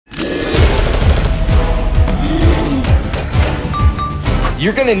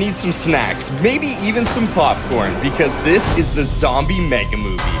you're gonna need some snacks, maybe even some popcorn, because this is the zombie mega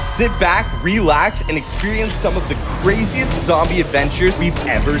movie. Sit back, relax, and experience some of the craziest zombie adventures we've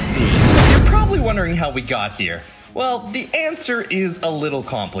ever seen. You're probably wondering how we got here. Well, the answer is a little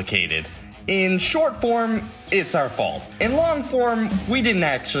complicated. In short form, it's our fault. In long form, we didn't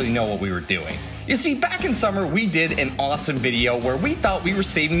actually know what we were doing. You see, back in summer, we did an awesome video where we thought we were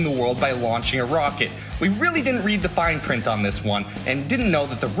saving the world by launching a rocket. We really didn't read the fine print on this one and didn't know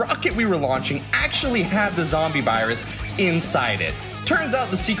that the rocket we were launching actually had the zombie virus inside it. Turns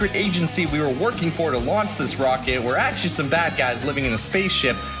out the secret agency we were working for to launch this rocket were actually some bad guys living in a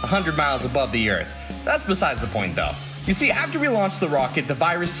spaceship 100 miles above the Earth. That's besides the point though. You see, after we launched the rocket, the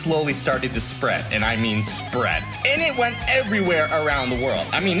virus slowly started to spread, and I mean spread. And it went everywhere around the world.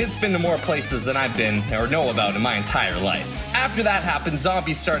 I mean, it's been to more places than I've been or know about in my entire life. After that happened,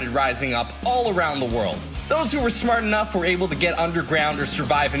 zombies started rising up all around the world. Those who were smart enough were able to get underground or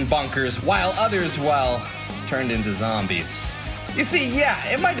survive in bunkers, while others, well, turned into zombies. You see, yeah,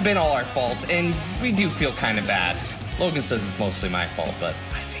 it might have been all our fault, and we do feel kind of bad. Logan says it's mostly my fault, but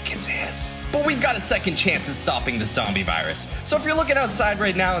I think it's his. But we've got a second chance at stopping the zombie virus. So if you're looking outside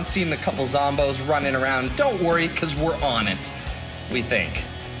right now and seeing a couple zombos running around, don't worry, because we're on it. We think.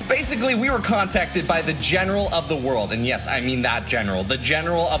 Basically, we were contacted by the General of the World, and yes, I mean that general, the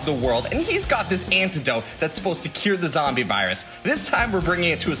General of the World, and he's got this antidote that's supposed to cure the zombie virus. This time, we're bringing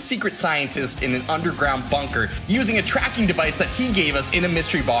it to a secret scientist in an underground bunker using a tracking device that he gave us in a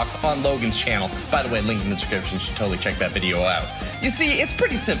mystery box on Logan's channel. By the way, link in the description, you should totally check that video out. You see, it's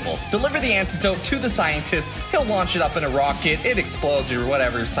pretty simple. Deliver the antidote to the scientist, he'll launch it up in a rocket, it explodes or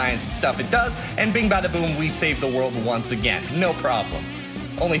whatever science stuff it does, and bing bada boom, we save the world once again. No problem.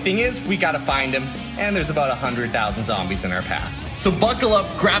 Only thing is, we gotta find him, and there's about 100,000 zombies in our path. So buckle up,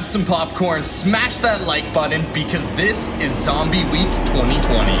 grab some popcorn, smash that like button, because this is Zombie Week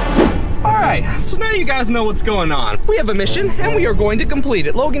 2020. Alright, so now you guys know what's going on. We have a mission, and we are going to complete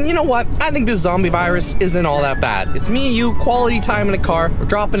it. Logan, you know what? I think this zombie virus isn't all that bad. It's me and you, quality time in a car, we're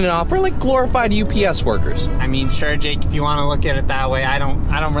dropping it off. We're like glorified UPS workers. I mean, sure, Jake, if you want to look at it that way. I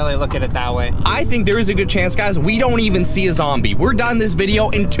don't really look at it that way. I think there is a good chance, guys, we don't even see a zombie. We're done this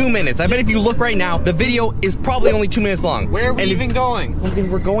video in 2 minutes. I bet if you look right now, the video is probably only 2 minutes long. Where are we even going? Logan,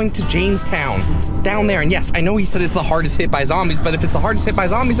 we're going to Jamestown. It's down there, and yes, I know he said it's the hardest hit by zombies, but if it's the hardest hit by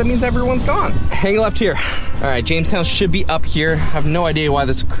zombies, that means everyone's gone. Hang left here. All right, Jamestown should be up here. I have no idea why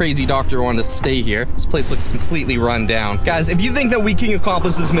this crazy doctor wanted to stay here. This place looks completely run down. Guys, if you think that we can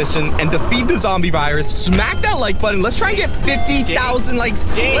accomplish this mission and defeat the zombie virus, smack that like button. Let's try and get 50,000 likes.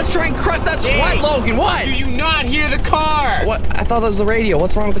 Let's try and crush that. What, Logan? What? Do you not hear the car? What? I thought that was the radio.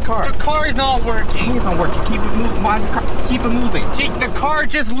 What's wrong with the car? The car is not working. It's not working. Keep it moving. Why is the car? Keep it moving. Jake, the car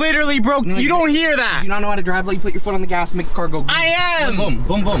just literally broke. You don't hear that. Do you not know how to drive? Like, you put your foot on the gas and make the car go. I am. Boom,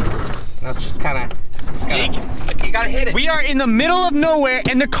 boom, boom. That's just kind of. Jake, you gotta hit it. We are in the middle of nowhere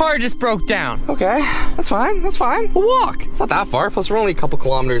and the car just broke down. Okay, that's fine, that's fine. We'll walk. It's not that far, plus we're only a couple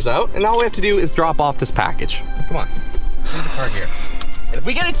kilometers out, and all we have to do is drop off this package. Come on, let's leave the car here. And if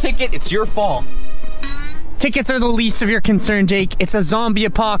we get a ticket, it's your fault. Tickets are the least of your concern, Jake. It's a zombie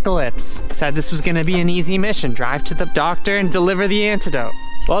apocalypse. Said this was gonna be an easy mission. Drive to the doctor and deliver the antidote.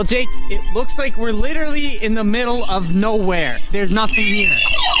 Well, Jake, it looks like we're literally in the middle of nowhere. There's nothing here.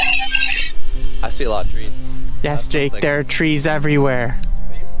 I see a lot of trees. Yes, Jake, there are trees everywhere.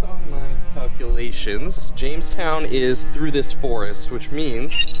 Based on my calculations, Jamestown is through this forest, which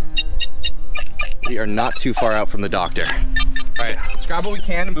means we are not too far out from the doctor. All right, let's grab what we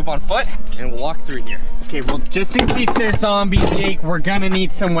can and move on foot, and we'll walk through here. Okay, well, just in case there's zombies, Jake, we're gonna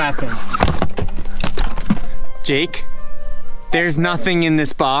need some weapons. Jake, there's nothing in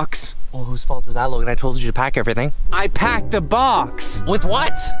this box. Well, whose fault is that, Logan? I told you to pack everything. I packed the box. With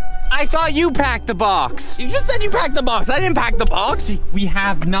what? I thought you packed the box. You just said you packed the box. I didn't pack the box. We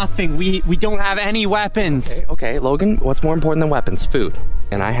have nothing. We don't have any weapons. Okay, Logan, what's more important than weapons? Food.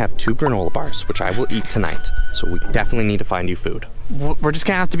 And I have 2 granola bars, which I will eat tonight. So we definitely need to find you food. We're just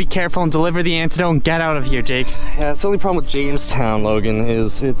gonna have to be careful and deliver the antidote and get out of here, Jake. Yeah, that's the only problem with Jamestown, Logan,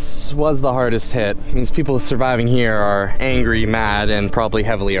 is it was the hardest hit. It means people surviving here are angry, mad, and probably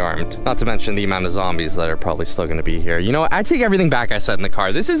heavily armed. Not to mention the amount of zombies that are probably still gonna be here. You know what? I take everything back I said in the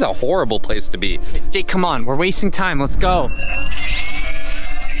car. This is a horrible place to be. Jake, come on. We're wasting time. Let's go.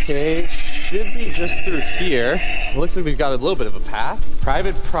 Okay, should be just through here. It looks like we've got a little bit of a path.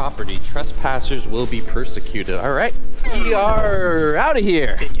 Private property. Trespassers will be persecuted. All right, we are out of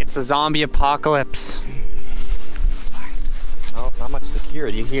here. It's a zombie apocalypse. Well, not much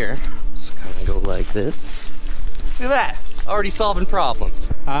security here. Just kind of go like this. Look at that. Already solving problems.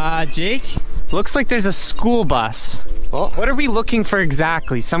 Jake, looks like there's a school bus. Well, what are we looking for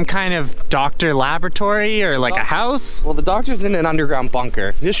exactly? Some kind of doctor laboratory or like a house? Well, the doctor's in an underground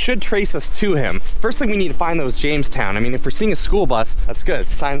bunker. This should trace us to him. First thing we need to find though is Jamestown. I mean, if we're seeing a school bus, that's good.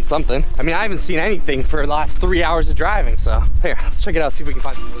 Sign something. I mean, I haven't seen anything for the last 3 hours of driving, so here, let's check it out, see if we can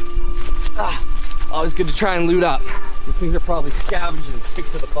find some loot. Always good to try and loot up. These things are probably scavenged and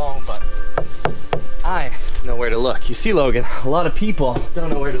picked to the bone, but I know where to look. You see, Logan, a lot of people don't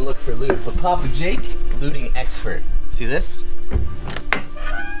know where to look for loot, but Papa Jake, looting expert. See this?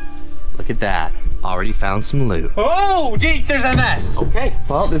 Look at that. Already found some loot. Oh, Jake, there's a nest. Okay.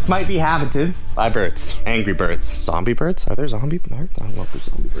 Well, this might be habited by birds. Angry birds. Zombie birds? Are there zombie birds? I don't know if there's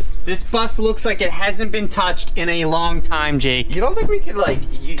zombie birds. This bus looks like it hasn't been touched in a long time, Jake. You don't think we could, like,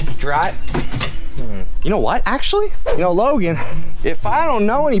 drive? You know what, actually? You know, Logan, if I don't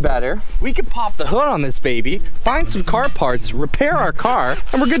know any better, we could pop the hood on this baby, find some car parts, repair our car,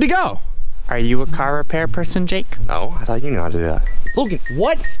 and we're good to go. Are you a car repair person, Jake? No, I thought you knew how to do that. Logan,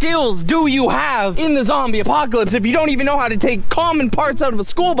 what skills do you have in the zombie apocalypse if you don't even know how to take common parts out of a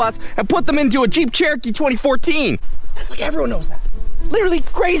school bus and put them into a Jeep Cherokee 2014? That's like everyone knows that. Literally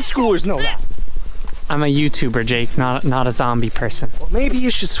grade schoolers know that. I'm a YouTuber, Jake, not a zombie person. Well, maybe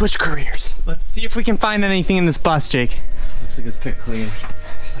you should switch careers. Let's see if we can find anything in this bus, Jake. Looks like it's picked clean.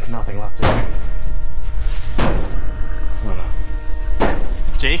 There's like nothing left in there. Oh no.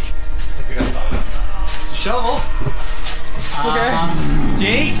 Jake? I think we got zombies. It's a shovel. Okay.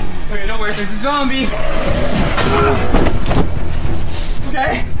 Jake? Okay, don't worry, there's a zombie.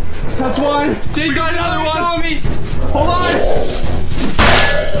 Okay. That's one. Jake, we got another one. Zombie. Hold on.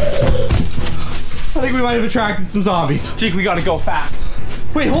 I think we might have attracted some zombies. Jake, we gotta go fast.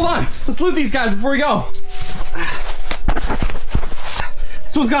 Wait, hold on. Let's loot these guys before we go.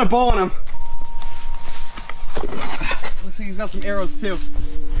 This one's got a bow on him. Looks like he's got some arrows too.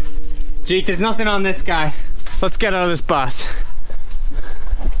 Jake, there's nothing on this guy. Let's get out of this bus.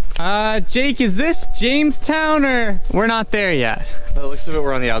 Jake, is this Jamestown or? We're not there yet. By the looks of it,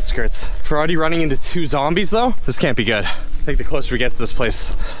 we're on the outskirts. If we're already running into 2 zombies though, this can't be good. I think the closer we get to this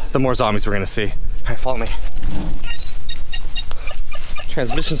place, the more zombies we're gonna see. All right, follow me.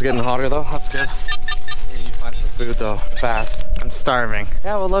 Transmission's getting hotter though, that's good. You need to find some food though, fast. I'm starving.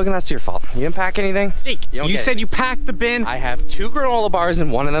 Yeah, well, Logan, that's your fault. You didn't pack anything? Jake, you said you packed the bin. I have 2 granola bars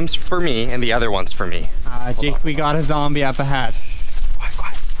and one of them's for me and the other one's for me. Jake, we got a zombie up ahead. Quiet,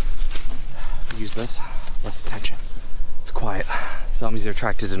 quiet. Use this, less attention. It's quiet. Zombies are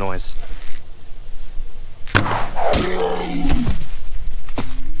attracted to noise.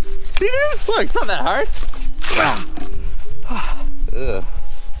 See, dude? Look, it's not that hard. Ugh.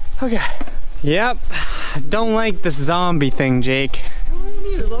 Okay. Yep. I don't like this zombie thing, Jake. I don't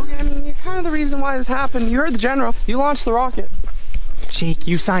need it, Logan. I mean, you're kind of the reason why this happened. You heard the general. You launched the rocket. Jake,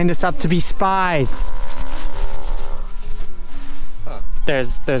 you signed us up to be spies. Huh.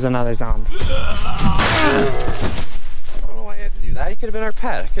 There's another zombie. I don't know why you had to do that. He could have been our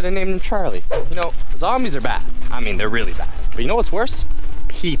pet. I could have named him Charlie. You know, zombies are bad. I mean, they're really bad. But you know what's worse?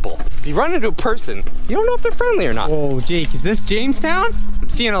 People. If you run into a person, you don't know if they're friendly or not. Whoa, Jake, is this Jamestown? I'm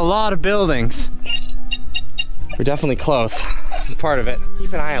seeing a lot of buildings. We're definitely close. This is part of it.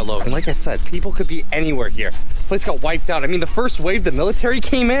 Keep an eye out, Logan. Like I said, people could be anywhere here. This place got wiped out. I mean, the first wave, the military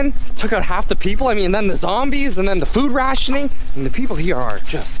came in, took out half the people. I mean, and then the zombies, and then the food rationing. And the people here are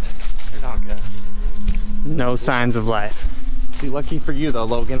just, they're not good. No signs of life. See, lucky for you though,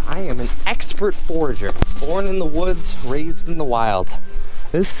 Logan, I am an expert forager. Born in the woods, raised in the wild.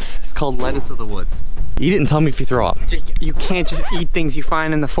 This is called lettuce of the woods. Eat it and tell me if you throw up. Jake, you can't just eat things you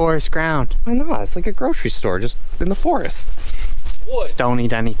find in the forest ground. Why not? It's like a grocery store, just in the forest. Wood. Don't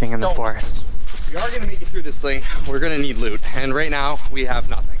eat anything in the forest. If we are gonna make it through this thing, we're gonna need loot. And right now, we have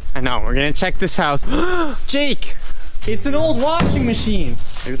nothing. I know, we're gonna check this house. Jake, it's an old washing machine.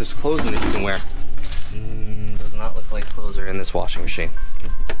 Maybe there's clothes in it you can wear. Does not look like clothes are in this washing machine.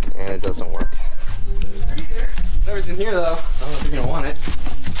 And it doesn't work. Whatever's in here though, I don't know if you're gonna want it.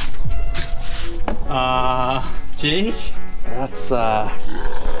 Jake? That's,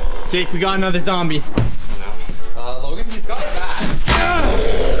 Jake, we got another zombie. No. Logan, he's got it back.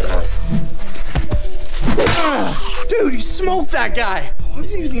 Dude, you smoked that guy. Why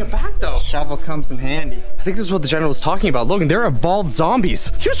is he using a bat though? Shovel comes in handy. I think this is what the general was talking about. Logan, they're evolved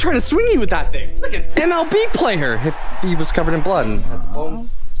zombies. He was trying to swing you with that thing. It's like an MLB player if he was covered in blood and had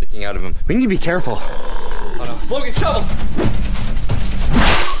bones sticking out of him. We need to be careful. Oh no. Logan, shovel!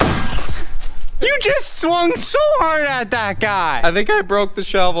 You just swung so hard at that guy. I think I broke the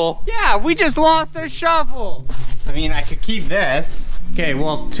shovel. Yeah, we just lost our shovel. I mean, I could keep this. Okay,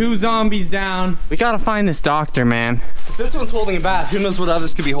 well, 2 zombies down. We gotta find this doctor, man. If this one's holding a bat, who knows what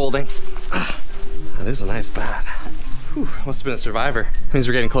others could be holding. That is a nice bat. Whew, must have been a survivor. Means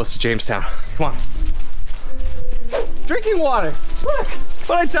we're getting close to Jamestown. Come on. Drinking water. Look,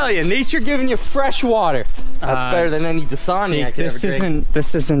 what'd I tell you? Nature giving you fresh water. That's better than any Dasani I could ever drink.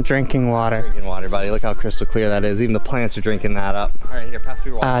 This isn't drinking water. Drinking water, buddy. Look how crystal clear that is. Even the plants are drinking that up. All right, here, pass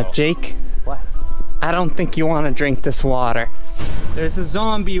me your water. Jake. What? I don't think you want to drink this water. There's a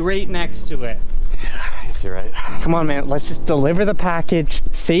zombie right next to it. I guess you're right. Come on, man. Let's just deliver the package.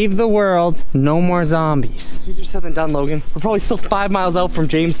 Save the world. No more zombies. It's easier said than done, Logan. We're probably still 5 miles out from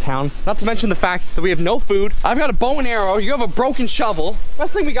Jamestown. Not to mention the fact that we have no food. I've got a bow and arrow. You have a broken shovel.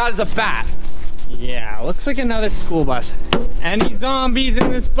 Best thing we got is a bat. Yeah, looks like another school bus. Any zombies in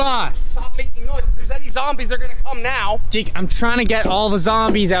this bus? Stop making noise. If there's any zombies, they're gonna come now. Jake, I'm trying to get all the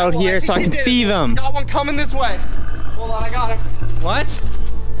zombies out here so I can see them. Got one coming this way. Hold on, I got him. What?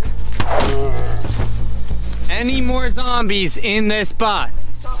 Any more zombies in this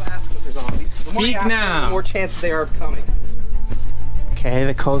bus? Stop asking if there's zombies. Speak now. The more chances they are of coming. Okay,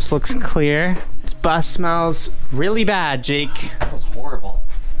 the coast looks clear. This bus smells really bad, Jake. It smells horrible.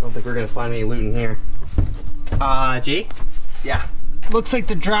 I don't think we're gonna find any loot in here. Jake? Yeah. Looks like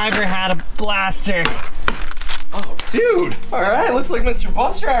the driver had a blaster. Oh, dude. All right, looks like Mr.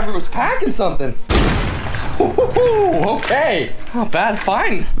 Bus Driver was packing something. Okay, not bad,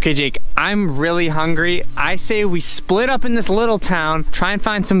 fine. Okay, Jake, I'm really hungry. I say we split up in this little town, try and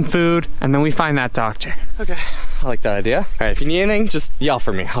find some food, and then we find that doctor. Okay, I like that idea. All right, if you need anything, just yell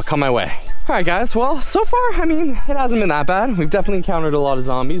for me. I'll come my way. All right, guys, well, so far, I mean, it hasn't been that bad. We've definitely encountered a lot of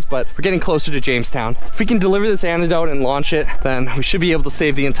zombies, but we're getting closer to Jamestown. If we can deliver this antidote and launch it, then we should be able to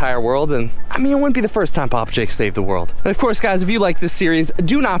save the entire world. And I mean, it wouldn't be the first time Papa Jake saved the world. And of course, guys, if you like this series,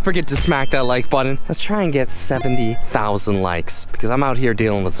 do not forget to smack that like button. Let's try and get 70,000 likes, because I'm out here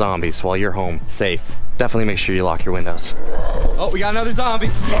dealing with zombies while you're home, safe. Definitely make sure you lock your windows. Oh, we got another zombie.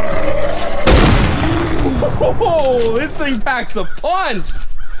 Whoa, this thing packs a punch.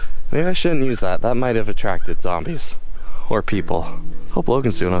 Maybe I shouldn't use that. That might have attracted zombies. Or people. Hope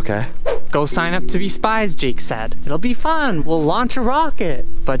Logan's doing okay. Go sign up to be spies, Jake said. It'll be fun. We'll launch a rocket.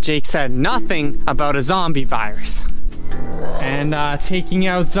 But Jake said nothing about a zombie virus. And taking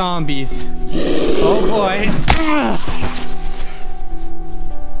out zombies. Oh boy.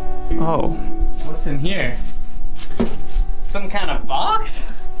 Oh, what's in here? Some kind of box?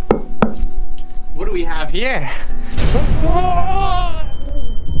 What do we have here?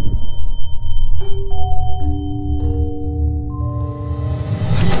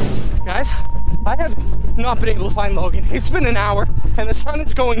 Guys, I have not been able to find Logan. It's been an hour and the sun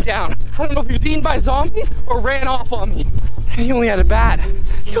is going down. I don't know if he was eaten by zombies or ran off on me. And he only had a bat.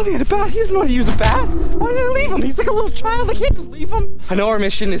 He only had a bat. He doesn't know how to use a bat. Why did I leave him? He's like a little child. I can't just leave him. I know our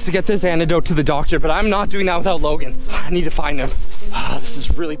mission is to get this antidote to the doctor, but I'm not doing that without Logan. I need to find him. This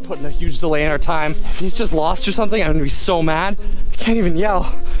is really putting a huge delay in our time. If he's just lost or something, I'm gonna be so mad. I can't even yell.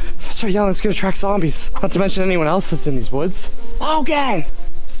 If I start yelling, it's gonna attract zombies. Not to mention anyone else that's in these woods. Logan!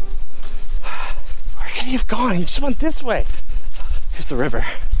 Where could he have gone? He just went this way. Here's the river.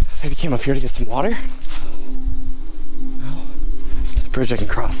 Maybe he came up here to get some water? No. There's a bridge I can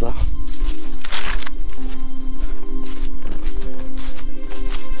cross though.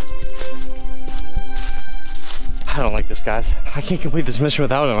 I don't like this, guys. I can't complete this mission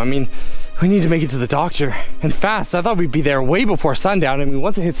without him. I mean, we need to make it to the doctor. And fast. I thought we'd be there way before sundown. I mean,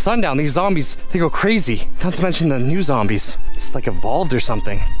 once it hits sundown, these zombies, they go crazy. Not to mention the new zombies. It's like evolved or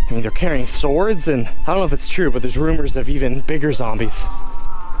something. I mean, they're carrying swords and I don't know if it's true, but there's rumors of even bigger zombies.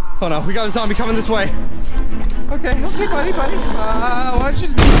 Oh no, we got a zombie coming this way. Okay, buddy. Why don't you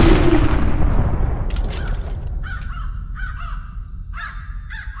just...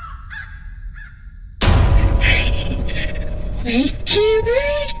 Wakey,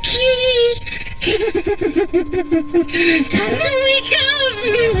 wakey! Time to wake up!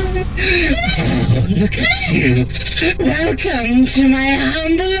 Oh, look at you! Welcome to my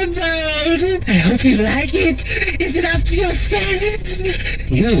humble abode! I hope you like it! Is it up to your standards?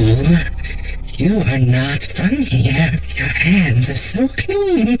 You are not from here. Your hands are so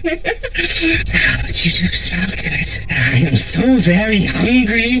clean. But you do smell good. I am so very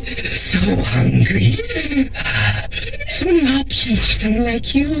hungry. So hungry. So many options for someone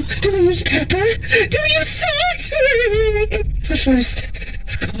like you. Do we use pepper? Do we use salt? But first,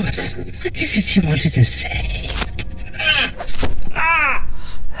 of course, what is it you wanted to say?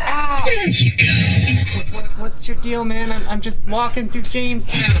 There you go. What's your deal, man? I'm just walking through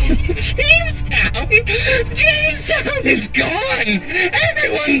Jamestown. Jamestown? Jamestown is gone!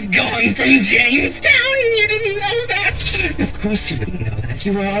 Everyone's gone from Jamestown! You didn't know that? Of course you didn't know that.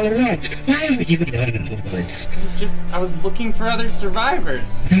 said you were all alone. Why were you alone in the woods? I was looking for other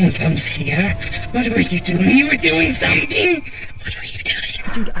survivors. No one comes here. What were you doing? You were doing something. What were you doing?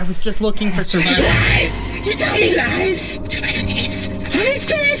 Dude, I was just looking for survivors. Lies! You tell me lies! To my face! Lies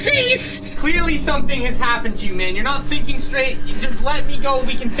to my face! Clearly something has happened to you, man. You're not thinking straight. You just let me go.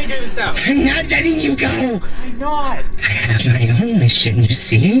 We can figure this out. I'm not letting you go! Why not? I have my own mission, you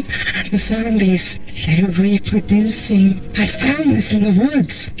see? The zombies, they're reproducing. I found this in the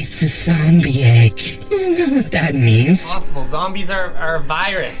woods. It's a zombie egg. You know what that means? Possible. Zombies are a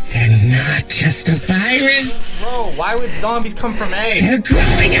virus. They're not just a virus. Bro, why would zombies come from eggs? They're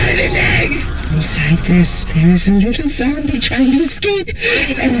growing out of this egg! Inside this, there is a little zombie trying to escape.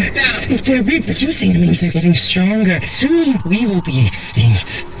 If they're reproducing, it means they're getting stronger. Soon, we will be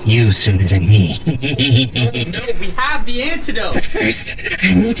extinct. You sooner than me. No, we have the antidote. But first,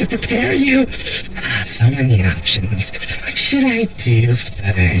 I need to prepare you. So many options. What should I do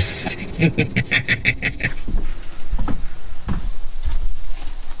first?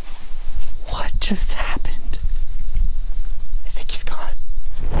 What just happened? I think he's gone.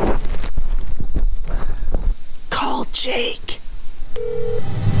 Call Jake.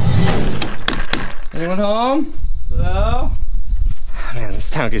 Anyone home? Hello? Man, this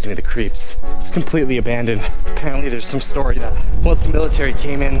town gives me the creeps. It's completely abandoned. Apparently there's some story that once the military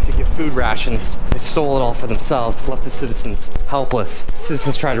came in to give food rations, they stole it all for themselves, left the citizens helpless.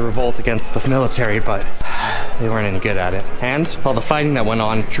 Citizens tried to revolt against the military, but they weren't any good at it. And all the fighting that went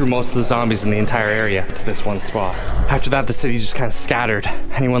on drew most of the zombies in the entire area to this one spot. After that, the city just kind of scattered.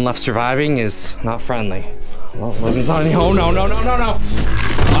 Anyone left surviving is not friendly. Well, Logan's not any home. No, no, no, no, no.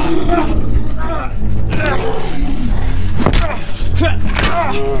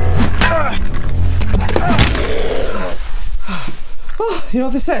 Oh, you know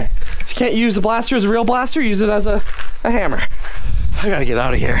what they say? If you can't use a blaster as a real blaster, use it as a hammer. I gotta get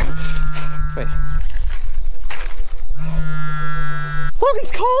out of here. Wait.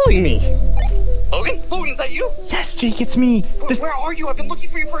 Logan's calling me. Logan? Logan, is that you? Yes, Jake, it's me. Where are you? I've been looking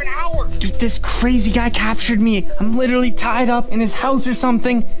for you for an hour. Dude, this crazy guy captured me. I'm literally tied up in his house or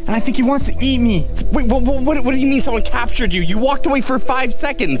something, and I think he wants to eat me. Wait, what do you mean someone captured you? You walked away for 5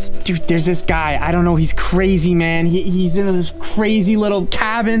 seconds. Dude, there's this guy. I don't know. He's crazy, man. He's in this crazy little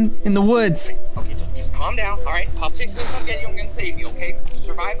cabin in the woods. Okay, just calm down. All right, Papa Jake's gonna come get you. I'm gonna save you, okay?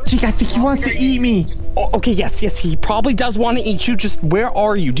 Survivor? Jake, I think he wants to eat me. Oh, okay, yes, he probably does want to eat you. Just where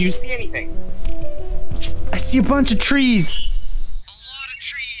are you? Do you See anything? I see a bunch of trees. A lot of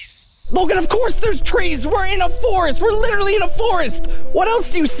trees. Logan, of course there's trees. We're in a forest. We're literally in a forest. What else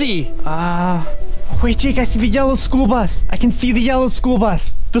do you see? Wait, Jake, I see the yellow school bus. I can see the yellow school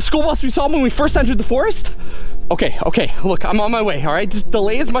bus. The school bus we saw when we first entered the forest? Okay, look, I'm on my way, all right? Just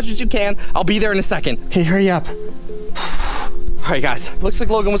delay as much as you can. I'll be there in a second. Okay, hurry up. All right, guys, looks like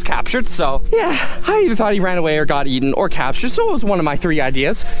Logan was captured, so yeah, I either thought he ran away or got eaten or captured, so it was one of my 3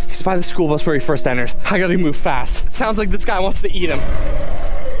 ideas. He's by the school bus where he first entered. I gotta move fast. Sounds like this guy wants to eat him.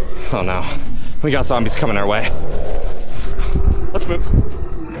 Oh no, we got zombies coming our way. Let's move.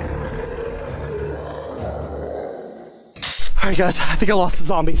 All right, guys, I think I lost the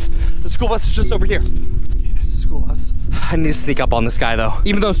zombies. The school bus is just over here. Okay, there's the school bus. I need to sneak up on this guy, though.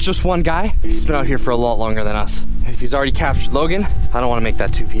 Even though it's just one guy, he's been out here for a lot longer than us. And if he's already captured Logan, I don't want to make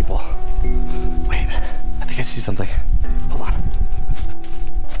that 2 people. Wait, I think I see something. Hold on.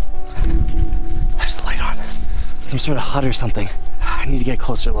 There's the light on. Some sort of hut or something. I need to get a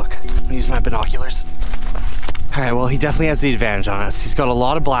closer look. I'm gonna use my binoculars. All right, well, he definitely has the advantage on us. He's got a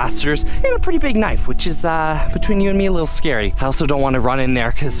lot of blasters and a pretty big knife, which is, between you and me, a little scary. I also don't want to run in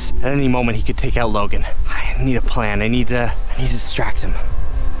there because at any moment he could take out Logan. I need a plan. I need to distract him.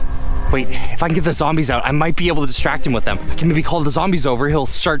 Wait, if I can get the zombies out, I might be able to distract him with them. I can maybe call the zombies over, he'll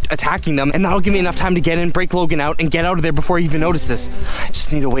start attacking them, and that'll give me enough time to get in, break Logan out, and get out of there before he even notices. I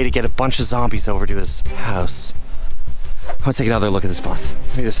just need a way to get a bunch of zombies over to his house. I want to take another look at this bus.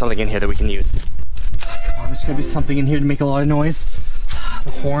 Maybe there's something in here that we can use. Come on, there's gotta be something in here to make a lot of noise.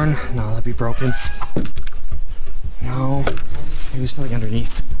 The horn, no, that'd be broken. No, maybe there's something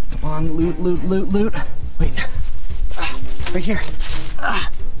underneath. Come on, loot. Wait, right here.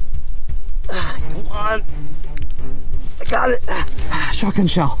 Come on. I got it. Shotgun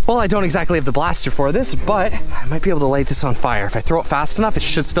shell. Well, I don't exactly have the blaster for this, but I might be able to light this on fire. If I throw it fast enough, it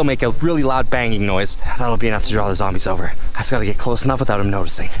should still make a really loud banging noise. That'll be enough to draw the zombies over. I just gotta get close enough without them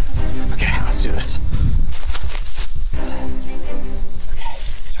noticing. Okay, let's do this. Okay,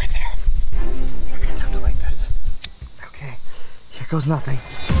 he's right there. Okay, time to light this. Okay, here goes nothing.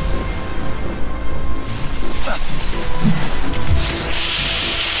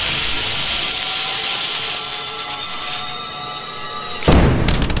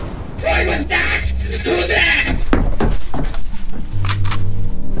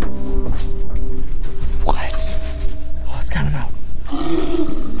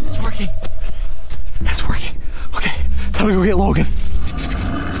 Time to go get Logan.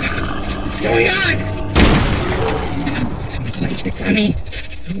 What's going on? Someone playing tricks on me.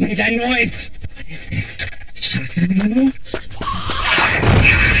 Who made that noise? What is this? Shotgun ammo?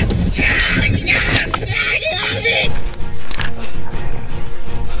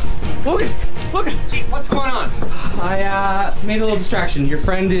 Logan! Logan! Gee, what's going on? I made a little distraction. Your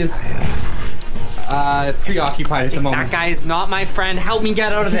friend is preoccupied at the moment. That guy is not my friend. Help me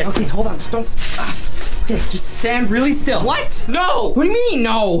get out of this. Okay, hold on. Just don't. Okay, just stand really still. What? No! What do you mean,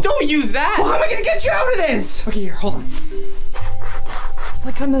 no? Don't use that! Well, how am I gonna get you out of this? Okay, here, hold on. It's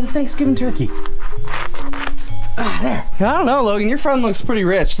like cutting the Thanksgiving turkey. There. I don't know, Logan. Your friend looks pretty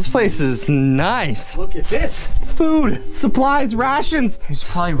rich. This place is nice. Look at this. Food, supplies, rations. He's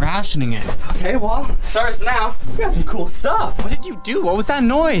probably rationing it. Okay, well, it's ours now. We got some cool stuff. What did you do? What was that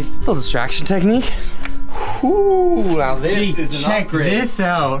noise? Little distraction technique. Ooh, now this is an check upgrade. this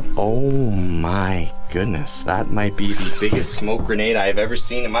out. Oh my goodness, that might be the biggest smoke grenade I have ever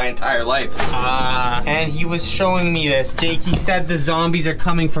seen in my entire life. And he was showing me this. Jake, he said the zombies are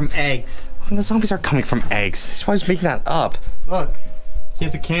coming from eggs. And the zombies are coming from eggs. He's always making that up. Look, he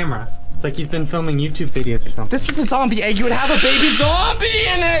has a camera. It's like he's been filming YouTube videos or something. This was a zombie egg. You would have a baby zombie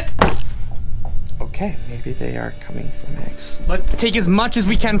in it. Okay, maybe they are coming from eggs. Let's take as much as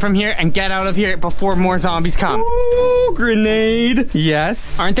we can from here and get out of here before more zombies come. Ooh, grenade.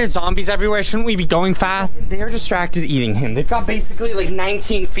 Yes. Aren't there zombies everywhere? Shouldn't we be going fast? They're distracted eating him. They've got basically like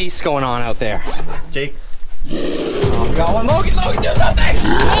 19 feasts going on out there. Jake. Oh, we got one. Logan, Logan, do something!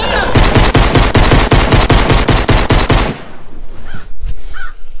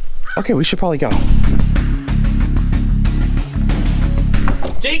 Okay, we should probably go.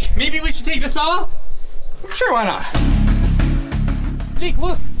 Jake, maybe we should take this off? Sure, why not? Jake,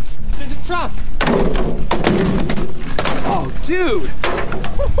 look. There's a truck. Oh, dude.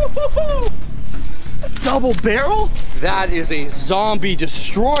 Double barrel? That is a zombie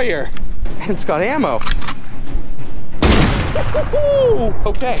destroyer. And it's got ammo.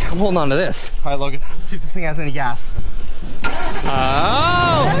 Okay, I'm holding on to this. All right, Logan, let's see if this thing has any gas.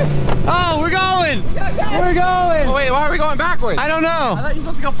 Oh, we're going. We're going. Oh, wait, why are we going backwards? I don't know. I thought you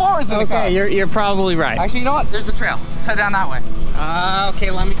were supposed to go forwards in the car. Okay, you're probably right. Actually, you know what? There's the trail. Let's head down that way. Okay,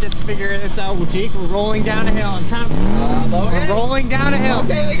 let me just figure this out. Well, Jake, we're rolling down a hill. I'm kind of Logan? we're rolling down a hill.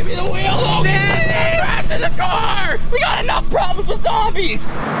 Okay, they give me the wheel, Logan! Crash in the car! We got enough problems with zombies!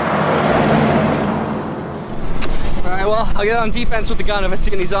 Alright, well, I'll get on defense with the gun if I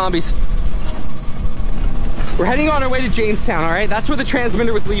see any zombies. We're heading on our way to Jamestown, alright? That's where the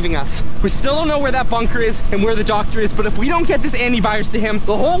transmitter was leaving us. We still don't know where that bunker is and where the doctor is, but if we don't get this antivirus to him,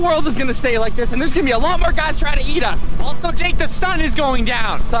 the whole world is gonna stay like this, and there's gonna be a lot more guys trying to eat us. Also, Jake, the sun is going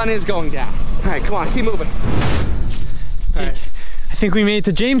down. Sun is going down. Alright, come on, keep moving. Jake, I think we made it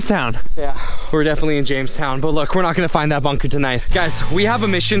to Jamestown. Yeah, we're definitely in Jamestown, but look, we're not gonna find that bunker tonight. Guys, we have a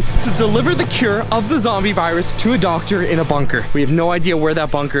mission to deliver the cure of the zombie virus to a doctor in a bunker. We have no idea where that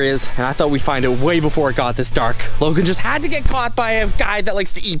bunker is, and I thought we'd find it way before it got this dark. Logan just had to get caught by a guy that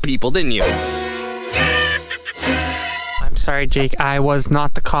likes to eat people, didn't you? I'm sorry, Jake, I was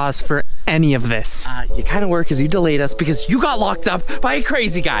not the cause for any of this. You kind of were, because you delayed us because you got locked up by a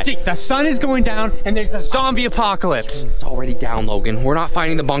crazy guy. Jake, the sun is going down and there's a zombie apocalypse. It's already down, Logan. We're not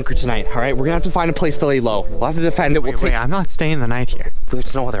finding the bunker tonight, all right? We're gonna have to find a place to lay low. We'll have to defend it. Wait, I'm not staying the night here.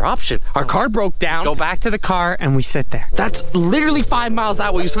 There's no other option. Our car broke down. Go back to the car and we sit there. That's literally 5 miles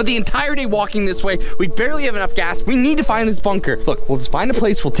that way. We spent the entire day walking this way. We barely have enough gas. We need to find this bunker. Look, we'll just find a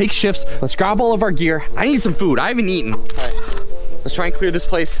place. We'll take shifts. Let's grab all of our gear. I need some food. I haven't eaten. All right. Let's try and clear this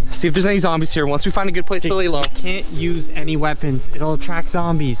place. See if there's any zombies here. Once we find a good place to lay low. Can't use any weapons. It'll attract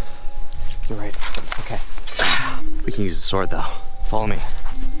zombies. You're right. Okay. We can use the sword though. Follow me.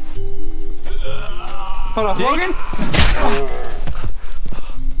 Hold on, Logan.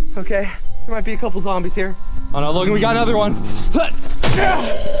 Okay. There might be a couple zombies here. Oh no, Logan, we got another one.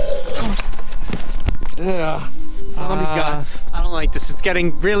 Yeah. Zombie guts. I don't like this. It's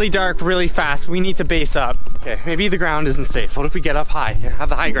getting really dark really fast. We need to base up. Okay, maybe the ground isn't safe. What if we get up high? Have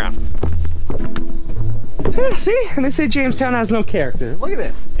the high ground. Yeah, see? And they say Jamestown has no character. Look at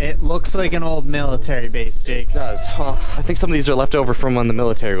this. It looks like an old military base, Jake. It does. Well, I think some of these are left over from when the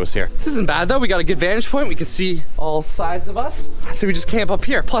military was here. This isn't bad though. We got a good vantage point. We can see all sides of us. So we just camp up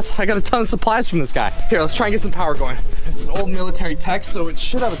here. Plus, I got a ton of supplies from this guy. Here, let's try and get some power going. This is old military tech, so it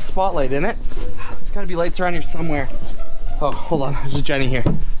should have a spotlight in it. There's gotta be lights around here somewhere. Oh, hold on. There's a Jenny here.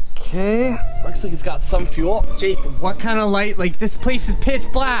 Okay, looks like it's got some fuel. Jake, what kind of light? Like, this place is pitch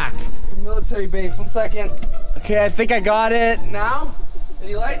black. It's a military base. 1 second. Okay, I think I got it. Now?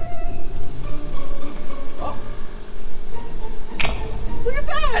 Any lights? Oh. Look at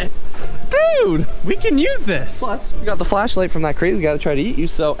that! Dude, we can use this. Plus, we got the flashlight from that crazy guy that tried to eat you,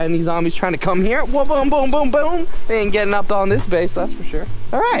 so any zombies trying to come here, whoa, boom, boom, boom, boom, they ain't getting up on this base, that's for sure.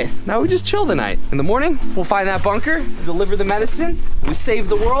 All right, now we just chill tonight. In the morning, we'll find that bunker, deliver the medicine, we save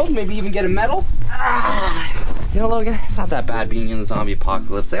the world, maybe even get a medal. You know, Logan, it's not that bad being in the zombie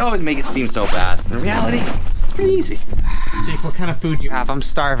apocalypse. They always make it seem so bad. In reality, it's pretty easy. Jake, what kind of food do you have? I'm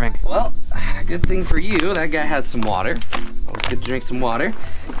starving. Well, good thing for you, that guy had some water. Always good to drink some water.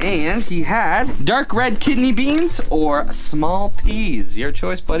 And he had dark red kidney beans or small peas. Your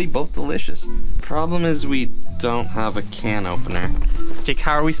choice, buddy, both delicious. Problem is we don't have a can opener. Jake,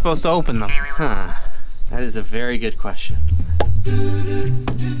 how are we supposed to open them? Huh, that is a very good question.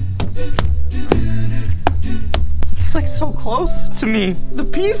 It's like so close to me. The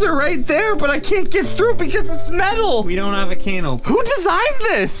peas are right there, but I can't get through because it's metal. We don't have a can opener. Who designed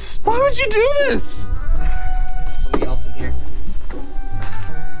this? Why would you do this? Something else in here.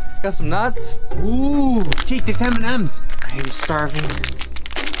 Got some nuts. Ooh, Jake, there's M&Ms. I am starving.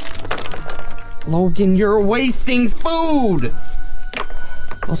 Logan, you're wasting food.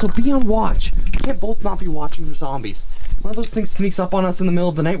 Also, be on watch. We can't both not be watching for zombies. One of those things sneaks up on us in the middle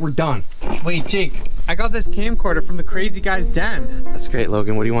of the night, we're done. Wait, Jake, I got this camcorder from the crazy guy's den. That's great,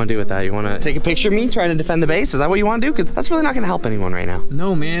 Logan. What do you want to do with that? You want to take a picture of me trying to defend the base? Is that what you want to do? Because that's really not going to help anyone right now.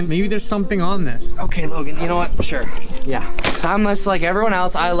 No, man, maybe there's something on this. Okay, Logan, you know what? Sure. Yeah. So I'm just like everyone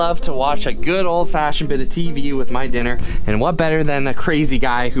else. I love to watch a good old-fashioned bit of TV with my dinner. And what better than a crazy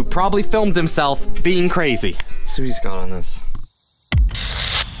guy who probably filmed himself being crazy? Let's see what he's got on this.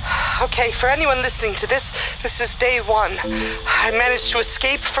 Okay, for anyone listening to this, this is day 1. I managed to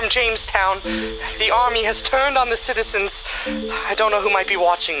escape from Jamestown. The army has turned on the citizens. I don't know who might be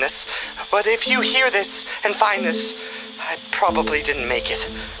watching this, but if you hear this and find this, I probably didn't make it.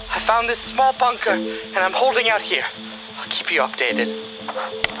 I found this small bunker, and I'm holding out here. I'll keep you updated.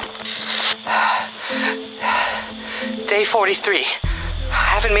 Day 43. I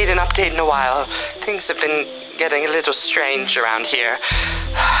haven't made an update in a while. Things have been getting a little strange around here.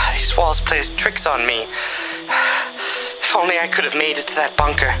 These walls play tricks on me. If only I could have made it to that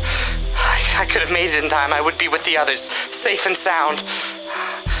bunker. I could have made it in time. I would be with the others, safe and sound.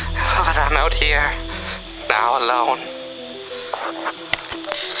 But I'm out here, now alone.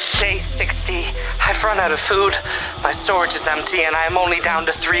 Day 60. I've run out of food. My storage is empty and I am only down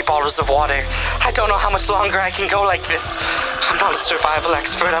to 3 bottles of water. I don't know how much longer I can go like this. I'm not a survival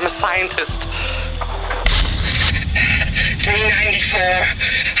expert, I'm a scientist. Day 94.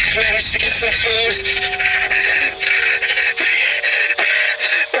 I've managed to get some food.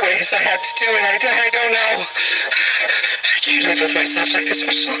 The ways I had to do it, I don't know. I can't live with myself like this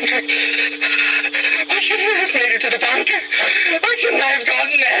much longer. Why couldn't I have made it to the bunker? Why couldn't I have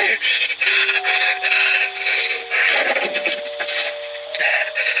gotten there?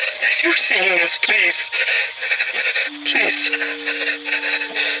 If you're seeing this, please,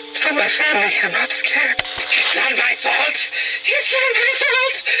 tell my family I'm not scared. It's not my fault. It's not my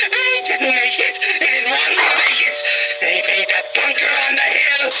fault. I didn't make it. They didn't want me to make it. They made that bunker on the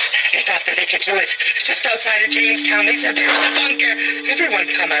hill. They thought that they could do it just outside of Jamestown. They said there was a bunker. Everyone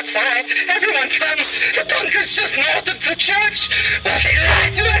come outside. Everyone come. The bunker's just north of the church. Well, they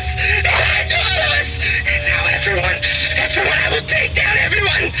lied to us. They lied to all of us. And now everyone, I will take down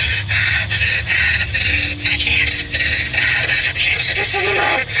everyone. I can't do this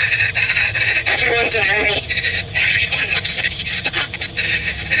anymore. Everyone's an enemy. Everyone must be stopped.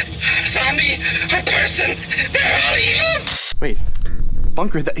 Zombie or person, they're all evil. Wait,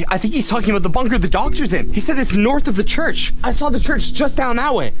 bunker? I think he's talking about the bunker the doctor's in. He said it's north of the church. I saw the church just down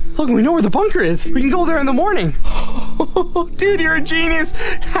that way. Look, we know where the bunker is. We can go there in the morning. Dude, you're a genius.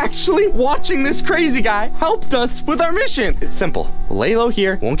 Actually, watching this crazy guy helped us with our mission. It's simple. We'll lay low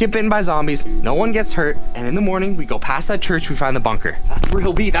here, won't get bitten by zombies, no one gets hurt, and in the morning, we go past that church, we find the bunker. That's where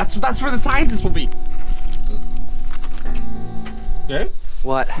he'll be. That's where the scientists will be. Yeah?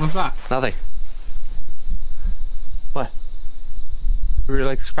 What? What's that? Nothing. What? You were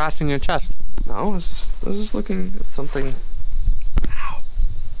like scratching your chest. No, I was just looking at something. Ow.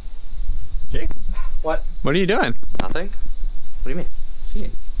 Jake? What? What are you doing? Nothing. What do you mean? See?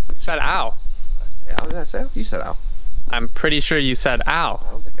 You said ow. Did I say ow? You said ow. I'm pretty sure you said ow.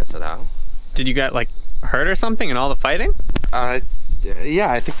 I don't think I said ow. Did you get like hurt or something in all the fighting? Yeah,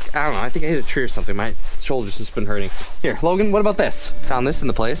 I don't know, I think I hit a tree or something. My shoulder's just been hurting. Here, Logan, what about this? Found this in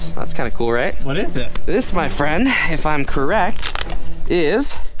the place. That's kind of cool, right? What is it? This, my friend, if I'm correct,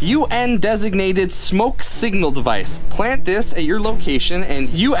 is UN designated smoke signal device. Plant this at your location and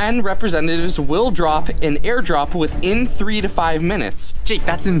UN representatives will drop an airdrop within 3 to 5 minutes. Jake,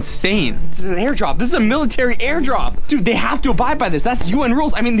 that's insane. This is an airdrop. This is a military airdrop. Dude, they have to abide by this. That's UN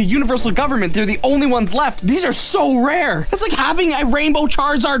rules. I mean, the universal government, they're the only ones left. These are so rare. That's like having a Rainbow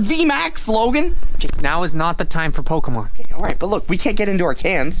Charizard VMAX, Logan. Jake, now is not the time for Pokemon. Okay, all right, but look, we can't get into our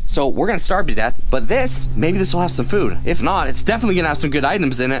cans, so we're gonna starve to death. But this, maybe this will have some food. If not, it's definitely gonna have some good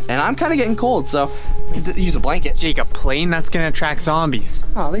items in it. And I'm kind of getting cold, so we could use a blanket. Jake, a plane that's gonna attract zombies.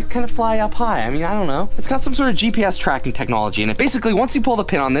 Oh, they kind of fly up high. I mean, I don't know. It's got some sort of GPS tracking technology in it. Basically, once you pull the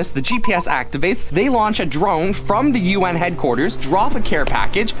pin on this, the GPS activates. They launch a drone from the UN headquarters, drop a care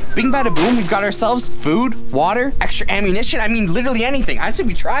package. Bing, bada, boom. We've got ourselves food, water, extra ammunition. I mean, literally anything. I say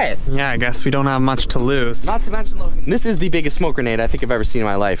we try it. Yeah, I guess we don't have much to lose. Not to mention, Logan, this is the biggest smoke grenade I think I've ever seen in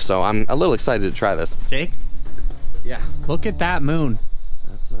my life, so I'm a little excited to try this. Jake? Yeah. Look at that moon.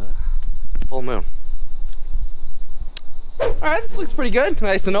 That's a full moon. All right, this looks pretty good.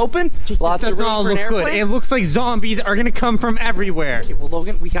 Nice and open. Lots of room for an airplane. Good. It looks like zombies are gonna come from everywhere. Okay, well,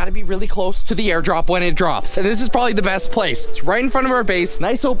 Logan, we gotta be really close to the airdrop when it drops. And this is probably the best place. It's right in front of our base.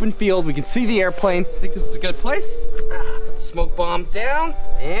 Nice open field. We can see the airplane. I think this is a good place. Put the smoke bomb down.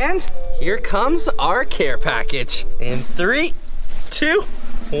 And here comes our care package. In 3, 2,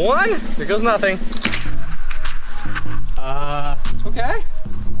 1. Here goes nothing. Okay.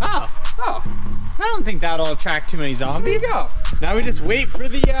 Oh. I don't think that'll attract too many zombies. There you go. Now we just wait for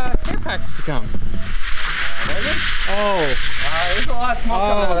the care package to come. Oh. There's a lot of smoke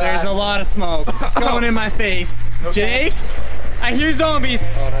coming out of there's that. a lot of smoke. It's going in my face. Okay. Jake, I hear zombies.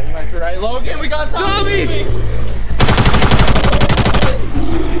 Oh no, you might be right, Logan. We got Zombies!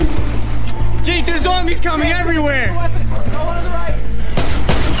 Jake, there's zombies coming everywhere. Go on to the right.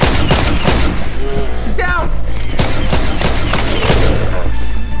 He's down.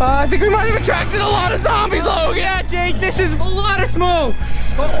 I think we might have attracted a lot of zombies, Logan. Yeah, Jake, this is a lot of smoke.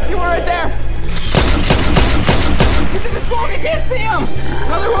 Oh, see one right there. He's in the smoke. I can't see him.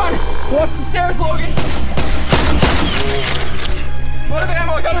 Another one. Watch the stairs, Logan. Out of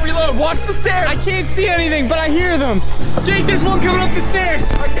ammo. I gotta reload. Watch the stairs. I can't see anything, but I hear them. Jake, there's one coming up the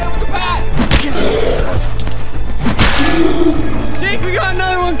stairs. I get with the bat. Jake, we got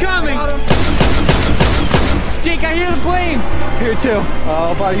another one coming. Got him. Jake, I hear the plane. Here too.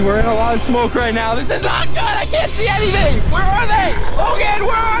 Oh, buddy, we're in a lot of smoke right now. This is not good. I can't see anything. Where are they? Logan,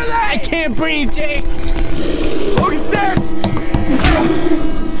 where are they? I can't breathe, Jake. Logan, stairs.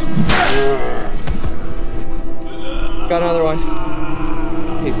 Got another one.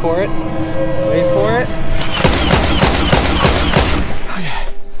 Wait for it. Wait for it. Okay.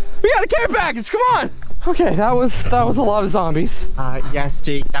 We got a care package. Come on. Okay, that was a lot of zombies. Yes,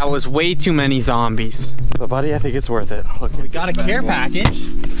 Jake, that was way too many zombies. But buddy, I think it's worth it. Look, We got a care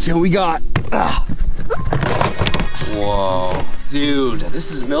package. Let's see what we got. Whoa. Dude,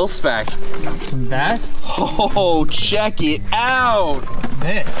 this is mil-spec. Got some vests. Oh, check it out. What's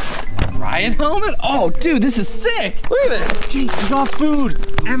this? Riot helmet? Oh, dude, this is sick. Look at this. Jake, we got food.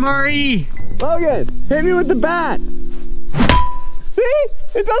 MRE. Logan, hit me with the bat. See?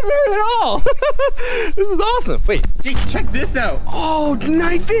 It doesn't hurt at all. This is awesome. Wait, Jake, check this out. oh,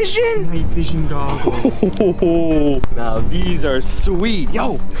 night vision. Night vision goggles. Oh, now these are sweet.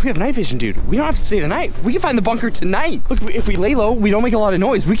 Yo, if we have night vision, dude, we don't have to stay the night. We can find the bunker tonight. Look, if we lay low, we don't make a lot of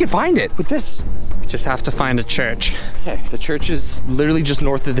noise. We can find it with this. We just have to find a church. Okay, the church is literally just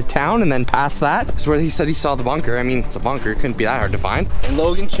north of the town, and then past that is where he said he saw the bunker. I mean, it's a bunker. It couldn't be that hard to find. And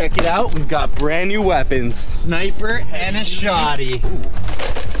Logan, check it out. We've got brand new weapons. Sniper and a shotty. Ooh.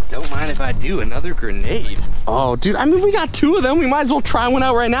 Don't mind if I do. Another grenade. Oh, dude, I mean, we got 2 of them. We might as well try one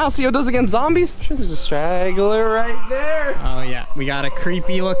out right now, see how it does against zombies. I'm sure there's a straggler right there. Oh yeah, we got a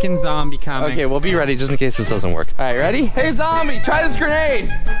creepy looking zombie coming. Okay, we'll be ready just in case this doesn't work. All right, ready? Hey, zombie, try this grenade.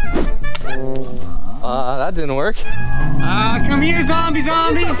 That didn't work. Come here, zombie.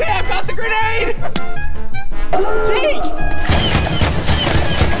 Okay, I've got the grenade. Jake!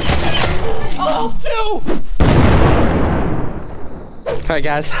 Oh, 2. All right,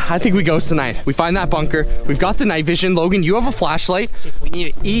 guys, I think we go tonight. We find that bunker. We've got the night vision. Logan, you have a flashlight. Jake, we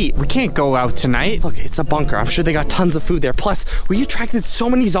need to eat. We can't go out tonight. Look, it's a bunker. I'm sure they got tons of food there. Plus, we attracted so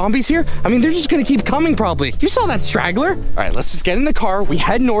many zombies here. I mean, they're just gonna keep coming probably. You saw that straggler? All right, let's just get in the car. We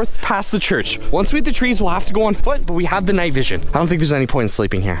head north past the church. Once we hit the trees, we'll have to go on foot, but we have the night vision. I don't think there's any point in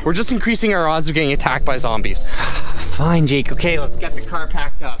sleeping here. We're just increasing our odds of getting attacked by zombies. Fine, Jake. Okay, let's get the car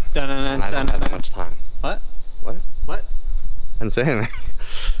packed up. I don't have that much time. What? What? What? I didn't say anything.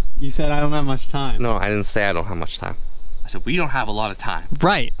 You said I don't have much time. No, I didn't say I don't have much time. I So we don't have a lot of time.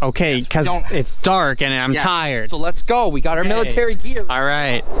 Right, okay, because it's dark and I'm tired. So let's go. We got our military gear. All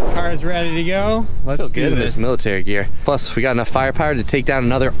right, car's ready to go. Let's do this. Military gear. Plus, we got enough firepower to take down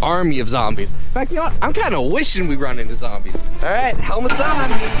another army of zombies. In fact, you know what? I'm kind of wishing we run into zombies. All right, helmets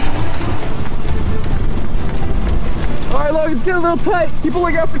on. All right, Logan, it's getting a little tight. Keep a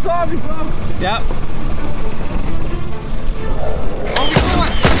lookout for zombies, bro. Yep.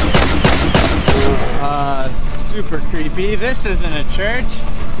 Super creepy. This isn't a church.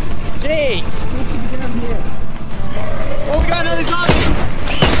 Jake! Oh, we got another zombie!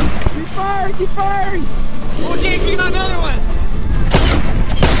 Keep firing, keep firing! Oh, Jake, we got another one!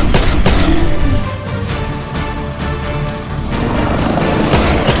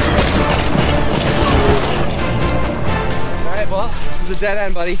 Alright, well, this is a dead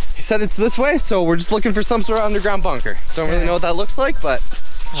end, buddy. He said it's this way, so we're just looking for some sort of underground bunker. Don't really know what that looks like, but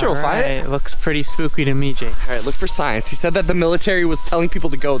sure, we'll find it. It looks pretty spooky to me, Jake. All right, look for signs. He said that the military was telling people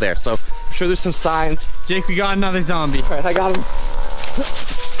to go there, so I'm sure there's some signs. Jake, we got another zombie. All right, I got him.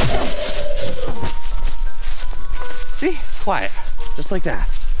 See? Quiet. Just like that.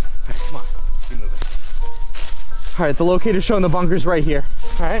 All right, come on. Let's keep moving. All right, the locator's showing the bunker's right here.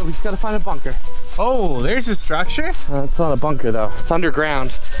 All right, we just gotta find a bunker. Oh, there's a structure? It's not a bunker, though. It's underground.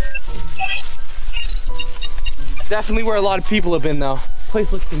 Definitely where a lot of people have been, though.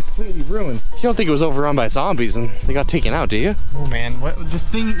 Place looks completely ruined. You don't think it was overrun by zombies and they got taken out, do you? Oh man, what this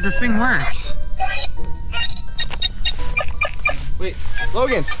thing works. Wait,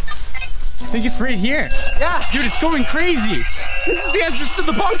 Logan. I think it's right here. Yeah, dude, it's going crazy. This is the entrance to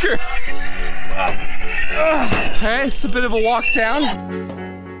the bunker. All right, it's a bit of a walk down.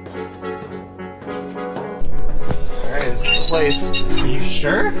 All right, this is the place. Are you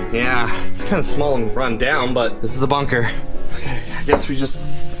sure? Yeah, it's kind of small and run down, but this is the bunker. Okay, I guess we just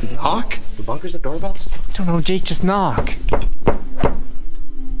knock? The bunkers have doorbells? I don't know, Jake, just knock.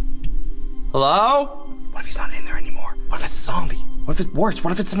 Hello? What if he's not in there anymore? What if it's a zombie? What if it's worse?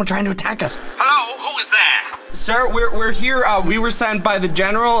 What if it's someone trying to attack us? Hello, who is there? Sir, we're here. We were sent by the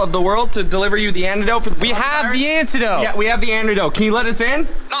general of the world to deliver you the antidote for the We have virus. the antidote. Yeah, we have the antidote. Can you let us in?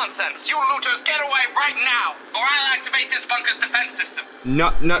 Nonsense! You looters, get away right now, or I'll activate this bunker's defense system.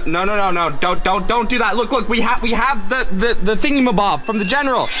 No. Don't do that. Look, we have the thingy-mabob from the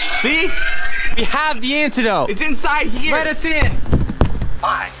general. See? We have the antidote. It's inside here. Let us in.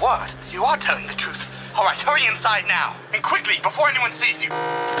 My word, you are telling the truth. All right, hurry inside now, and quickly, before anyone sees you.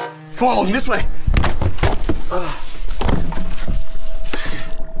 Come on, Logan, this way.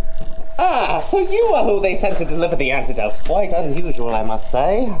 Ah, so you are who they sent to deliver the antidote. Quite unusual, I must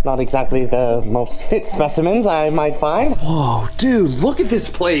say. Not exactly the most fit specimens I might find. Whoa, dude, look at this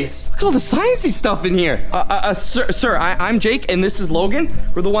place. Look at all the sciencey stuff in here. Sir, I'm Jake, and this is Logan.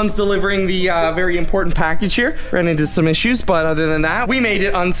 We're the ones delivering the very important package here. Ran into some issues, but other than that, we made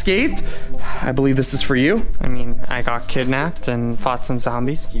it unscathed. I believe this is for you. I mean, I got kidnapped and fought some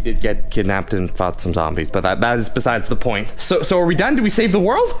zombies. He did get kidnapped and fought some zombies, but that is besides the point. So are we done? Did we save the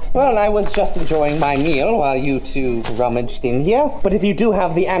world? Well, I was just enjoying my meal while you two rummaged in here. But if you do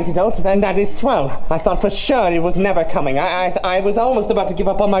have the antidote, then that is swell. I thought for sure it was never coming. I was almost about to give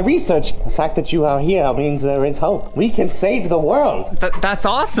up on my research. The fact that you are here means there is hope. We can save the world. That's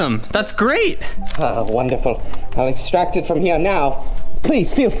awesome. That's great. Ah, wonderful. I'll extract it from here now.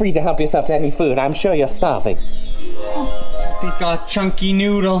 Please feel free to help yourself to any food. I'm sure you're starving. They got chunky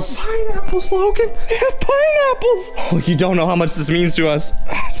noodles. Pineapples, Logan. They have pineapples. Oh, you don't know how much this means to us.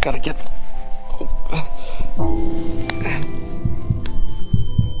 I just gotta get...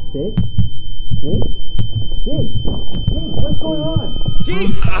 What's going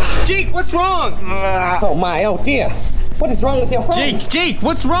on? Jake, what's wrong? Oh my, oh dear. What is wrong with your friend? Jake,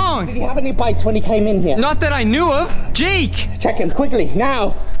 what's wrong? Did he have any bites when he came in here? Not that I knew of. Jake! Check him quickly,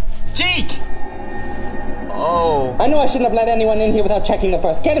 now. Jake! Oh. I know I shouldn't have let anyone in here without checking him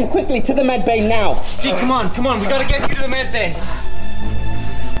first. Get him quickly to the med bay now. Jake, come on. We gotta get you to the med bay.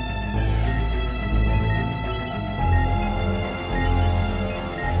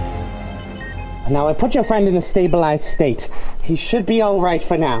 Now I put your friend in a stabilized state. He should be all right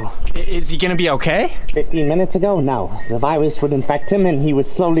for now. Is he gonna be okay? 15 minutes ago, no. The virus would infect him and he would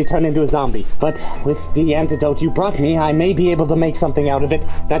slowly turn into a zombie. But with the antidote you brought me, I may be able to make something out of it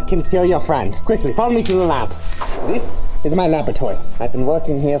that can cure your friend. Quickly, follow me to the lab. This is my laboratory. I've been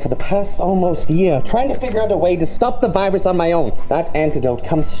working here for the past almost year, trying to figure out a way to stop the virus on my own. That antidote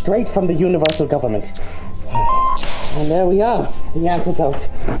comes straight from the universal government. And there we are, the antidote.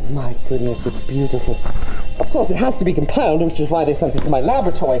 My goodness, it's beautiful. Of course, it has to be compiled, which is why they sent it to my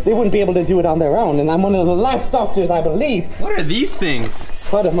laboratory. They wouldn't be able to do it on their own, and I'm one of the last doctors, I believe. What are these things?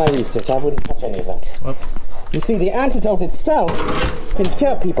 Part of my research, I wouldn't touch any of that. Whoops. You see, the antidote itself can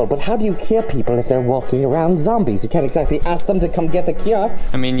cure people, but how do you cure people if they're walking around zombies? You can't exactly ask them to come get the cure.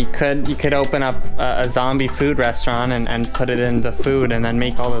 I mean, you could open up a zombie food restaurant and put it in the food and then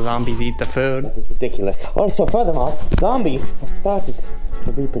make all the zombies eat the food. That is ridiculous. Also, furthermore, zombies have started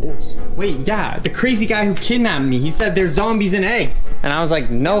to reproduce. Wait, yeah, the crazy guy who kidnapped me, he said there's zombies and eggs. And I was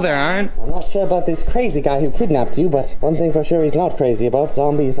like, no, there aren't. I'm not sure about this crazy guy who kidnapped you, but one thing for sure he's not crazy about,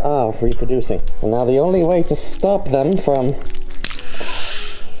 zombies are reproducing. And now the only way to stop them from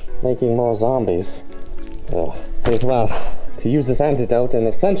making more zombies is, well, to use this antidote and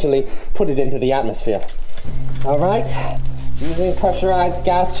essentially put it into the atmosphere. All right, using pressurized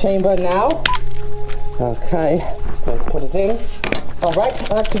gas chamber now. Okay, going to put it in. All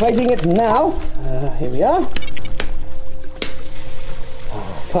right, activating it now. Here we are.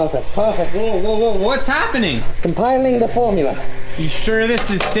 Oh, perfect. Whoa, what's happening? Compiling the formula. You sure this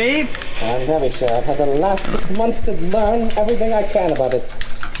is safe? I'm very sure. I've had the last 6 months to learn everything I can about it.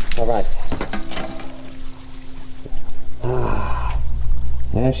 All right.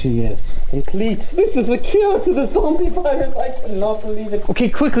 There she is. Complete. This is the cure to the zombie virus. I cannot believe it. Okay,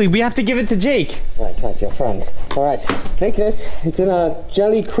 quickly, we have to give it to Jake. Right, your friend. All right, take this. It's in a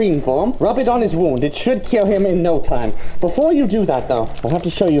jelly cream form. Rub it on his wound. It should cure him in no time. Before you do that, though, I'll have to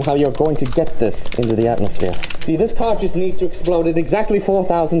show you how you're going to get this into the atmosphere. See, this cartridge needs to explode at exactly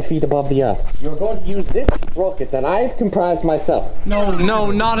 4,000 feet above the Earth. You're going to use this rocket that I've comprised myself.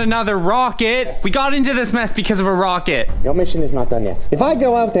 No, not another rocket. Yes. We got into this mess because of a rocket. Your mission is not done yet. If I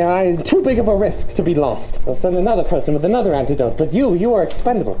go out there, I'm too big of a risk to be lost. I'll send another person with another antidote, but you are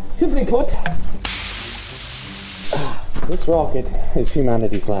expendable. Simply put, this rocket is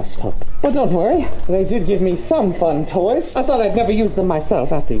humanity's last hope. But don't worry, they did give me some fun toys. I thought I'd never use them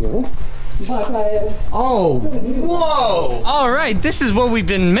myself after you. But oh, whoa! All right, this is what we've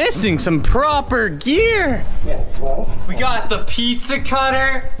been missing, some proper gear. Yes, well. We got the pizza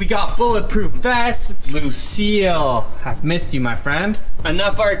cutter, we got bulletproof vests. Lucille, I've missed you, my friend.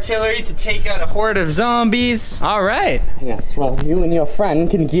 Enough artillery to take out a horde of zombies. All right. Yes, well, you and your friend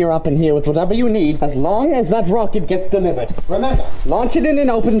can gear up in here with whatever you need as long as that rocket gets delivered. Remember, launch it in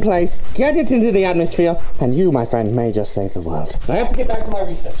an open place, get it into the atmosphere, and you, my friend, may just save the world. I have to get back to my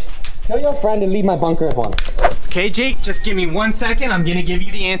research. Kill your friend and leave my bunker at once. Okay, Jake, just give me 1 second. I'm gonna give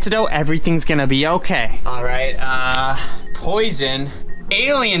you the antidote. Everything's gonna be okay. All right, poison,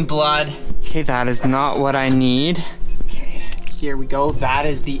 alien blood. Okay, that is not what I need. Okay, here we go. That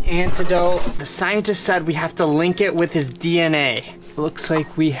is the antidote. The scientist said we have to link it with his DNA. Looks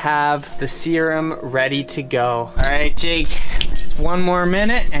like we have the serum ready to go. All right, Jake, just 1 more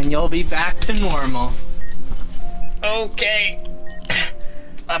minute and you'll be back to normal. Okay.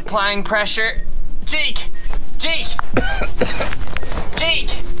 Applying pressure. Jake! Jake!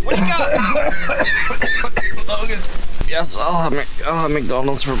 What do you got? Logan. Yes, I'll have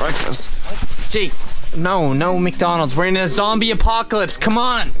McDonald's for breakfast. Jake, no McDonald's. We're in a zombie apocalypse. Come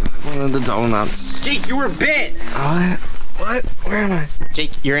on. One of the donuts. Jake, you were bit. What? Where am I?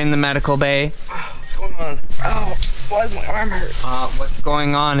 Jake, you're in the medical bay. Oh, what's going on? Oh, why is my arm hurt? What's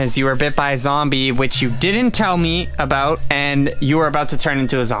going on is you were bit by a zombie, which you didn't tell me about, and you were about to turn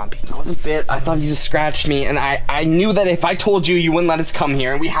into a zombie. I wasn't bit. I thought you just scratched me, and I knew that if I told you, you wouldn't let us come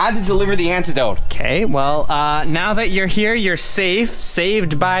here, and we had to deliver the antidote. Okay, well, now that you're here, you're safe,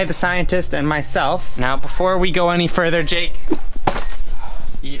 saved by the scientist and myself. Now, before we go any further, Jake,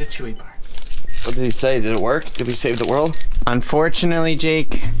 eat a Chewy bar. What did he say? Did it work? Did we save the world? Unfortunately,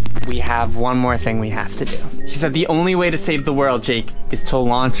 Jake, we have one more thing we have to do. He said the only way to save the world, Jake, is to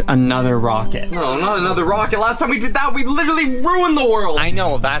launch another rocket. No, not another rocket. Last time we did that, we literally ruined the world. I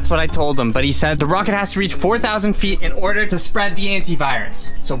know, that's what I told him, but he said the rocket has to reach 4,000 feet in order to spread the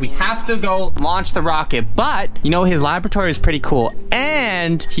antivirus. So we have to go launch the rocket, but, you know, his laboratory is pretty cool,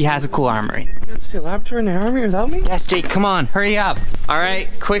 and he has a cool armory. You got to see a laboratory in the army without me? Yes, Jake, come on, hurry up. All right,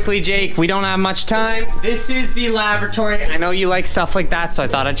 quickly, Jake, we don't have much time. This is the laboratory. I know you like stuff like that, so I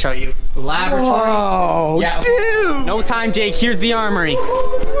thought I'd show you. Laboratory. Whoa, yeah, dude. No time, Jake. Here's the armory.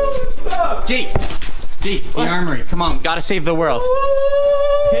 Jake, the armory. Come on, gotta save the world.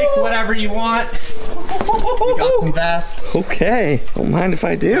 Pick whatever you want. We got some vests. Okay, don't mind if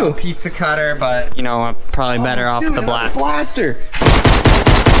I do. Pizza cutter, but you know, I'm probably better off with the blast. Blaster.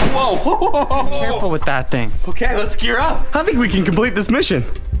 Whoa. Be careful with that thing. Okay, let's gear up. I think we can complete this mission.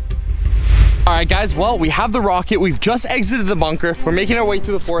 All right, guys, well, we have the rocket. We've just exited the bunker. We're making our way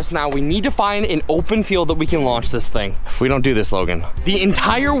through the forest now. We need to find an open field that we can launch this thing. If we don't do this, Logan, the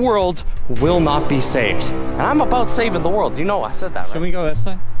entire world will not be saved. And I'm about saving the world. You know I said that, right? Can we go this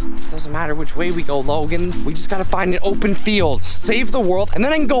way? Doesn't matter which way we go, Logan. We just gotta find an open field, save the world, and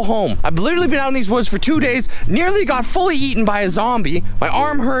then I can go home. I've literally been out in these woods for 2 days, nearly got fully eaten by a zombie. My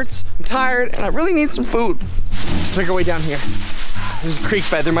arm hurts, I'm tired, and I really need some food. Let's make our way down here. There's a creek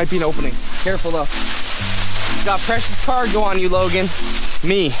bed, there might be an opening. Careful though. Got precious cargo on you, Logan.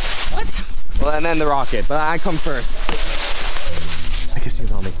 Me. What? Well, and then the rocket, but I come first. I can see a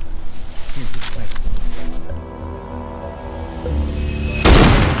zombie.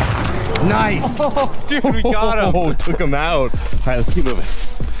 Nice! Oh, dude, we got him. Oh, took him out. All right, let's keep moving.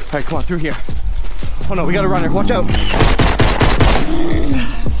 All right, come on, through here. Oh no, we got a runner, watch out.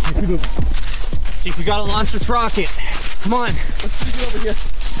 Jake, we gotta launch this rocket. Come on. Let's stick it over here.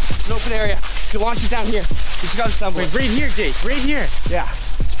 It's an open area. You can launch it down here. We just gotta stumble. Wait, right here, Jake, right here. Yeah.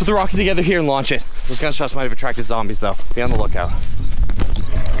 Let's put the rocket together here and launch it. Those gunshots might have attracted zombies though. Be on the lookout.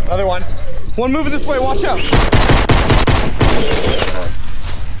 Another one. One moving this way, watch out.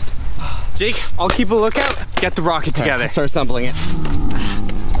 Jake, I'll keep a lookout. Get the rocket together. Right, start assembling it.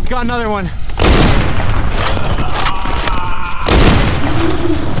 Got another one.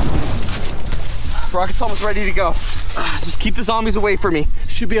 Rocket's almost ready to go. Just keep the zombies away from me.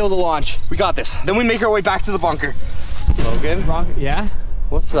 Should be able to launch. We got this. Then we make our way back to the bunker. Logan? Rocket, yeah?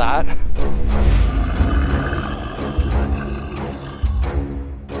 What's that?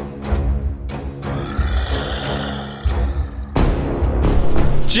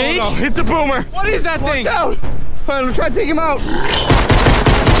 Jake? Oh no, it's a boomer. What is that thing? Watch out. All right, I'm trying to take him out.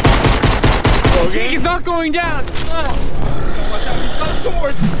 Logan? Jake, he's not going down. Watch out, he's got a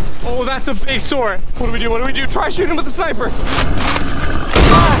sword. Oh, that's a big sword. What do we do? What do we do? Try shooting him with the sniper. He's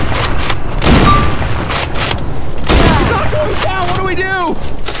not going down. What do we do?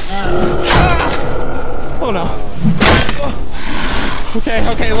 Oh no. Okay,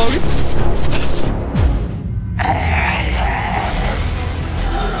 okay, Logan.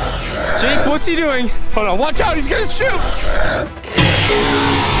 Jake, what's he doing? Hold on, watch out, he's gonna shoot!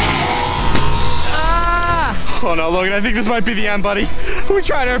 Ah! Oh no, Logan, I think this might be the end, buddy. We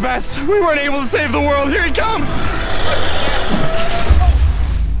tried our best. We weren't able to save the world. Here he comes!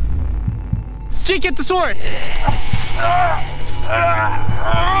 Jake, get the sword!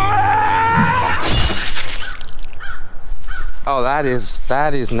 Oh, that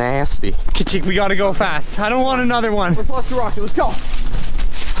is nasty. Okay, Jake, we gotta go fast. I don't want another one. Let's launch the rocket, let's go.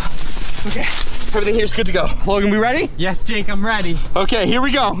 Okay, everything here's good to go. Logan, we ready? Yes, Jake, I'm ready. Okay, here we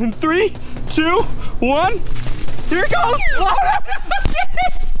go. In 3, 2, 1. Here it goes!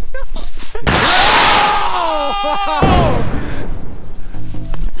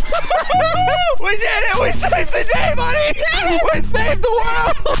 We did it! We saved the day, buddy! We saved the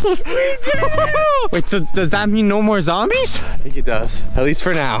world! We did it! Wait, so does that mean no more zombies? I think it does. At least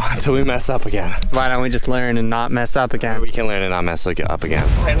for now, until we mess up again. Why don't we just learn and not mess up again? We can learn to not mess up again.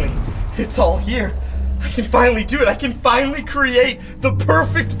 Finally, it's all here. I can finally do it. I can finally create the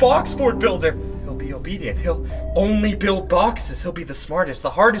perfect box fort builder. He'll be obedient. He'll only build boxes. He'll be the smartest,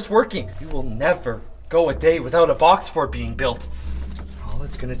 the hardest working. You will never go a day without a box fort being built. All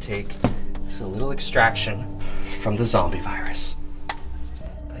it's gonna take is a little extraction from the zombie virus.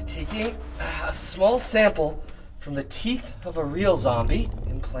 By taking a small sample from the teeth of a real zombie,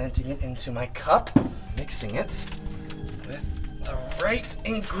 implanting it into my cup, mixing it with the right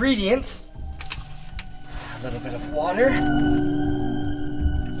ingredients. A little bit of water.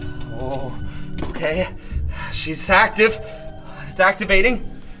 Oh, okay. She's active. It's activating.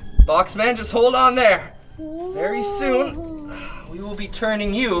 Boxman, just hold on there. Very soon, we will be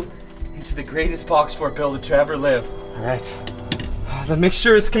turning you into the greatest box fort builder to ever live. All right. The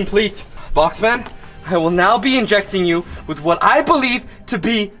mixture is complete. Boxman, I will now be injecting you with what I believe to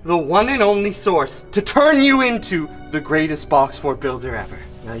be the one and only source to turn you into the greatest box fort builder ever.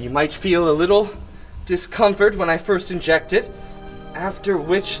 Now you might feel a little discomfort when I first inject it, after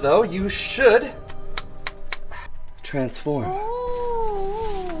which though you should transform.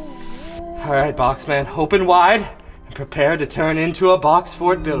 All right, Boxman, open wide and prepare to turn into a box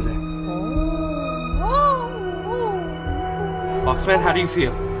fort builder. Boxman, how do you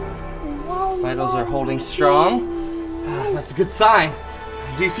feel? Vitals are holding strong. That's a good sign.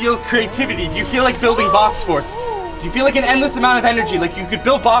 Do you feel creativity? Do you feel like building box forts? Do you feel like an endless amount of energy, like you could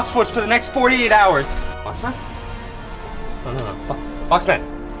build box forts for the next 48 hours? Boxman? No. Boxman!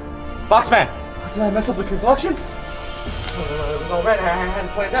 Boxman! Did I mess up the concoction? It was all right. I had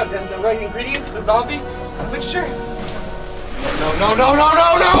it planned out. The right ingredients, the zombie mixture.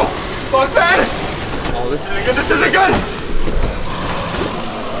 No. Box fan! Oh, this isn't good, this isn't good!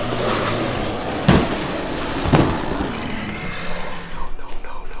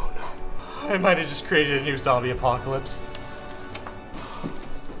 No. I might have just created a new zombie apocalypse.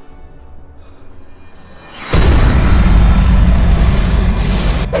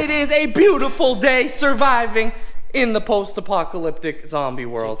 It is a beautiful day surviving in the post-apocalyptic zombie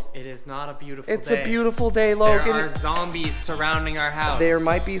world. It is not a beautiful day. It's a beautiful day, Logan. There are zombies surrounding our house. There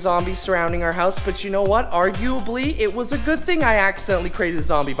might be zombies surrounding our house, but you know what? Arguably, it was a good thing I accidentally created a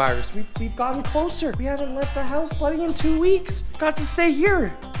zombie virus. We've gotten closer. We haven't left the house, buddy, in 2 weeks. Got to stay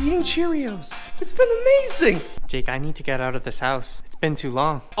here, eating Cheerios. It's been amazing. Jake, I need to get out of this house. It's been too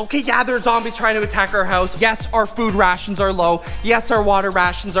long. Okay, yeah, there are zombies trying to attack our house. Yes, our food rations are low. Yes, our water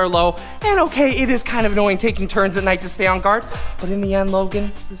rations are low. And okay, it is kind of annoying taking turns at night to stay on guard. But in the end,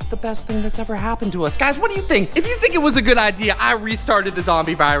 Logan, this is the best thing that's ever happened to us. Guys, what do you think? If you think it was a good idea, I restarted the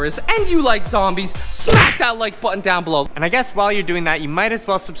zombie virus, and you like zombies, smack that like button down below. And I guess while you're doing that, you might as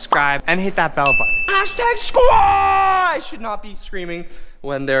well subscribe and hit that bell button. Hashtag squaw! I should not be screaming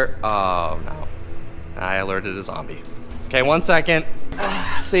when they're, oh no. I alerted a zombie. Okay, 1 second.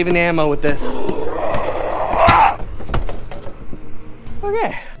 Saving ammo with this.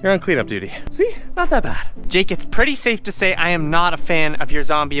 Okay, you're on cleanup duty. See, not that bad. Jake, it's pretty safe to say I am not a fan of your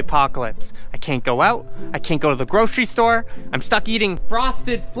zombie apocalypse. I can't go out, I can't go to the grocery store, I'm stuck eating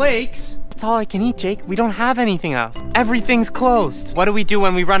Frosted Flakes. That's all I can eat, Jake. We don't have anything else. Everything's closed. What do we do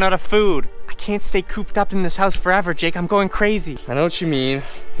when we run out of food? I can't stay cooped up in this house forever, Jake. I'm going crazy. I know what you mean.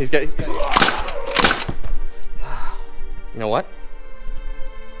 He's got You know what?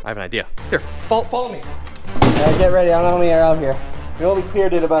 I have an idea. Here, follow me. Yeah, get ready, I don't know how many are out here. We only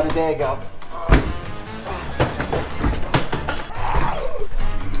cleared it about a day ago.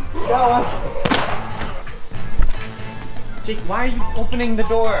 Got one. Jake, why are you opening the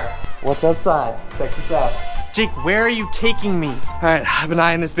door? What's outside? Check this out. Jake, where are you taking me? All right, I've been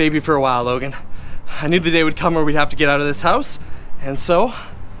eyeing this baby for a while, Logan. I knew the day would come where we'd have to get out of this house, and so I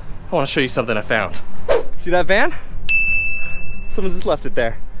want to show you something I found. See that van? Someone just left it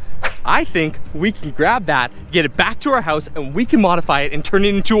there. I think we can grab that, get it back to our house, and we can modify it and turn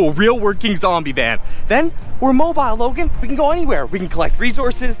it into a real working zombie van. Then we're mobile, Logan. We can go anywhere. We can collect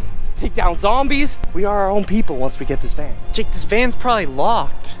resources, take down zombies. We are our own people once we get this van. Jake, this van's probably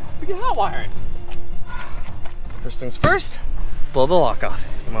locked. We can hotwire it. First things first, blow the lock off.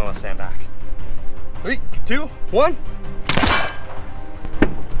 You might want to stand back. 3, 2, 1. I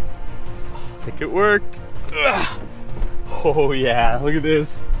think it worked. Ugh. Oh yeah, look at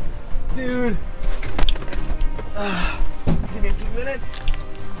this. Dude. Give me a few minutes.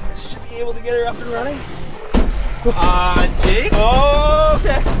 I should be able to get her up and running. Jake? Oh,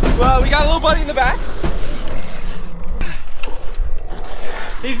 okay. Well, we got a little buddy in the back.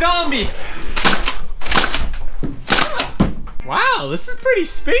 Hey, zombie! Wow, this is pretty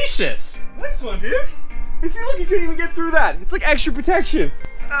spacious. Nice one, dude. Hey, see, look, you couldn't even get through that. It's like extra protection.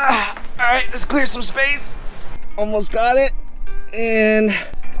 All right, let's clear some space. Almost got it. And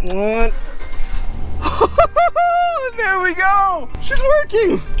come on. There we go. She's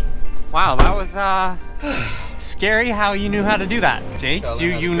working. Wow, that was scary how you knew how to do that. Jake, do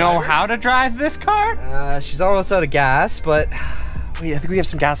you know how to drive this car? She's almost out of gas, but wait, I think we have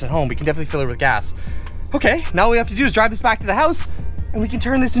some gas at home. We can definitely fill her with gas. Okay, now all we have to do is drive this back to the house and we can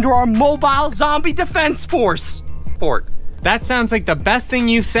turn this into our mobile zombie defense force. Fort. That sounds like the best thing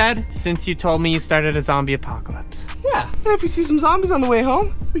you've said since you told me you started a zombie apocalypse. Yeah, and if we see some zombies on the way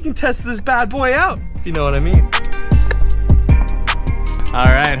home, we can test this bad boy out, if you know what I mean. All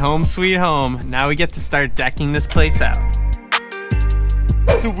right, home sweet home. Now we get to start decking this place out.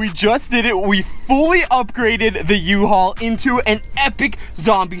 So we just did it. We fully upgraded the U-Haul into an epic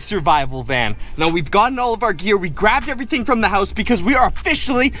zombie survival van. Now we've gotten all of our gear. We grabbed everything from the house because we are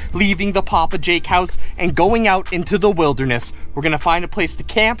officially leaving the Papa Jake house and going out into the wilderness. We're gonna find a place to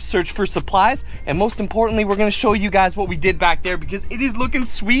camp, search for supplies, and most importantly, we're gonna show you guys what we did back there because it is looking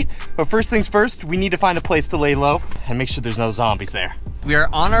sweet. But first things first, we need to find a place to lay low and make sure there's no zombies there. We are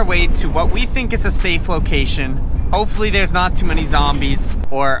on our way to what we think is a safe location. Hopefully there's not too many zombies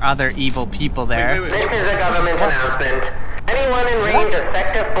or other evil people there. This is a government announcement. Anyone in range of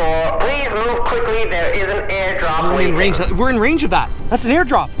Sector 4, please move quickly. There is an airdrop waiting. We're in range of that. That's an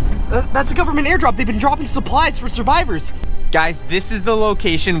airdrop. That's a government airdrop. They've been dropping supplies for survivors. Guys, this is the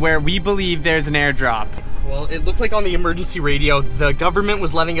location where we believe there's an airdrop. Well, it looked like on the emergency radio, the government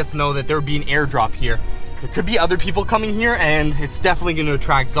was letting us know that there would be an airdrop here. There could be other people coming here, and it's definitely going to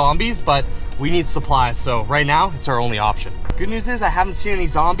attract zombies, but we need supplies, so right now, it's our only option. Good news is I haven't seen any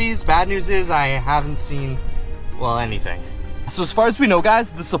zombies. Bad news is I haven't seen, well, anything. So as far as we know, guys,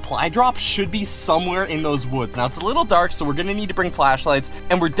 the supply drop should be somewhere in those woods. Now, it's a little dark, so we're gonna need to bring flashlights,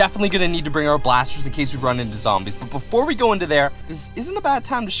 and we're definitely gonna need to bring our blasters in case we run into zombies. But before we go into there, this isn't a bad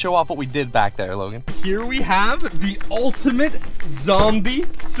time to show off what we did back there, Logan. Here we have the ultimate zombie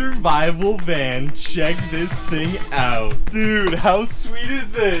survival van. Check this thing out. Dude, how sweet is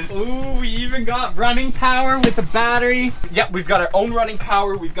this? Ooh, we even got running power with a battery. Yep, we've got our own running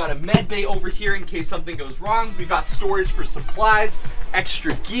power. We've got a med bay over here in case something goes wrong. We've got storage for supplies,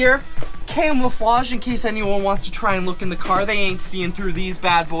 extra gear, camouflage in case anyone wants to try and look in the car. They ain't seeing through these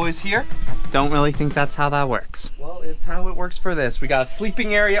bad boys here. Don't really think that's how that works. Well, it's how it works for this. We got a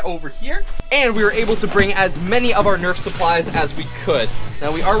sleeping area over here, and we were able to bring as many of our nerf supplies as we could.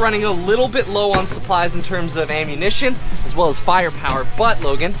 Now, we are running a little bit low on supplies in terms of ammunition, as well as firepower, but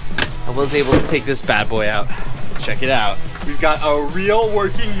Logan, I was able to take this bad boy out. Check it out. We've got a real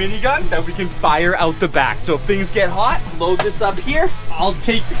working minigun that we can fire out the back. So if things get hot, load this up here. I'll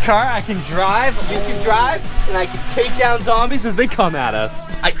take the car, I can drive. You can drive, and I can take down zombies as they come at us.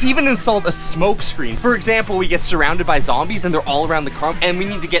 I even installed a smoke screen. For example, we get surrounded by zombies and they're all around the car and we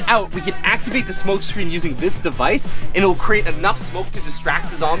need to get out. We can activate the smoke screen using this device and it'll create enough smoke to distract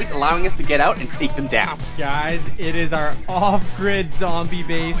the zombies, allowing us to get out and take them down. Guys, it is our off-grid zombie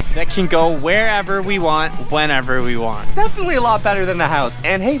base that can go wherever we want, whenever we want. Definitely a lot better than the house.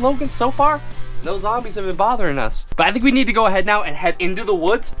 And hey, Logan, so far, no zombies have been bothering us. But I think we need to go ahead now and head into the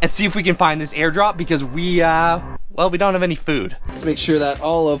woods and see if we can find this airdrop because we don't have any food. Let's make sure that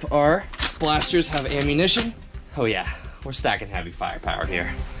all of our blasters have ammunition. Oh yeah, we're stacking heavy firepower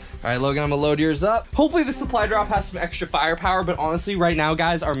here. All right, Logan, I'm gonna load yours up. Hopefully the supply drop has some extra firepower, but honestly, right now,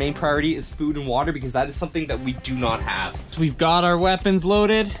 guys, our main priority is food and water because that is something that we do not have. So we've got our weapons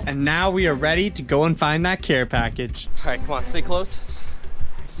loaded, and now we are ready to go and find that care package. All right, come on, stay close.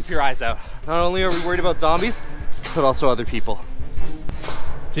 Keep your eyes out. Not only are we worried about zombies, but also other people.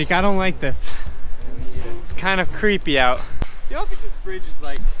 Jake, I don't like this. It's kind of creepy out. You don't think this bridge is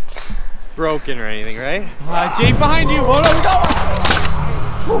like broken or anything, right? Jake, behind you. Oh no, we got one.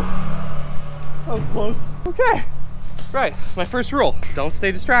 That was close. Okay. Right, my first rule, don't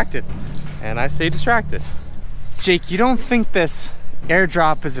stay distracted. And I stay distracted. Jake, you don't think this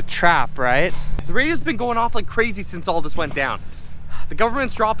airdrop is a trap, right? The radio's been going off like crazy since all this went down. The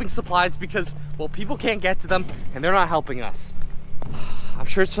government's dropping supplies because, well, people can't get to them and they're not helping us. I'm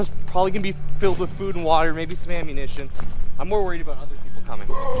sure it's just probably gonna be filled with food and water, maybe some ammunition. I'm more worried about other people coming.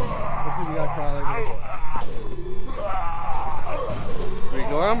 Hopefully we got crawler here. Do we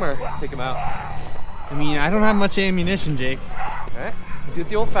ignore them or take them out? I mean, I don't have much ammunition, Jake. All right, we'll do it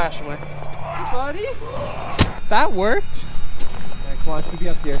the old-fashioned way. Hey, buddy. That worked. All right, come on, should be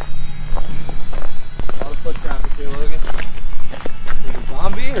up here. A lot of foot traffic here, Logan. Is it a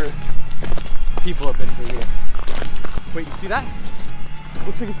zombie or people have been through here? Wait, you see that?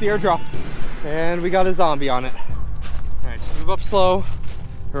 Looks like it's the airdrop. And we got a zombie on it. All right, just move up slow.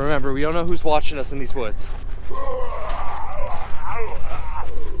 Remember, we don't know who's watching us in these woods. All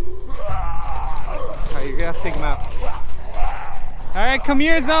right, you're gonna have to take him out. All right, come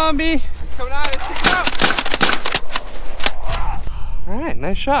here, zombie. He's coming out, let's take him out. All right,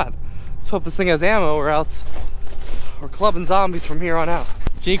 nice shot. Let's hope this thing has ammo or else we're clubbing zombies from here on out.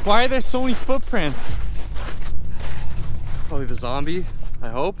 Jake, why are there so many footprints? Probably the zombie, I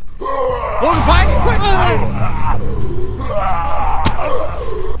hope. Logan, behind you, quick!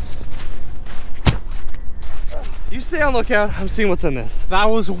 You stay on lookout, I'm seeing what's in this. That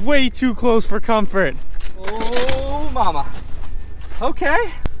was way too close for comfort. Oh, mama.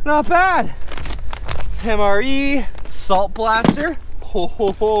 Okay, not bad. MRE, salt blaster. Ho,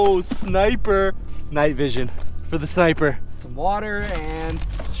 ho, ho, sniper. Night vision for the sniper. Some water and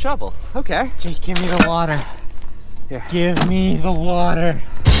a shovel. Okay. Jake, give me the water. Here. Give me the water.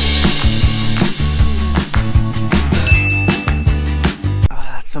 Oh,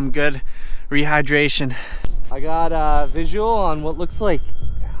 that's some good rehydration. I got a visual on what looks like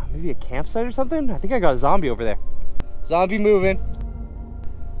maybe a campsite or something. I think I got a zombie over there. Zombie moving.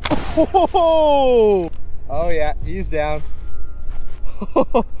 Oh yeah, he's down.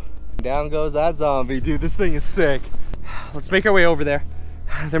 Down goes that zombie. Dude, this thing is sick. Let's make our way over there.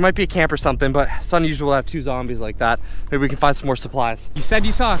 There might be a camp or something, but it's unusual to have two zombies like that. Maybe we can find some more supplies. You said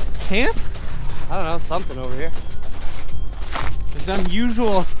you saw a camp? I don't know, something over here. There's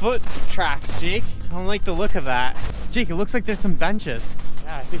unusual foot tracks, Jake. I don't like the look of that. Jake, it looks like there's some benches.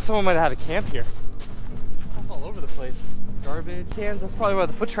 Yeah, I think someone might have had a camp here. Stuff all over the place. Garbage cans, that's probably why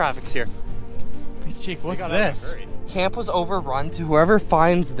the foot traffic's here. Hey, Jake, what's this? Camp was overrun. To whoever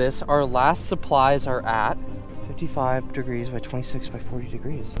finds this, our last supplies are at 55 degrees by 26 by 40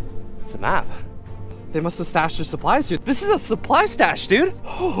 degrees. It's a map. They must have stashed their supplies here. This is a supply stash, dude.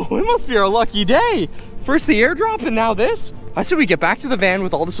 Oh, it must be our lucky day. First the airdrop and now this. I say we get back to the van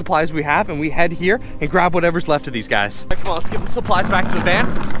with all the supplies we have and we head here and grab whatever's left of these guys. All right, come on, let's get the supplies back to the van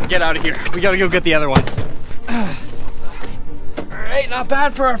and get out of here. We gotta go get the other ones. All right, not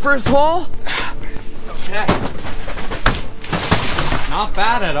bad for our first haul. Okay. Not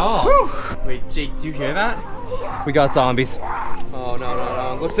bad at all. Whew. Wait, Jake, do you hear that? We got zombies. Oh,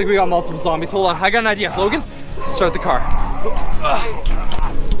 no. Looks like we got multiple zombies. Hold on, I got an idea. Logan, start the car.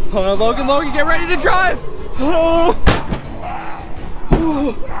 Oh no, Logan, get ready to drive. Oh.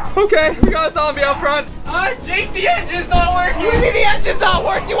 Okay, we got a zombie out front. Jake, the engine's not working. What do you mean the engine's not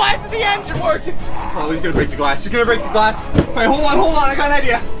working? Why isn't the engine working? Oh, he's gonna break the glass. He's gonna break the glass. All right, hold on. I got an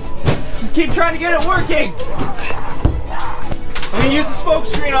idea. Just keep trying to get it working. I'm gonna use the smoke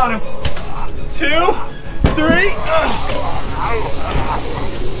screen on him. 2, 3.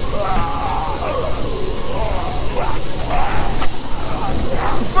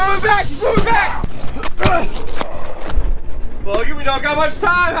 He's moving back. Logan, we don't got much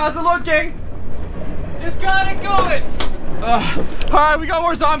time. How's it looking? Just got it going. All right, we got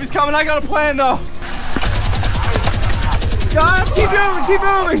more zombies coming. I got a plan though. Got him. Keep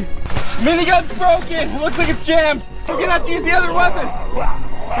moving. Minigun's broken. It looks like it's jammed. We're gonna have to use the other weapon.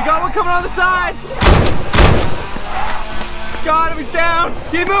 We got one coming on the side. Got him. He's down.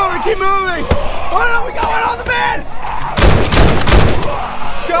 Keep moving. Oh no, we got one on the van.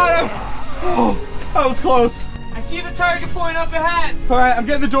 Got him. Oh, that was close. I see the target point up ahead. All right, I'm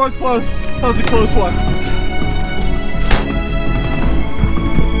getting the doors closed. That was a close one.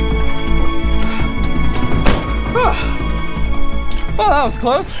 Well, that was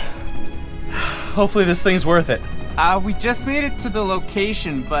close. Hopefully this thing's worth it. We just made it to the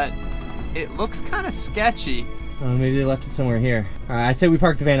location, but it looks kind of sketchy. Maybe they left it somewhere here. All right, I say we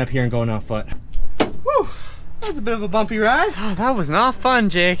park the van up here and go on foot. Whew, that was a bit of a bumpy ride. Oh, that was not fun,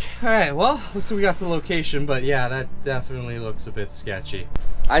 Jake. All right, well, looks like we got to the location, but yeah, that definitely looks a bit sketchy.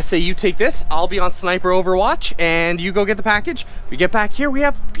 I say you take this, I'll be on Sniper Overwatch, and you go get the package. We get back here, we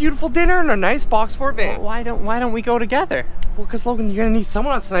have beautiful dinner and a nice box fort van. Why don't we go together? Well, because Logan, you're gonna need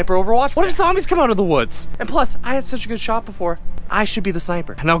someone on Sniper Overwatch. What if zombies come out of the woods? And plus, I had such a good shot before. I should be the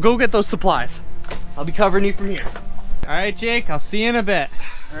sniper. Now go get those supplies. I'll be covering you from here. All right, Jake, I'll see you in a bit.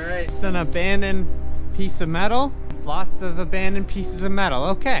 All right. Just an abandoned piece of metal. There's lots of abandoned pieces of metal,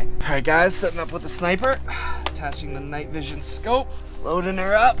 okay. All right, guys, setting up with the sniper. Attaching the night vision scope. Loading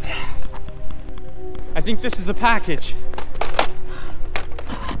her up. I think this is the package.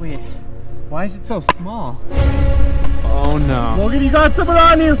 Wait, why is it so small? Oh no. Logan, you got someone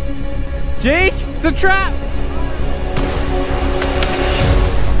on you. Jake, the trap!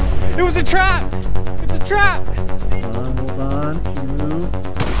 It was a trap! It's a trap! Hold on.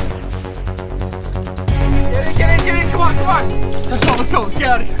 Get in, come on. Let's go, let's get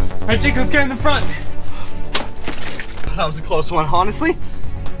out of here. All right, Jake, let's get in the front. That was a close one, honestly.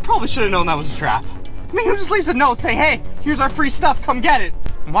 Probably should have known that was a trap. I mean, who just leaves a note saying, hey, here's our free stuff, come get it?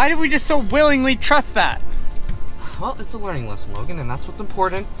 Why did we just so willingly trust that? Well, it's a learning lesson, Logan, and that's what's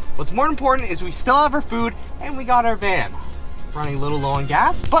important. What's more important is we still have our food and we got our van. Running a little low on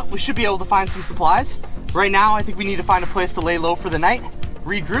gas, but we should be able to find some supplies. Right now, I think we need to find a place to lay low for the night,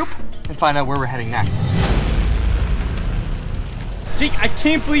 regroup, and find out where we're heading next. Jake, I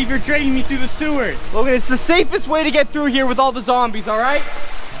can't believe you're dragging me through the sewers. Logan, it's the safest way to get through here with all the zombies, all right?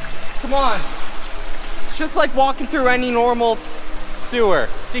 Come on. It's just like walking through any normal sewer.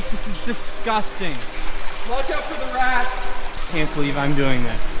 Jake, this is disgusting. Watch out for the rats. Can't believe I'm doing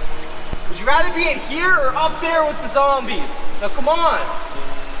this. Would you rather be in here or up there with the zombies? Now come on.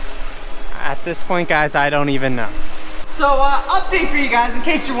 At this point, guys, I don't even know. So, update for you guys, in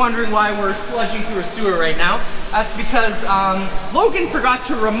case you're wondering why we're sludging through a sewer right now. That's because Logan forgot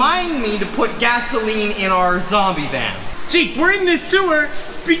to remind me to put gasoline in our zombie van. Jake, we're in this sewer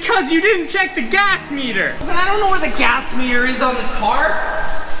because you didn't check the gas meter. But I don't know where the gas meter is on the car.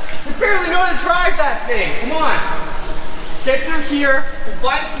 I barely know how to drive that thing. Come on. Let's get through here. We'll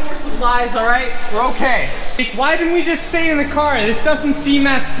find some more supplies, all right? We're okay. Jake, why didn't we just stay in the car? This doesn't seem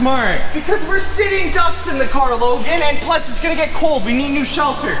that smart. Because we're sitting ducks in the car, Logan, and plus it's gonna get cold. We need new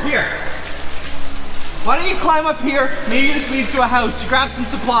shelter. Here. Why don't you climb up here? Maybe this leads to a house. You grab some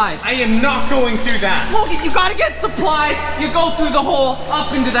supplies. I am not going through that. Logan, you gotta get supplies. You go through the hole,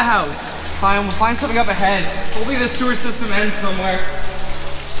 up into the house. Fine, we'll find something up ahead. Hopefully the sewer system ends somewhere.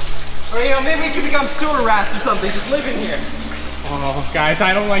 Or, you know, maybe we can become sewer rats or something. Just live in here. Oh, guys,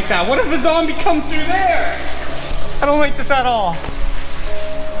 I don't like that. What if a zombie comes through there? I don't like this at all.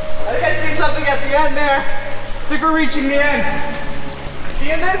 I think I see something at the end there. I think we're reaching the end.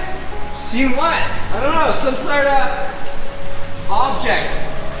 Seeing this? Seen what? I don't know, some sort of object.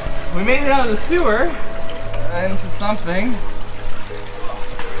 We made it out of the sewer into something.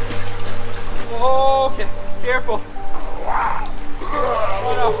 Oh, okay, careful.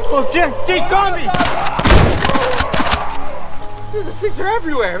 Oh, no. Oh, Jake, zombie! Dude, the things are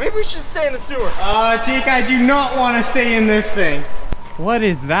everywhere. Maybe we should stay in the sewer. Jake, I do not want to stay in this thing. What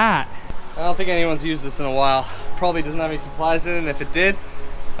is that? I don't think anyone's used this in a while. Probably doesn't have any supplies in it, and if it did,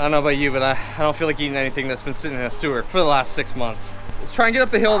 I don't know about you, but I don't feel like eating anything that's been sitting in a sewer for the last 6 months. Let's try and get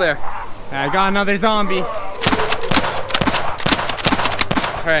up the hill there. I got another zombie. All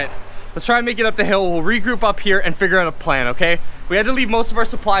right, let's try and make it up the hill. We'll regroup up here and figure out a plan, okay? We had to leave most of our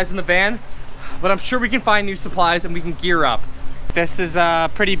supplies in the van, but I'm sure we can find new supplies and we can gear up. This is a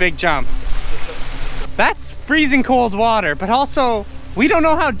pretty big jump. That's freezing cold water, but also, we don't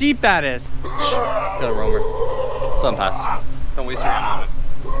know how deep that is. Got a roamer. Just let him pass. Don't waste your ammo on it.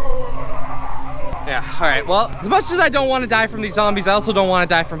 Yeah, all right, well, as much as I don't want to die from these zombies, I also don't want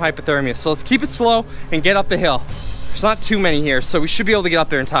to die from hypothermia. So let's keep it slow and get up the hill. There's not too many here, so we should be able to get up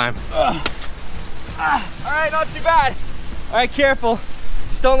there in time. All right, not too bad. All right, careful.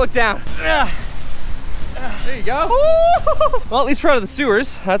 Just don't look down. There you go. Well, at least we're out of the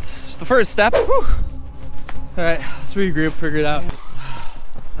sewers. That's the first step. All right, let's regroup, figure it out.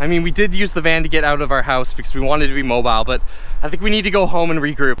 I mean, we did use the van to get out of our house because we wanted to be mobile, but I think we need to go home and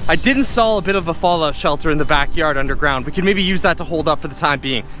regroup. I did install a bit of a fallout shelter in the backyard underground. We could maybe use that to hold up for the time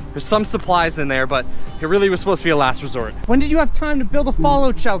being. There's some supplies in there, but it really was supposed to be a last resort. When did you have time to build a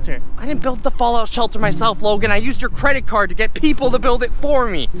fallout shelter? I didn't build the fallout shelter myself, Logan. I used your credit card to get people to build it for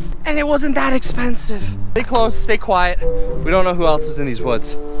me. And it wasn't that expensive. Stay close, stay quiet. We don't know who else is in these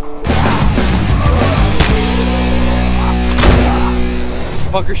woods.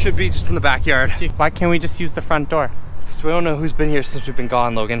 Bunker should be just in the backyard. Why can't we just use the front door? Because we don't know who's been here since we've been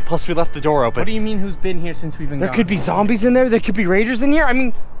gone, Logan. Plus, we left the door open. What do you mean who's been here since we've been gone? There could be zombies in there. There could be raiders in here. I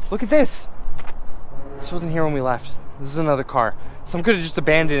mean, look at this. This wasn't here when we left. This is another car. Some could have just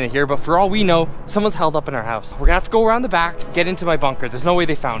abandoned it here, but for all we know, someone's held up in our house. We're gonna have to go around the back, get into my bunker. There's no way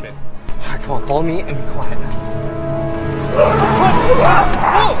they found it. All right, come on, follow me and be quiet.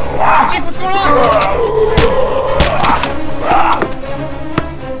 Whoa! Jake, what's going on?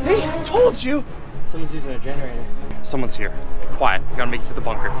 See? I told you! Someone's using a generator. Someone's here. Be quiet. We gotta make it to the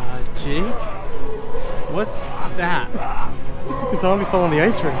bunker. Jake? What's that? A zombie fell on the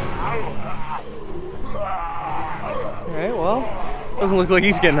ice ring. Alright, well, doesn't look like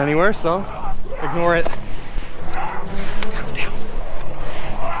he's getting anywhere, so ignore it. Down, down.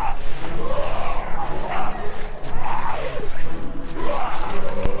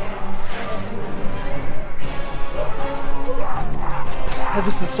 I have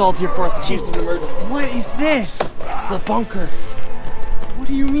this installed here for us in case of an emergency. What is this? It's the bunker. What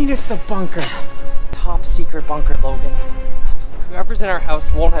do you mean it's the bunker? Top secret bunker, Logan. Whoever's in our house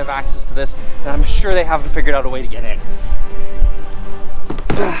won't have access to this, and I'm sure they haven't figured out a way to get in.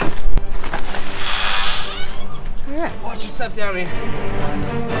 Alright, watch your step down here.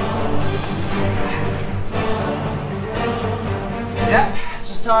 Yeah, it's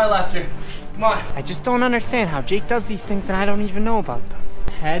just how I left her. Come on. I just don't understand how Jake does these things and I don't even know about them.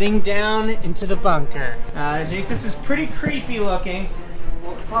 Heading down into the bunker. Jake, this is pretty creepy looking.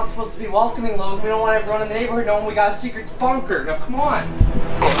 Well, it's not supposed to be welcoming, Logan. We don't want everyone in the neighborhood knowing we got a secret bunker. Now, come on.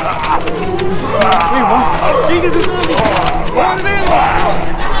 Wait, what? Jake is a zombie! Go on the van!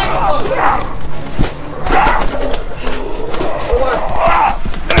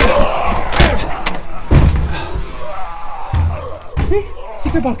 See?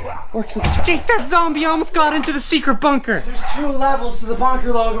 Secret bunker. Works like a charm. Jake, that zombie almost got into the secret bunker. There's 2 levels to the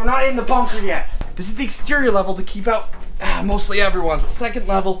bunker, Logan. We're not in the bunker yet. This is the exterior level to keep out mostly everyone. The second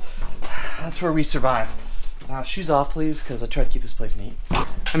level, that's where we survive. Now, shoes off, please, because I try to keep this place neat.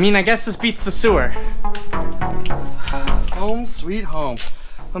 I mean, I guess this beats the sewer. Home sweet home.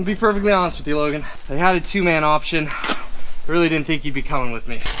 I'm gonna be perfectly honest with you, Logan. They had a 2-man option. I really didn't think you'd be coming with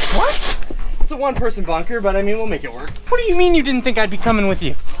me. What? It's a 1-person bunker, but I mean, we'll make it work. What do you mean you didn't think I'd be coming with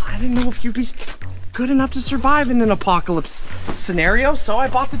you? I didn't know if you'd be good enough to survive in an apocalypse scenario, so I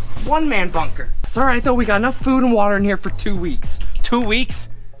bought the 1-man bunker. It's all right, though. We got enough food and water in here for 2 weeks. 2 weeks?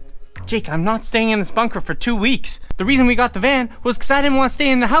 Jake, I'm not staying in this bunker for 2 weeks. The reason we got the van was because I didn't want to stay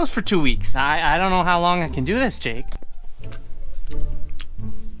in the house for 2 weeks. I don't know how long I can do this, Jake.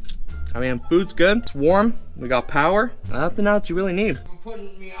 I mean, food's good, it's warm, we got power, nothing else you really need. I'm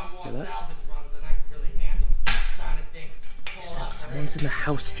putting me on more salvage runs than I can really handle, kind of thing. He says someone's in the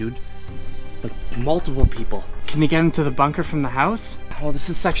house, dude. Like, multiple people. Can you get into the bunker from the house? Well, this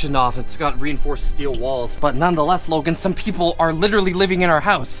is sectioned off. It's got reinforced steel walls. But nonetheless, Logan, some people are literally living in our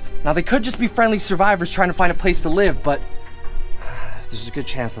house. Now, they could just be friendly survivors trying to find a place to live, but there's a good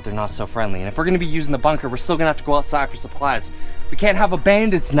chance that they're not so friendly. And if we're gonna be using the bunker, we're still gonna have to go outside for supplies. We can't have a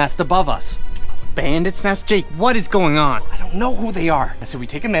bandit's nest above us. Bandit's nest? Jake, what is going on? I don't know who they are. I said we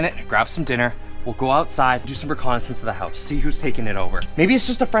take a minute, grab some dinner, we'll go outside, do some reconnaissance of the house, see who's taking it over. Maybe it's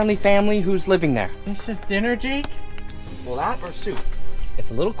just a friendly family who's living there. It's just dinner, Jake? Well, that or soup.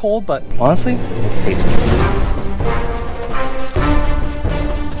 It's a little cold, but honestly, it's tasty.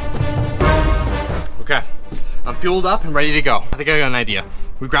 Okay, I'm fueled up and ready to go. I think I got an idea.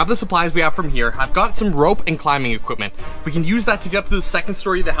 We grab the supplies we have from here. I've got some rope and climbing equipment. We can use that to get up to the second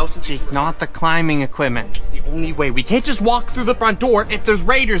story of the house. And Jake, not the climbing equipment. It's the only way. We can't just walk through the front door if there's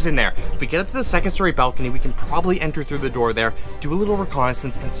raiders in there. If we get up to the second story balcony, we can probably enter through the door there, do a little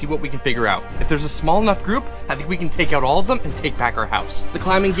reconnaissance, and see what we can figure out. If there's a small enough group, I think we can take out all of them and take back our house. The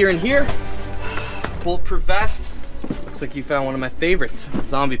climbing gear in here, bulletproof vest. Looks like you found one of my favorites,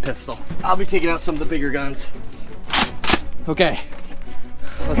 zombie pistol. I'll be taking out some of the bigger guns. Okay,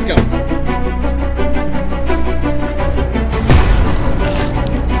 let's go.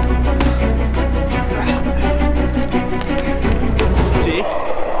 Jake.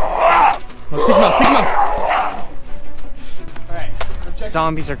 Let's take him out, take him out. All right.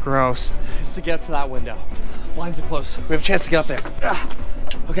 Zombies are gross. Just to get up to that window. Blinds are close. We have a chance to get up there.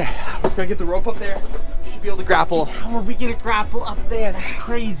 Okay, I'm just gonna get the rope up there. We should be able to grapple. How are we gonna grapple up there? That's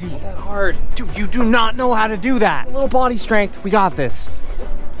crazy. It's not that hard. Dude, you do not know how to do that. A little body strength, we got this.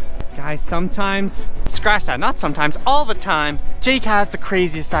 Guys, sometimes, scratch that, not sometimes, all the time, Jake has the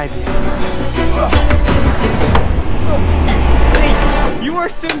craziest ideas. Jake, you are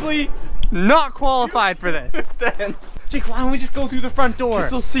simply not qualified for this. Then Jake, why don't we just go through the front door? you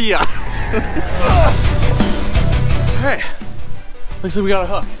still see us. All right, looks like we got a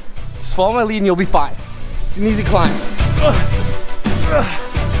hook. Just follow my lead and you'll be fine. It's an easy climb.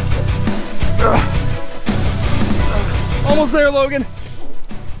 Almost there, Logan.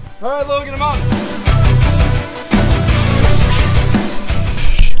 All right, Logan, I'm out.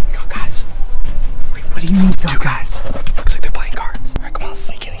 We got guys. Wait, what do you mean we got guys? Looks like they're playing cards. All right, come on, let's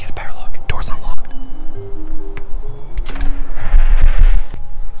sneak in and get a better look. Door's unlocked.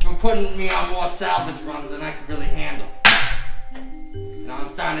 You're putting me on more salvage runs than I could really handle. Now I'm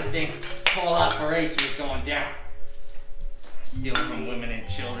starting to think this whole operation is going down. Stealing from women and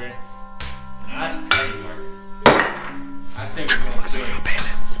children. Now that's crazy work. I say we're going to do it.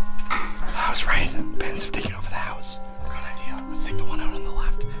 Bandits. I was right. Bandits have taken over the house. I've got an idea. Let's take the one out on the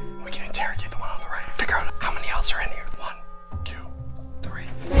left. And we can interrogate the one on the right. Figure out how many else are in here. 1, 2, 3.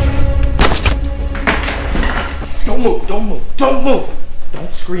 Don't move, don't move, don't move.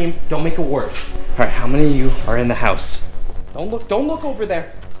 Don't scream, don't make a word. All right, how many of you are in the house? Don't look over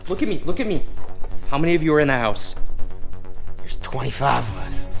there. Look at me, look at me. How many of you are in the house? There's 25 of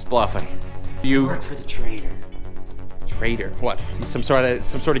us. It's bluffing. You Work for the traitor. Traitor? What? He's some sort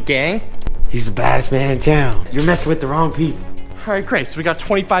of gang? He's the baddest man in town. You're messing with the wrong people. All right, great. So we got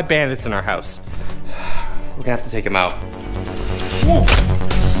 25 bandits in our house. We're gonna have to take him out. Whoa!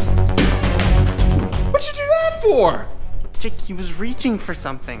 What'd you do that for? Jake, he was reaching for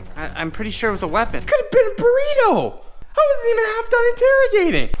something. I'm pretty sure it was a weapon. Could have been a burrito. I wasn't even half done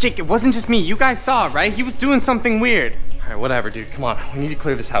interrogating. Jake, it wasn't just me. You guys saw it, right? He was doing something weird. All right, whatever, dude. Come on. We need to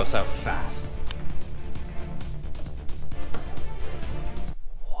clear this house out fast.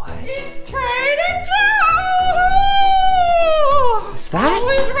 What? It's Trader Joe! Is that?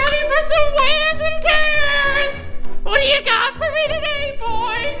 Always ready for some wears and tears! What do you got for me today,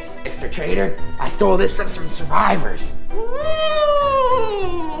 boys? Mr. Trader, I stole this from some survivors.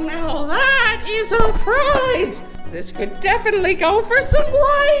 Ooh, now that is a prize! This could definitely go for some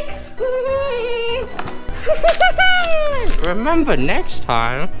likes! Remember next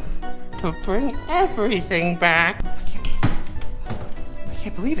time to bring everything back. I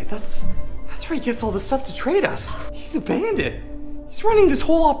can't believe it. That's where he gets all the stuff to trade us. He's a bandit. He's running this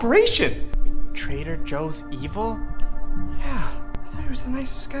whole operation. Trader Joe's evil? Yeah, I thought he was the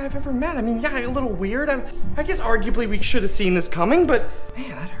nicest guy I've ever met. I mean, yeah, a little weird. I guess arguably we should have seen this coming, but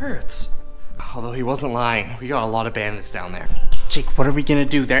man, that hurts. Although he wasn't lying. We got a lot of bandits down there. Jake, what are we gonna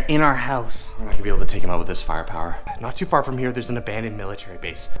do? They're in our house. We're not gonna be able to take him out with this firepower. Not too far from here, there's an abandoned military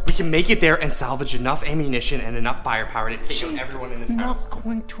base. We can make it there and salvage enough ammunition and enough firepower to take out everyone in this house. Not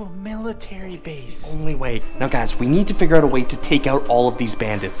going to a military base. Only way. Now guys, we need to figure out a way to take out all of these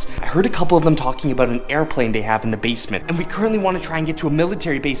bandits. I heard a couple of them talking about an airplane they have in the basement, and we currently want to try and get to a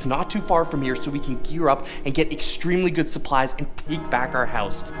military base not too far from here so we can gear up and get extremely good supplies and take back our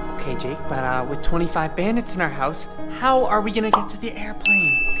house. Okay, Jake, but with 25 bandits in our house, how are we gonna get to the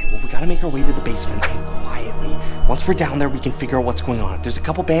airplane? Okay, well, we gotta make our way to the basement and quietly. Once we're down there, we can figure out what's going on. If there's a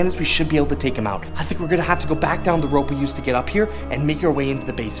couple bandits, we should be able to take them out. I think we're gonna have to go back down the rope we used to get up here and make our way into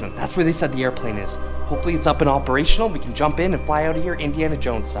the basement. That's where they said the airplane is. Hopefully it's up and operational. We can jump in and fly out of here Indiana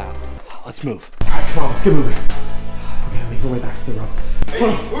Jones style. Let's move. All right, come on, let's get moving. We're gonna make our way back to the rope.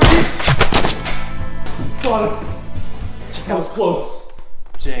 Got him. That was close.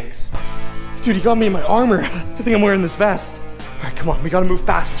 Jinx. Dude, he got me in my armor. Good thing I'm wearing this vest. All right, come on, we gotta move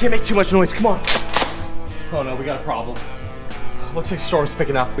fast. We can't make too much noise, come on. Oh no, we got a problem. Looks like storm's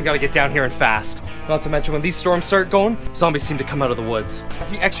picking up. We gotta get down here and fast. Not to mention, when these storms start going, zombies seem to come out of the woods.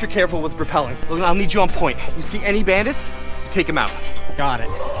 Be extra careful with rappelling. Logan, I'll need you on point. You see any bandits, take them out. Got it.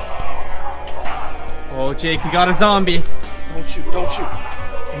 Oh, Jake, we got a zombie. Don't shoot, don't shoot.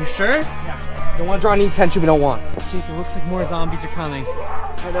 You sure? Yeah. Don't want to draw any attention we don't want. Jake, it looks like more zombies are coming.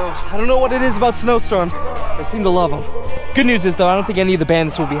 I know. I don't know what it is about snowstorms. I seem to love them. Good news is, though, I don't think any of the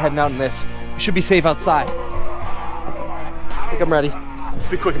bandits will be heading out in this. We should be safe outside. I think I'm ready. Let's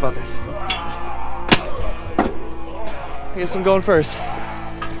be quick about this. I guess I'm going first.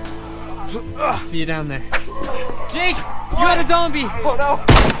 See you down there. Jake, you got a zombie. Oh no.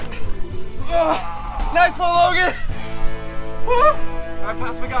 Nice one, Logan. All right,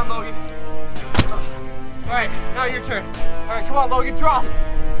 pass my gun, Logan. All right, now your turn. All right, come on, Logan, drop.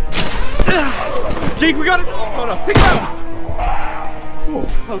 Jake, we got it. Oh no, take it out. Whew,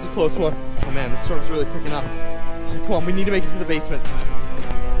 that was a close one. Oh man, this storm's really picking up. All right, come on, we need to make it to the basement.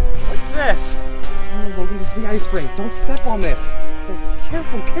 What's this? Oh, Logan, this is the ice rink. Don't step on this. Oh,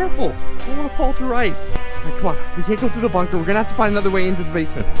 careful, careful. I don't want to fall through ice. All right, come on. We can't go through the bunker. We're gonna have to find another way into the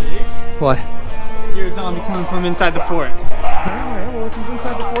basement. Jake? What? I hear a zombie coming from inside the fort. Alright, well if he's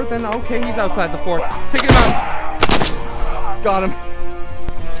inside the fort, then okay, he's outside the fort. Taking him out. Got him.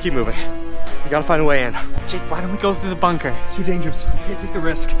 Let's keep moving. We gotta find a way in. Jake, why don't we go through the bunker? It's too dangerous. We can't take the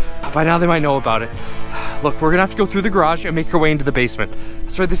risk. By now they might know about it. Look, we're gonna have to go through the garage and make our way into the basement.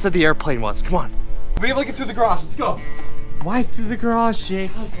 That's where they said the airplane was. Come on. We'll be able to get through the garage. Let's go. Why through the garage,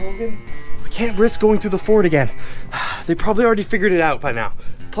 Jake? Logan. We can't risk going through the fort again. They probably already figured it out by now.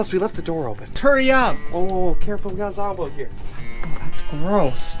 Plus, we left the door open. Hurry up! Oh, careful, we got a zombie here. Oh, that's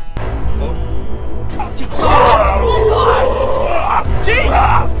gross. Oh. Jake, stop! Jake!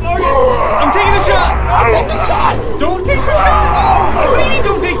 I'm taking the shot! I'll take the shot! Don't take the shot! What do you mean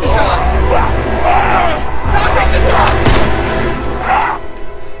don't take the shot? I'll take the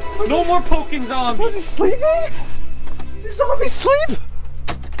shot! No more poking zombies! Was he sleeping? Did zombies sleep?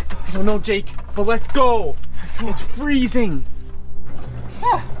 I don't know, Jake, but let's go! It's freezing!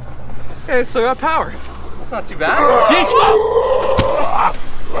 Oh. Hey, still got power. Not too bad. Jake!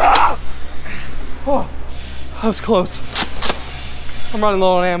 Oh, that was close. I'm running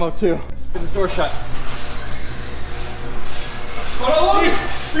low on ammo too. Get this door shut. Oh no, Logan!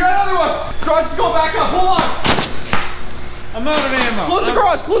 We got another one! Garage is going back up, hold on! I'm out of ammo. Close the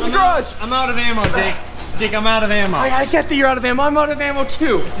garage, close the garage! I'm out of ammo, Jake. Jake, I'm out of ammo. I get that you're out of ammo, I'm out of ammo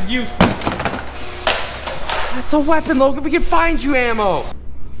too. This is useless. That's a weapon, Logan, we can find you ammo.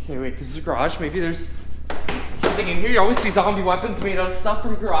 Okay, wait, this is a garage. Maybe there's something in here. You always see zombie weapons made out of stuff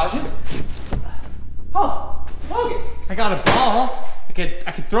from garages. Oh, Logan! I got a ball. I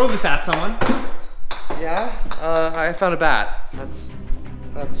could throw this at someone. Yeah, I found a bat. That's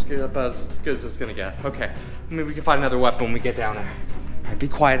good, about as good as it's gonna get. Okay, maybe we can find another weapon when we get down there. All right, be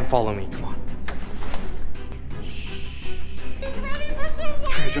quiet and follow me. Come on.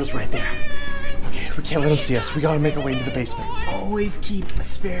 Trader Joe's right there. Okay, we can't let him see us. We gotta make our way into the basement. Always keep a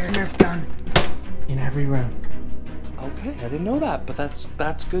spare Nerf gun in every room. Okay, I didn't know that, but that's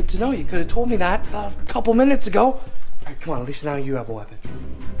good to know. You could have told me that a couple minutes ago. All right, come on. At least now you have a weapon.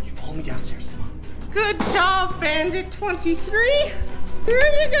 You follow me downstairs. Come on. Good job, Bandit 23. Here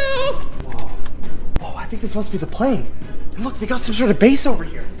you go. Whoa. Oh, I think this must be the plane. And look, they got some sort of base over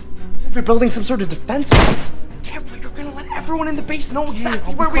here. Looks like they're building some sort of defense base. Careful, you're gonna let everyone in the base know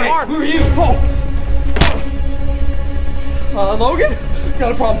exactly where we are. Who are you? Oh. Logan?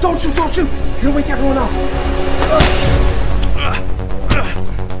 Got a problem. Don't shoot, don't shoot. You're gonna wake everyone up.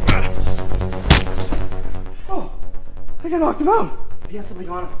 Oh, I think I knocked him out. He has something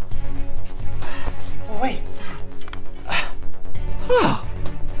on him. Oh, wait. Oh,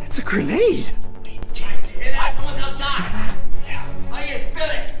 it's a grenade. Jack, you hear that? Someone's outside. Yeah. Oh, yeah, spill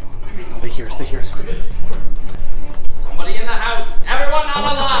it. Oh, they hear us quickly. Somebody in the house. Everyone on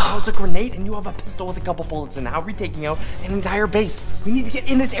That alarm. was a grenade, and you have a pistol with a couple bullets, and now we're taking out an entire base. We need to get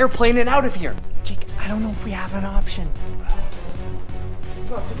in this airplane and out of here. Jake, I don't know if we have an option.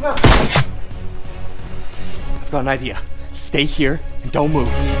 Take it out. I've got an idea. Stay here and don't move.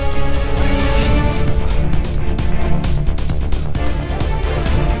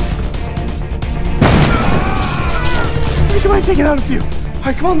 Come on, take it out of you. All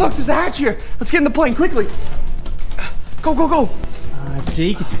right, come on, look, there's a hatch here. Let's get in the plane quickly. Go, go, go.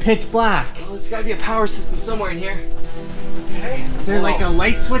 Jake, it's pitch black. Well, there's gotta be a power system somewhere in here. Okay. Is there like a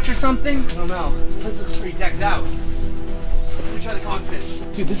light switch or something? I don't know. This place looks pretty decked out. Let me try the cockpit.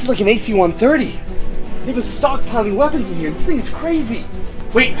 Dude, this is like an AC-130. They've been stockpiling weapons in here. This thing is crazy.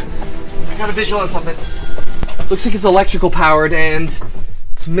 Wait, I got a visual on something. Looks like it's electrical powered and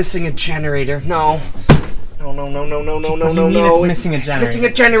it's missing a generator. No. No. What do you mean it's missing a generator? It's missing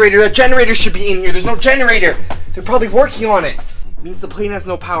a generator. A generator should be in here. There's no generator. They're probably working on it. It means the plane has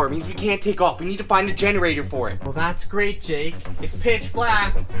no power. It means we can't take off. We need to find a generator for it. Well, that's great, Jake. It's pitch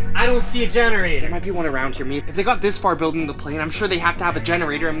black. I don't see a generator. There might be one around here. If they got this far building the plane, I'm sure they have to have a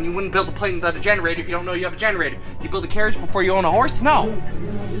generator. I mean, you wouldn't build a plane without a generator if you don't know you have a generator. Do you build a carriage before you own a horse? No.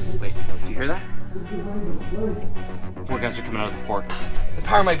 Wait, do you hear that? More guys are coming out of the fort. The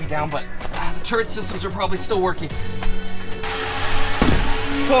power might be down, but the turret systems are probably still working.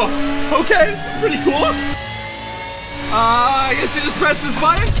 Oh, okay, this is pretty cool. I guess you just press this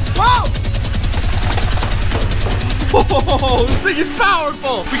button. Whoa! Whoa, this thing is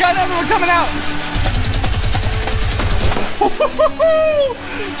powerful. We got another one coming out.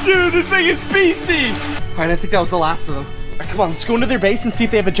 Dude, this thing is beastie. All right, I think that was the last of them. All right, come on, let's go into their base and see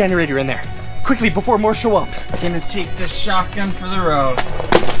if they have a generator in there. Quickly, before more show up. Gonna take the shotgun for the road.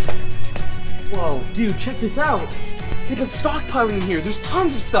 Whoa, dude, check this out. They've been stockpiling here. There's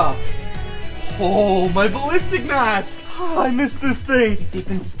tons of stuff. Oh, my ballistic mask. Oh, I missed this thing. They've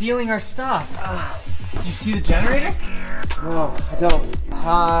been stealing our stuff. Do you see the generator? No, I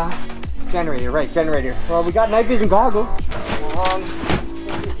don't. Generator, right, generator. Well, we got night vision goggles.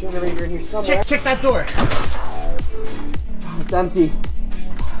 Generator in here somewhere. Check that door. Oh, it's empty.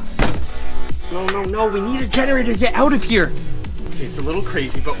 No, we need a generator to get out of here. Okay, it's a little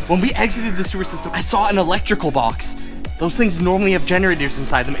crazy, but when we exited the sewer system, I saw an electrical box. Those things normally have generators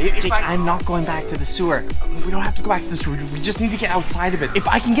inside them. Jake, I'm not going back to the sewer. We don't have to go back to the sewer. We just need to get outside of it. If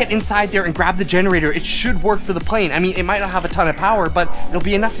I can get inside there and grab the generator, it should work for the plane. I mean, it might not have a ton of power, but it'll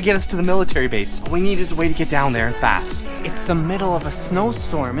be enough to get us to the military base. All we need is a way to get down there fast. It's the middle of a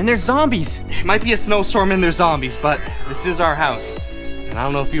snowstorm, and there's zombies. It might be a snowstorm and there's zombies, but this is our house. And I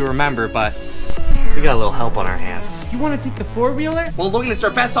don't know if you remember, but we got a little help on our hands. You want to take the four-wheeler? Well, Logan, it's our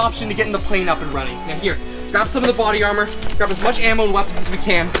best option to getting the plane up and running. Now here, grab some of the body armor, grab as much ammo and weapons as we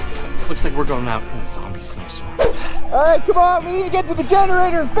can. Looks like we're going out in a zombie snowstorm. All right, come on, we need to get to the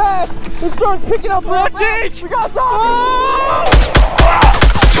generator fast. The storm's picking up real Jake! We got zombies!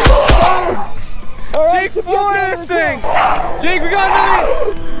 All right, Jake, floor this thing! Jake, we got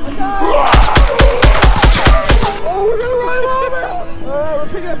another! Oh, we're gonna run it over! All right, we're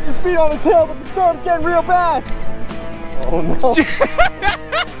picking up some speed on this hill, but the storm's getting real bad. Oh no.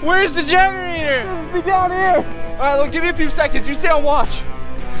 Where's the generator? It must be down here. All right, look, give me a few seconds. You stay on watch.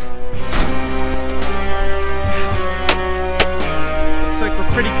 Looks like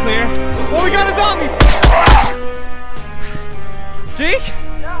we're pretty clear. Oh, we got a zombie! Jake?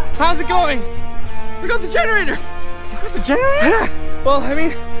 Yeah. How's it going? We got the generator. You got the generator? Yeah. Well, I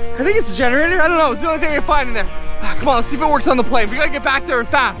mean, I think it's a generator. I don't know. It's the only thing I can find in there. Come on, let's see if it works on the plane. We gotta get back there and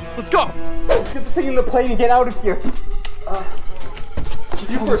fast. Let's go. Let's get this thing in the plane and get out of here.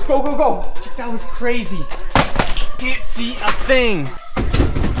 You first. Go, go, go. That was crazy. Can't see a thing.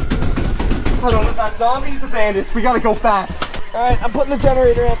 I don't know if that's zombies or bandits. We gotta go fast. All right, I'm putting the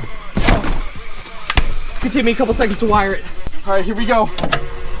generator in. It's gonna take me a couple seconds to wire it. All right, here we go.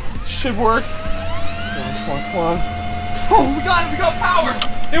 Should work. Come on. Oh, we got it. We got power.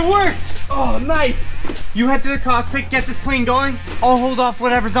 It worked. Oh, nice. You head to the cockpit, get this plane going. I'll hold off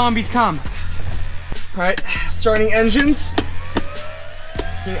whatever zombies come. All right, starting engines.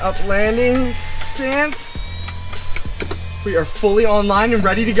 Up landing stance. We are fully online and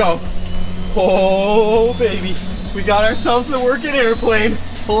ready to go. Oh, baby. We got ourselves a working airplane.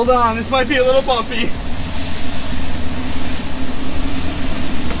 Hold on, this might be a little bumpy.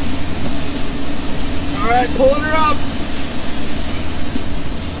 All right, pulling her up.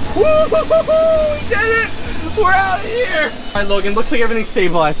 Woo-hoo-hoo-hoo! We did it! We're out of here! All right, Logan, looks like everything's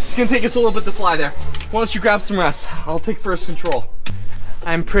stabilized. It's gonna take us a little bit to fly there. why don't you grab some rest? I'll take first control.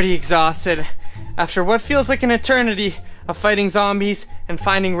 I'm pretty exhausted after what feels like an eternity of fighting zombies and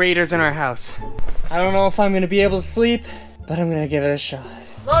finding raiders in our house. I don't know if I'm gonna be able to sleep, but I'm gonna give it a shot.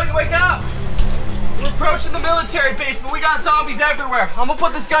 Logan, wake up! We're approaching the military base, but we got zombies everywhere. I'm gonna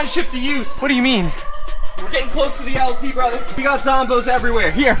put this gunship to use. What do you mean? We're getting close to the LT, brother. We got zombos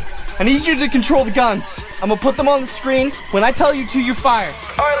everywhere. Here, I need you to control the guns. I'm gonna put them on the screen. When I tell you to, you fire.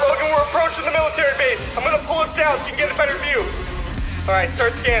 All right, Logan, we're approaching the military base. I'm gonna pull us down so you can get a better view. All right,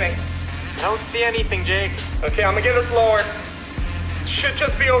 start scanning. I don't see anything, Jake. Okay, I'm gonna get us lower. Should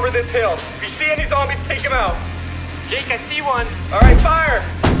just be over this hill. If you see any zombies, take them out. Jake, I see one. All right, fire.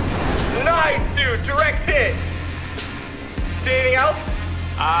 Nice, dude, direct hit. See anything else?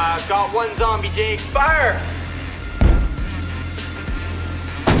 Got one zombie, Jake. Fire.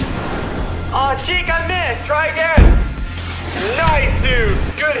 Oh, Jake, I missed. Try again. Nice, dude,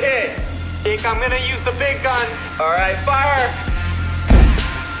 good hit. Jake, I'm gonna use the big gun. All right, fire.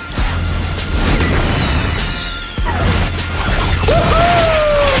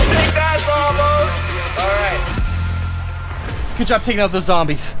 Woohoo! Take that, zombos. All right. Good job taking out those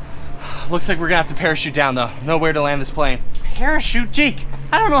zombies. Looks like we're gonna have to parachute down though. Nowhere to land this plane. Parachute, Jake.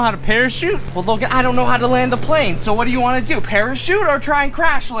 I don't know how to parachute. Well, Logan, I don't know how to land the plane. So what do you want to do? Parachute or try and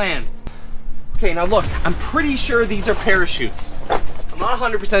crash land? Okay, now look, I'm pretty sure these are parachutes. I'm not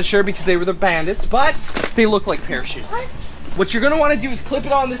 100% sure because they were the bandits, but they look like parachutes. What you're gonna want to do is clip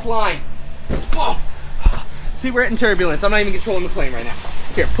it on this line. Whoa. See, we're in turbulence. I'm not even controlling the plane right now.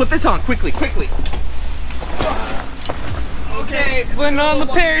 Here, put this on quickly, quickly. Okay, Putting on the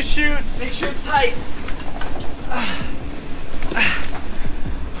parachute. make sure it's tight.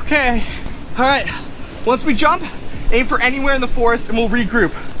 Okay. All right, once we jump, aim for anywhere in the forest and we'll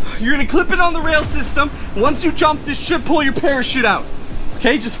regroup. You're gonna clip it on the rail system. Once you jump, this should pull your parachute out.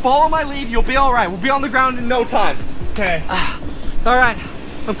 Okay, just follow my lead, you'll be all right. We'll be on the ground in no time. Okay. All right,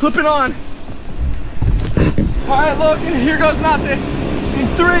 I'm clipping on. All right, Logan, here goes nothing. In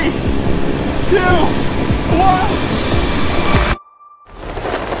 3, 2, 1.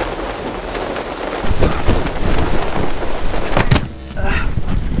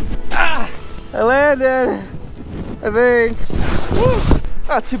 I landed, I think. Woo.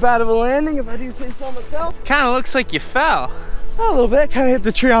 Not too bad of a landing if I do say so myself. Kind of looks like you fell. A little bit, kind of hit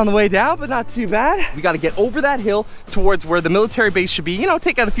the tree on the way down, but not too bad. We got to get over that hill towards where the military base should be. You know,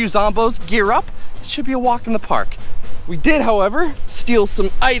 take out a few zombos, gear up. It should be a walk in the park. We did, however, steal some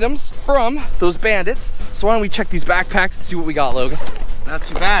items from those bandits. So why don't we check these backpacks and see what we got, Logan? Not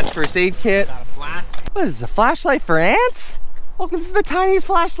too bad. First aid kit. Got a blast. What is this, a flashlight for ants? Logan, this is the tiniest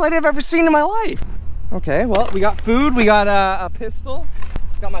flashlight I've ever seen in my life. Okay, well, we got food, we got a pistol.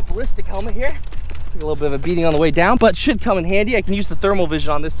 Got my ballistic helmet here. Took a little bit of a beating on the way down, but should come in handy. I can use the thermal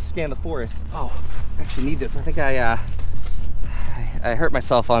vision on this to scan the forest. Oh, I actually need this. I think I hurt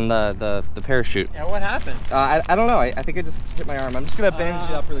myself on the parachute. Yeah, what happened? I don't know. I think I just hit my arm. I'm just gonna bandage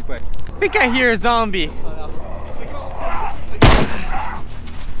it up really quick. I think I hear a zombie.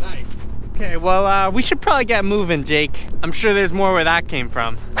 Nice. Okay, well, we should probably get moving, Jake. I'm sure there's more where that came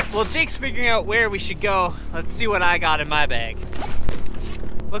from. Well, Jake's figuring out where we should go. Let's see what I got in my bag.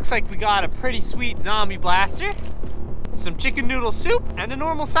 Looks like we got a pretty sweet zombie blaster, some chicken noodle soup, and a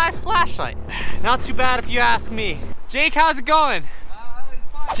normal size flashlight. Not too bad if you ask me. Jake, how's it going? It's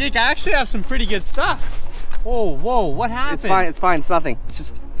fine. Jake, I actually have some pretty good stuff. Whoa, whoa, what happened? It's fine. It's fine. It's nothing.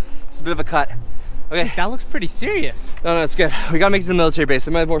 It's a bit of a cut. Okay. Jake, that looks pretty serious. No, it's good. We gotta make it to the military base.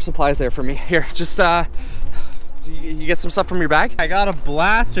 They might have more supplies there for me. Here, just you get some stuff from your bag? I got a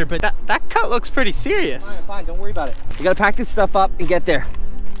blaster, but that cut looks pretty serious. Fine, don't worry about it. We gotta pack this stuff up and get there.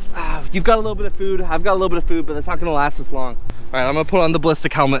 You've got a little bit of food, I've got a little bit of food, but that's not gonna last us long. All right, I'm gonna put on the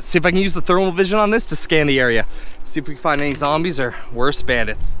ballistic helmet, see if I can use the thermal vision on this to scan the area. See if we can find any zombies or worse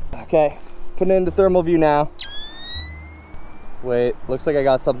bandits. Okay, putting it into thermal view now. Wait, looks like I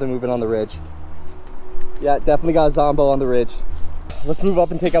got something moving on the ridge. Yeah, definitely got a zombo on the ridge. Let's move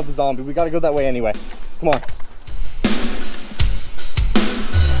up and take out the zombie. We gotta go that way anyway. Come on.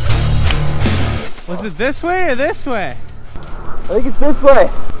 Was it this way or this way? I think it's this way.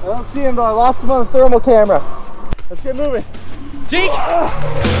 I don't see him, but I lost him on the thermal camera. Let's get moving. Jake!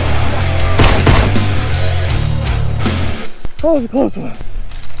 That was a close one.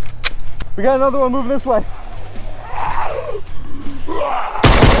 We got another one moving this way.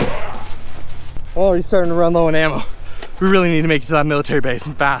 Oh, he's starting to run low on ammo. We really need to make it to that military base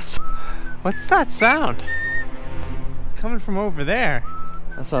and fast. What's that sound? It's coming from over there.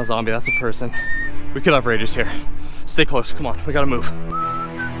 That's not a zombie, that's a person. We could have raiders here. Stay close, come on, we gotta move.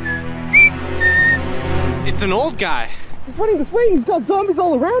 It's an old guy. He's running this way, he's got zombies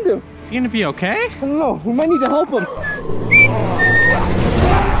all around him. he gonna be okay? I don't know, we might need to help him.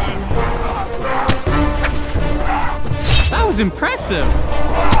 That was impressive.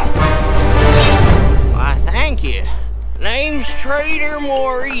 Why, thank you. Name's Trader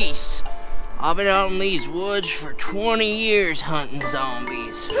Maurice. I've been out in these woods for 20 years hunting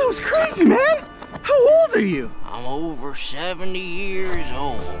zombies. That was crazy, man. How old are you? I'm over 70 years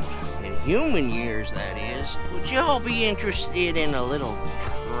old. In human years, that is. Would y'all be interested in a little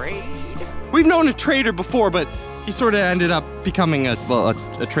trade? We've known a trader before, but he sort of ended up becoming a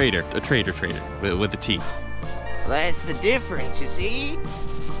trader. A trader with a T. Well, that's the difference, you see?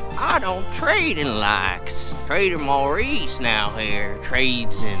 I don't trade in likes. Trader Maurice now here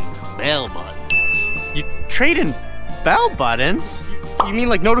trades in bell buttons. You trade in bell buttons? You mean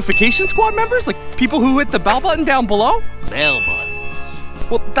like notification squad members? Like people who hit the bell button down below? Bell buttons.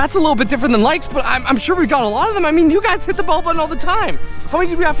 Well, that's a little bit different than likes, but I'm sure we got a lot of them. I mean, you guys hit the bell button all the time. How many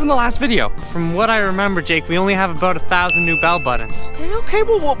did we have from the last video? From what I remember, Jake, we only have about 1,000 new bell buttons. Okay,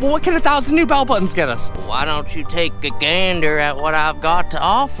 well, what can 1,000 new bell buttons get us? Why don't you take a gander at what I've got to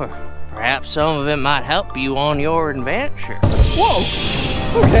offer? Perhaps some of it might help you on your adventure.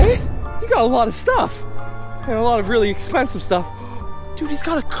 Whoa, okay. You got a lot of stuff. And a lot of really expensive stuff. Dude, he's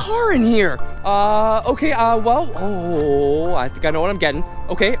got a car in here. Okay, well, I think I know what I'm getting.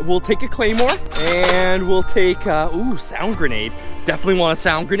 Okay, we'll take a claymore, and we'll take, sound grenade. Definitely want a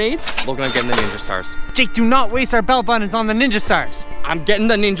sound grenade. Logan, I'm getting the ninja stars. Jake, do not waste our bell buttons on the ninja stars. I'm getting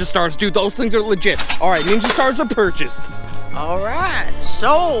the ninja stars, dude. Those things are legit. All right, ninja stars are purchased. All right,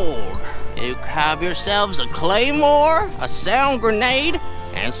 sold. You have yourselves a claymore, a sound grenade,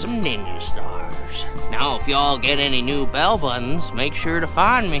 and some ninja stars. Now, if y'all get any new bell buttons, make sure to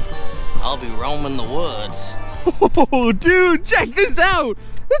find me. I'll be roaming the woods. Oh, dude, check this out.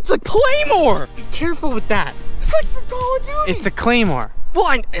 It's a claymore. Be careful with that. It's like from Call of Duty. It's a claymore. Well,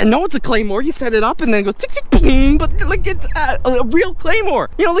 I know it's a claymore. You set it up and then it goes tick, tick, boom. But like it's a real claymore.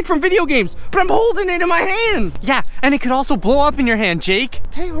 You know, like from video games. But I'm holding it in my hand. Yeah, and it could also blow up in your hand, Jake.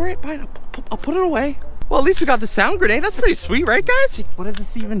 Okay, all right, fine. I'll put it away. Well, at least we got the sound grenade. That's pretty sweet, right, guys? What does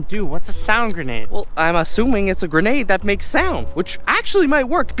this even do? What's a sound grenade? Well, I'm assuming it's a grenade that makes sound, which actually might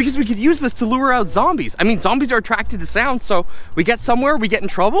work because we could use this to lure out zombies. I mean, zombies are attracted to sound, so we get somewhere, we get in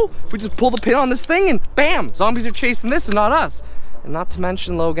trouble, we just pull the pin on this thing and bam, zombies are chasing this and not us. And not to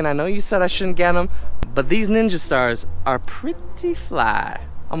mention, Logan, I know you said I shouldn't get them, but these ninja stars are pretty fly.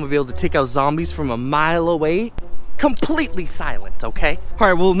 I'm gonna be able to take out zombies from a mile away, completely silent, okay? All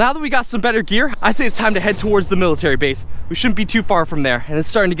right, well, now that we got some better gear, I say it's time to head towards the military base. We shouldn't be too far from there, and it's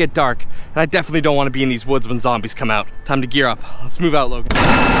starting to get dark, and I definitely don't want to be in these woods when zombies come out. Time to gear up. Let's move out, Logan.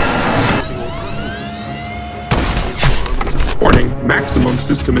 Warning, maximum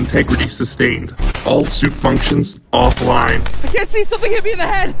system integrity sustained. All suit functions offline. I can't see, something hit me in the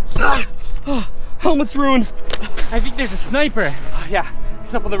head. Helmet's ruined. I think there's a sniper. Yeah,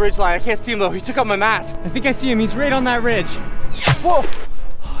 he's up on the ridge line. I can't see him though, he took out my mask. I think I see him, he's right on that ridge. Whoa,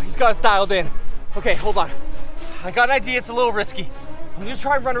 he's got us dialed in. Okay, hold on. I got an idea, it's a little risky. I'm gonna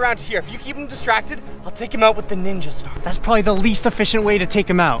try and run around here. If you keep him distracted, I'll take him out with the ninja star. That's probably the least efficient way to take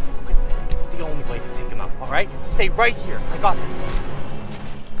him out. Okay, it's the only way to take him out, all right? Stay right here, I got this.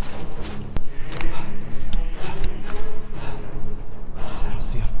 I don't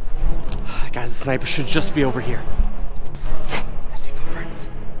see him. Guys, the sniper should just be over here. I see footprints.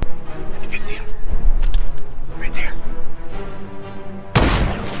 I think I see him. Right there.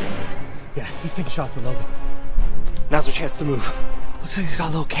 Yeah, he's taking shots at Logan. Now's our chance to move. Looks like he's got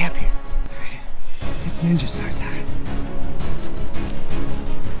a little camp here. All right, it's ninja star time.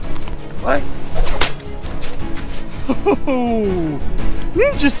 What? Oh,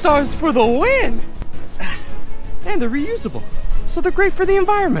 ninja stars for the win! And they're reusable, so they're great for the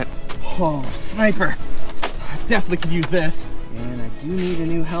environment. Oh, sniper. I definitely could use this. And I do need a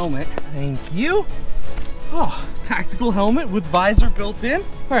new helmet. Thank you. Oh, tactical helmet with visor built in.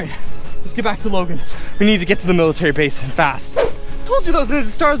 All right, let's get back to Logan. We need to get to the military base and fast. Told you those ninja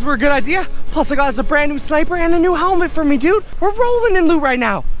stars were a good idea. Plus I got us a brand new sniper and a new helmet for me, dude. We're rolling in loot right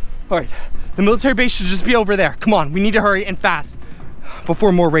now. All right, the military base should just be over there. Come on, we need to hurry and fast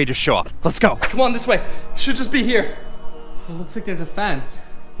before more raiders show up. Let's go. Come on this way. It should just be here. It looks like there's a fence.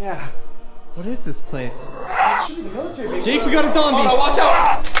 Yeah. What is this place? This should be the military base. Jake, we got a zombie. Oh no, watch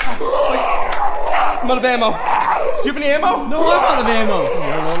out! I'm out of ammo. Do you have any ammo? No, I'm out of ammo.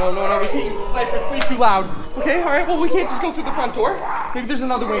 No, we can't use the sniper, it's way too loud. Okay, all right, well, we can't just go through the front door. Maybe there's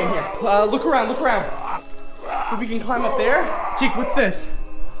another way in here. Look around. Maybe we can climb up there. Jake, what's this?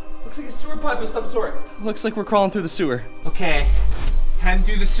 Looks like a sewer pipe of some sort. Looks like we're crawling through the sewer. Okay, heading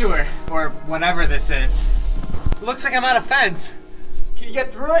through the sewer, or whatever this is. It looks like I'm at a fence. Can you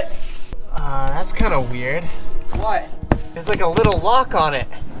get through it? That's kind of weird. What? There's like a little lock on it.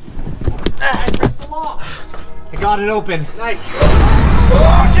 I broke the lock. I got it open. Nice.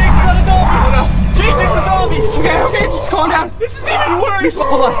 Oh, Jake, you got a zombie! Oh, no. Jake, there's a zombie! Okay, just calm down. This is even worse!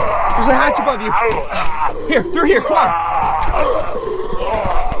 Hold on. There's a hatch above you. Here, through here, come on.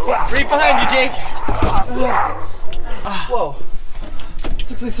 Right behind you, Jake. Whoa. This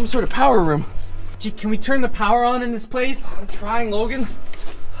looks like some sort of power room. Jake, can we turn the power on in this place? I'm trying, Logan.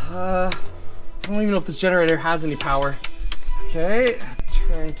 I don't even know if this generator has any power. Okay,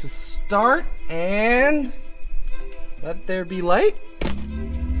 turn to start and let there be light.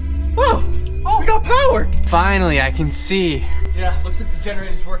 Oh, we got power. Finally, I can see. Yeah, looks like the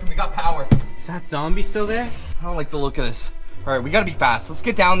generator's working. We got power. Is that zombie still there? I don't like the look of this. All right, we gotta be fast. Let's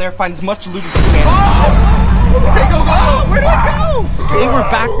get down there, find as much loot as we can. Oh! Okay, go, go! Oh, where do I go? Okay, we're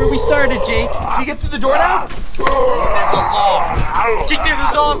back where we started, Jake. Can you get through the door now? There's a lock. Jake, there's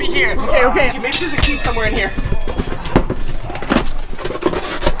a zombie here. Okay, maybe there's a key somewhere in here.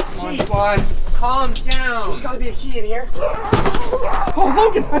 Come on. Calm down. There's gotta be a key in here. Oh,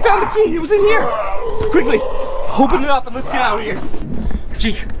 Logan, I found the key. It was in here. Quickly, open it up and let's get out of here.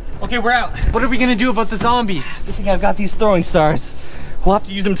 Jake, okay, we're out. What are we gonna do about the zombies? I think I've got these throwing stars. We'll have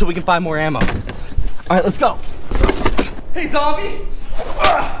to use them until we can find more ammo. All right, let's go. Hey, zombie.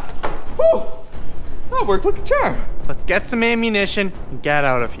 That worked like a charm. Let's get some ammunition and get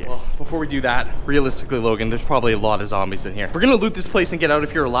out of here. Well, before we do that, realistically, Logan, there's probably a lot of zombies in here. We're gonna loot this place and get out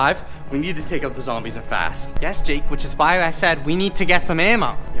of here alive. We need to take out the zombies and fast. Yes, Jake, which is why I said we need to get some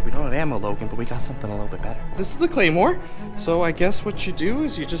ammo. Yeah, we don't have ammo, Logan, but we got something a little bit better. This is the claymore. So I guess what you do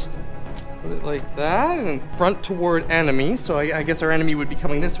is you just put it like that and front toward enemy. So I guess our enemy would be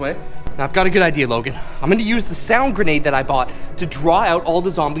coming this way. Now I've got a good idea, Logan. I'm gonna use the sound grenade that I bought to draw out all the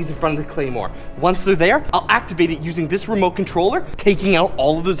zombies in front of the claymore. Once they're there, I'll activate it using this remote controller, taking out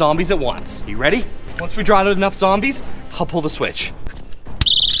all of the zombies at once. You ready? Once we draw out enough zombies, I'll pull the switch.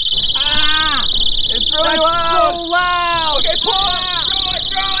 Ah! It's really loud! So loud! Okay, pull it!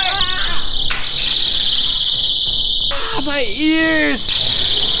 Draw it! Ah, my ears!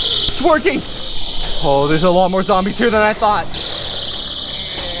 It's working! Oh, there's a lot more zombies here than I thought.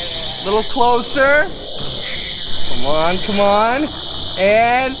 Little closer. Come on, come on.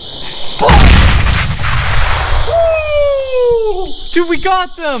 And woo! Dude, we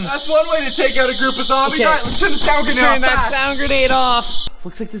got them. That's one way to take out a group of zombies. Okay. All right, let's turn the sound grenade off. Turn that sound grenade off.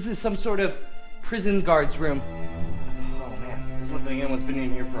 Looks like this is some sort of prison guard's room. Oh man, doesn't look like anyone's been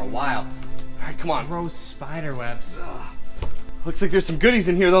in here for a while. All right, come on. Gross spider webs. Looks like there's some goodies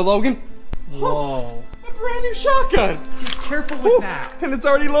in here though, Logan. Whoa. A brand new shotgun. Be careful with that. And it's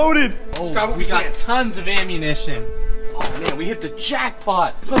already loaded. Oh, we got tons of ammunition. Oh man, we hit the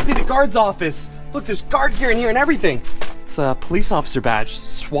jackpot. This must be the guard's office. Look, there's guard gear in here and everything. It's a police officer badge,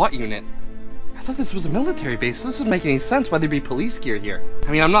 SWAT unit. I thought this was a military base. This doesn't make any sense why there'd be police gear here.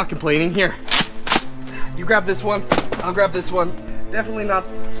 I mean, I'm not complaining. Here, you grab this one. I'll grab this one. Definitely not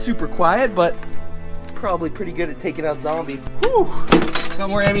super quiet, but probably pretty good at taking out zombies. Whew. Got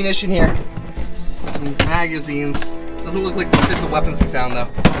more ammunition here. Some magazines. Doesn't look like they fit the weapons we found though.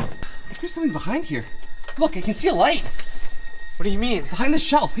 I think there's something behind here. Look, I can see a light. What do you mean? Behind the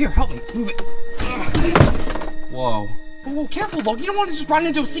shelf. Here, help me. Move it. Whoa. Whoa, careful, Logan. You don't want to just run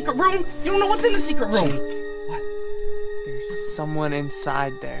into a secret room. You don't know what's in the secret room. What? There's someone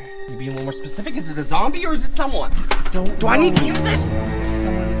inside there. Can you be a little more specific? Is it a zombie or is it someone? Do I need to use this? There's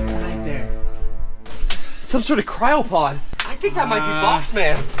someone inside there. Some sort of cryopod. I think that might be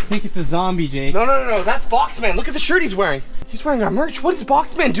Boxman. I think it's a zombie, Jake. No. That's Boxman. Look at the shirt he's wearing. He's wearing our merch. What is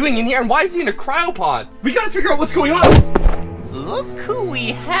Boxman doing in here and why is he in a cryopod? We gotta figure out what's going on. Look who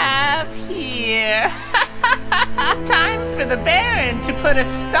we have here. Time for the Baron to put a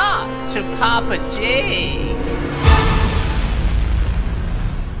stop to Papa Jake.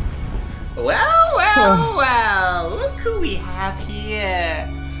 Well, look who we have here.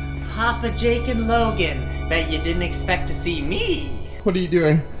 Papa Jake and Logan. Bet you didn't expect to see me. What are you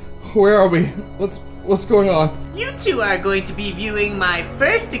doing? Where are we? What's going on? You two are going to be viewing my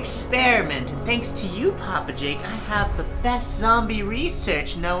first experiment. And thanks to you, Papa Jake, I have the best zombie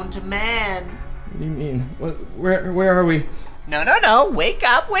research known to man. What do you mean? Where are we? No. Wake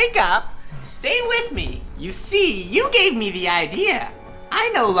up. Stay with me. You see, you gave me the idea. I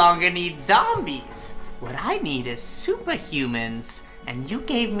no longer need zombies. What I need is superhumans. And you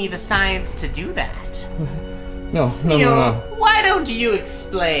gave me the science to do that. No. Why don't you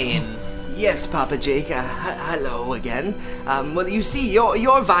explain? Yes, Papa Jake. Hello again. Well, you see,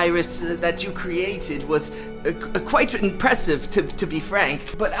 your virus that you created was quite impressive, to be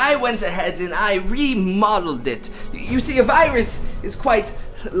frank. But I went ahead and I remodeled it. You see, a virus is quite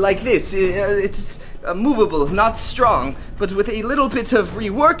like this. It's movable, not strong, but with a little bit of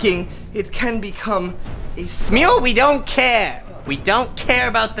reworking, it can become a Smule, we don't care. We don't care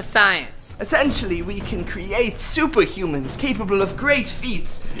about the science. Essentially, we can create superhumans capable of great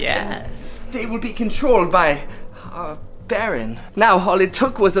feats. Yes. They will be controlled by our Baron. Now, all it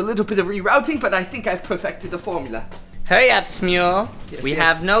took was a little bit of rerouting, but I think I've perfected the formula. Hurry up, Smule. Yes, we yes.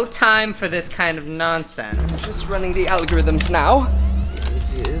 have no time for this kind of nonsense. Just running the algorithms now.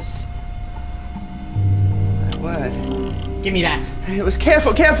 It is... What? Give me that. It was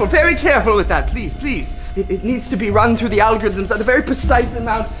careful, very careful with that, please, please. It needs to be run through the algorithms at a very precise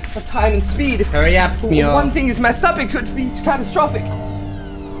amount of time and speed. Hurry up, Smule. One thing is messed up, it could be catastrophic.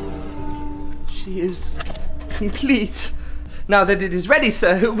 She is complete. Now that it is ready,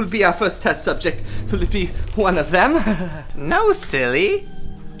 sir, who will be our first test subject? Will it be one of them? No, silly.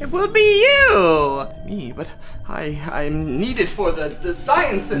 It will be you. Me, but I'm needed for the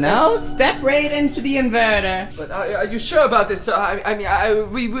science and... No, step right into the inverter. But are you sure about this, sir? I mean,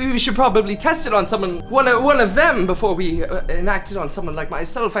 we should probably test it on someone, one of them, before we enact it on someone like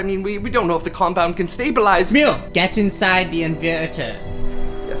myself. I mean, we don't know if the compound can stabilize. Smule, get inside the inverter.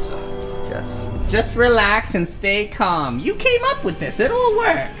 Yes, sir. Yes. Just relax and stay calm. You came up with this. It'll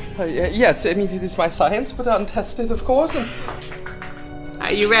work. Yes, I mean, it is my science, but untested, of course. And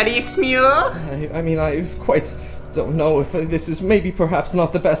are you ready, Smule? I mean, I quite don't know if this is maybe perhaps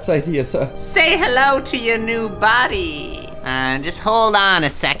not the best idea, sir. Say hello to your new body. Just hold on a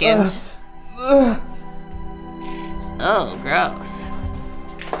second. Oh, gross.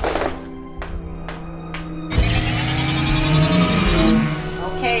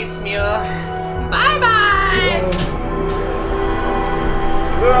 Okay, Smule. Bye-bye!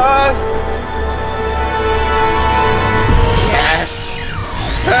 Yes!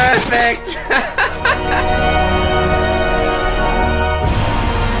 Perfect!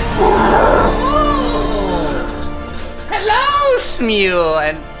 Hello, Smule!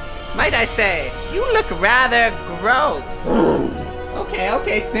 And might I say, you look rather gross.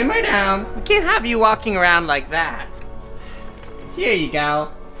 Okay, simmer down. We can't have you walking around like that. Here you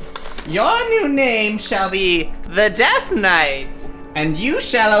go. Your new name shall be the Death Knight, and you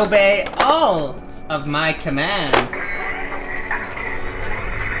shall obey all of my commands.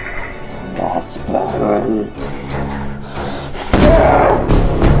 Yes, Baron.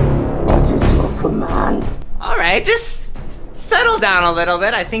 What is your command? Alright, just settle down a little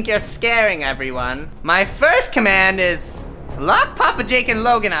bit. I think you're scaring everyone. My first command is lock Papa Jake and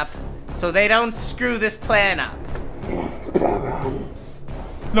Logan up so they don't screw this plan up. Yes, Baron.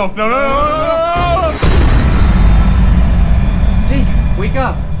 No. Jake, wake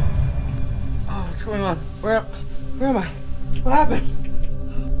up. Oh, what's going on? Where am I? What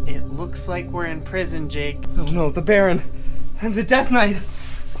happened? It looks like we're in prison, Jake. Oh no, the Baron and the Death Knight.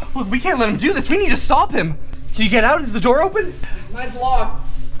 Look, we can't let him do this. We need to stop him. Can you get out? Is the door open? Mine's locked.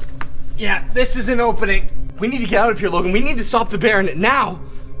 Yeah, this is an opening. We need to get out of here, Logan. We need to stop the Baron now.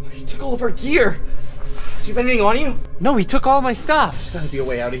 He took all of our gear. Do you have anything on you? No, he took all my stuff. There's gotta be a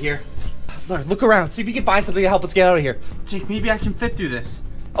way out of here. Lord, look around. See if you can find something to help us get out of here. Jake, maybe I can fit through this.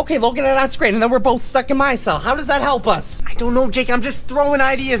 Okay, Logan, that's great. And then we're both stuck in my cell. How does that help us? I don't know, Jake. I'm just throwing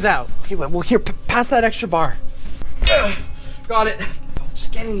ideas out. Okay, well, here, pass that extra bar. Got it.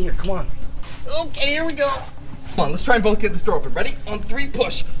 Just get in here. Come on. Okay, here we go. Come on, let's try and both get this door open. Ready? On 3,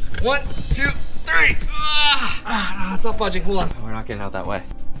 push. 1, 2, 3. No, it's not budging. Hold on. We're not getting out that way.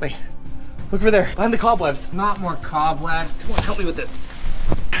 Wait. Look over there, behind the cobwebs. Not more cobwebs. Come on, help me with this.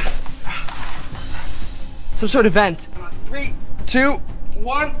 Some sort of vent. 3, 2,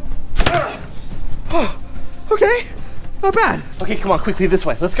 1. Okay, not bad. Okay, come on, quickly this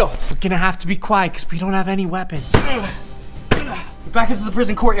way. Let's go. We're gonna have to be quiet because we don't have any weapons. We're back into the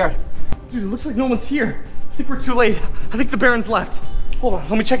prison courtyard. Dude, it looks like no one's here. I think we're too late. I think the Baron's left. Hold on,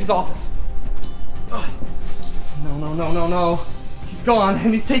 let me check his office. No. He's gone,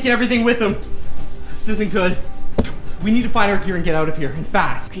 and he's taking everything with him. This isn't good. We need to find our gear and get out of here, and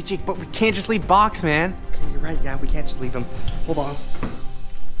fast. Okay, Jake, but we can't just leave Box, man. Okay, you're right, yeah, we can't just leave him. Hold on.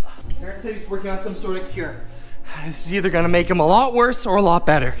 Baron said he's working on some sort of cure. This is either gonna make him a lot worse or a lot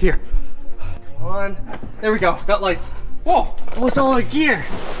better. Here. Come on. There we go, got lights. Whoa, What's all our gear?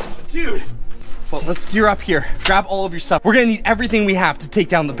 dude. Well, let's gear up here. Grab all of your stuff. We're gonna need everything we have to take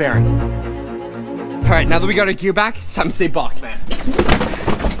down the Baron. All right, now that we got our gear back, it's time to save Box Man.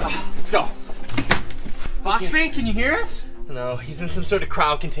 Let's go. Box Man, can you hear us? No, he's in some sort of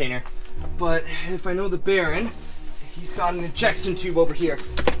crowd container. But if I know the Baron, he's got an injection tube over here.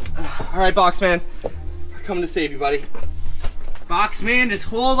 All right, Box Man, we're coming to save you, buddy. Box Man, just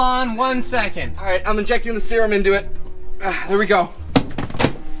hold on 1 second. All right, I'm injecting the serum into it. There we go.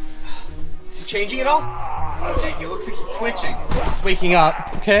 changing at all? Oh, Jake, it looks like he's twitching. He's waking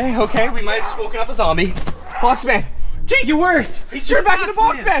up. Okay, we might have just woken up a zombie. Boxman. Jake, it worked. He's turned back into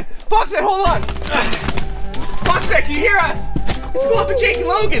Boxman. Boxman, hold on. Boxman, can you hear us? It's Papa Jake and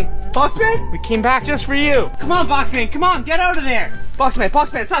Logan. Boxman? We came back just for you. Come on, Boxman, come on, get out of there.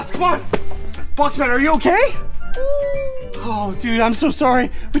 Boxman, it's us, come on. Boxman, are you okay? Oh, dude, I'm so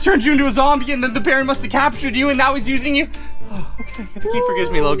sorry. We turned you into a zombie and then the Baron must have captured you and now he's using you. Oh, okay, I think he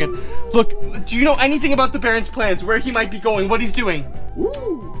forgives me, Logan. Look, do you know anything about the Baron's plans, where he might be going, what he's doing?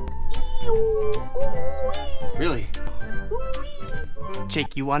 Really?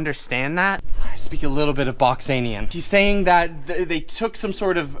 Jake, you understand that? I speak a little bit of OBSIDIAN. He's saying that they took some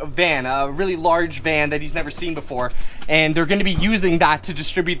sort of van, a really large van that he's never seen before, and they're going to be using that to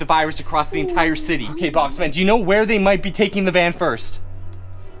distribute the virus across the entire city. Okay, Boxman, do you know where they might be taking the van first?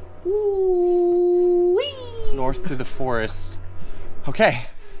 North through the forest. Okay,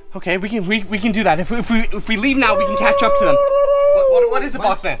 we can do that. If we leave now, we can catch up to them. What is it,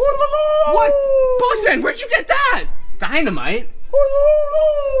 Boxman? What? Boxman, where'd you get that? Dynamite?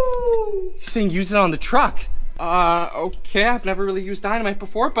 He's saying use it on the truck. Okay, I've never really used dynamite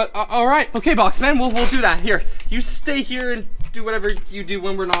before, but all right. Okay, Boxman, we'll do that. Here, you stay here and do whatever you do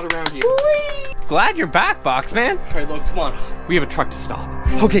when we're not around you. Glad you're back, Boxman. All right, look, come on. We have a truck to stop.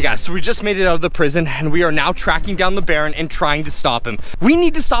 Okay, guys, so we just made it out of the prison, and we are now tracking down the Baron and trying to stop him. We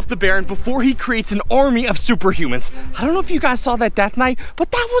need to stop the Baron before he creates an army of superhumans. I don't know if you guys saw that Death Knight,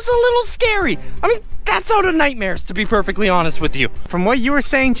 but that was a little scary. I mean, that's out of nightmares, to be perfectly honest with you. From what you were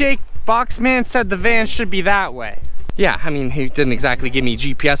saying, Jake, Boxman said the van should be that way. Yeah, I mean, he didn't exactly give me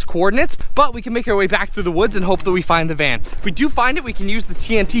GPS coordinates, but we can make our way back through the woods and hope that we find the van. If we do find it, we can use the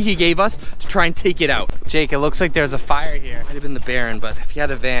TNT he gave us to try and take it out. Jake, it looks like there's a fire here. Might have been the Baron, but if he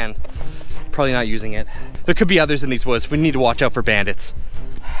had a van, probably not using it. There could be others in these woods. We need to watch out for bandits.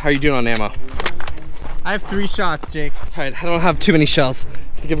 How are you doing on ammo? I have 3 shots, Jake. All right, I don't have too many shells.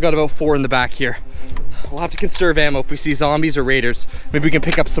 I think I've got about 4 in the back here. We'll have to conserve ammo if we see zombies or raiders. Maybe we can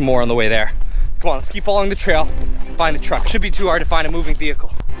pick up some more on the way there. Come on, let's keep following the trail and find a truck. Shouldn't be too hard to find a moving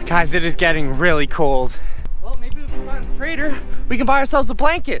vehicle. Guys, it is getting really cold. Well, maybe if we find a trader, we can buy ourselves a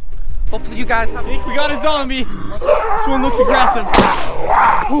blanket. Hopefully you guys have... Jake, we got a zombie. This one looks aggressive.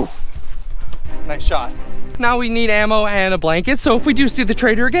 Oof. Nice shot. Now we need ammo and a blanket, so if we do see the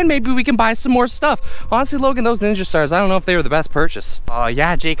trader again, maybe we can buy some more stuff. Honestly, Logan, those ninja stars, I don't know if they were the best purchase. Oh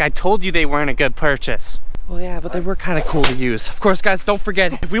yeah, Jake, I told you they weren't a good purchase. Well, yeah, but they were kind of cool to use. Of course, guys, don't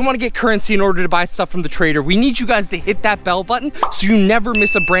forget, if we want to get currency in order to buy stuff from the trader, we need you guys to hit that bell button so you never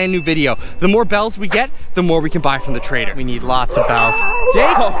miss a brand new video. The more bells we get, the more we can buy from the trader. We need lots of bells.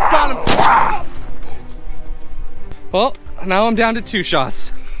 Jake, got him. Well, now I'm down to 2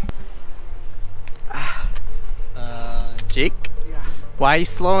 shots. Jake? Yeah. Why are you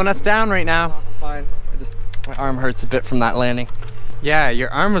slowing us down right now? I'm fine. My arm hurts a bit from that landing. Yeah, your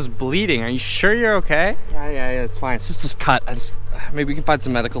arm was bleeding. Are you sure you're okay? Yeah, it's fine. It's just this cut. Maybe we can find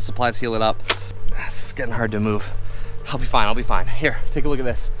some medical supplies, heal it up. This is getting hard to move. I'll be fine. Here, take a look at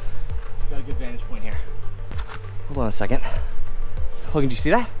this. Got a good vantage point here. Hold on a second. Logan, do you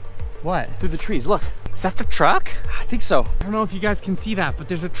see that? What? Through the trees, look. Is that the truck? I think so. I don't know if you guys can see that, but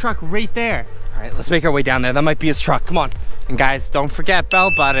there's a truck right there. All right, let's make our way down there. That might be his truck. Come on. And guys, don't forget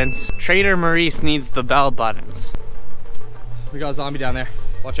bell buttons. Trader Maurice needs the bell buttons. We got a zombie down there.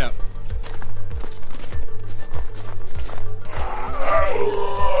 Watch out.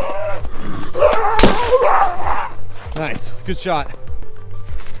 Nice. Good shot.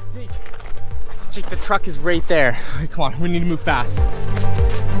 Jake, the truck is right there. All right, come on. We need to move fast.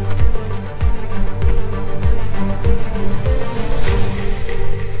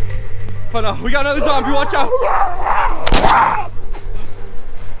 Oh no, we got another zombie. Watch out.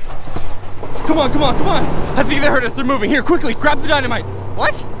 Come on. I think they heard us. They're moving. Here, quickly, grab the dynamite.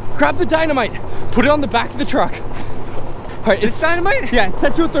 What? Grab the dynamite. Put it on the back of the truck. All right, it's dynamite? Yeah, it's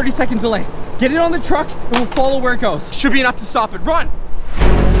set to a 30-second delay. Get it on the truck and we'll follow where it goes. Should be enough to stop it. Run.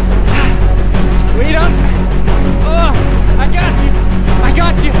 Wait up. Oh, I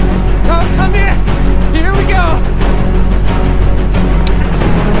got you. Oh, come here. Here we go.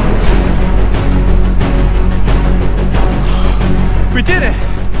 We did it.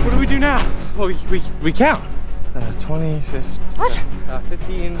 What do we do now? Well, we count. 20, 15, what?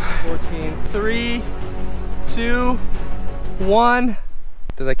 15, 14, 3, 2, 1.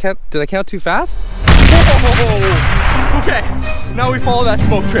 Did I count too fast? Whoa. Okay, now we follow that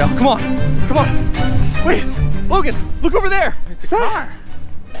smoke trail. Come on. Wait, Logan, look over there. It's a car.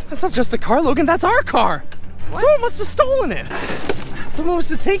 That's not just a car, Logan, that's our car. What? Someone must have stolen it. Someone must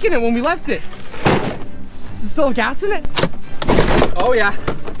have taken it when we left it. Does it still have gas in it? Oh yeah.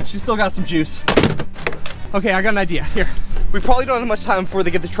 She's still got some juice. Okay, I got an idea. Here. We probably don't have much time before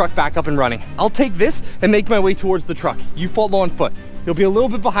they get the truck back up and running. I'll take this and make my way towards the truck. You follow on foot. You'll be a little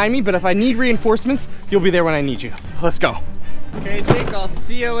bit behind me, but if I need reinforcements, you'll be there when I need you. Let's go. Okay, Jake, I'll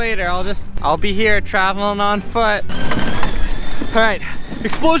see you later. I'll be here traveling on foot. All right,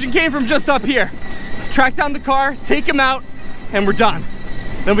 explosion came from just up here. Track down the car, take him out, and we're done.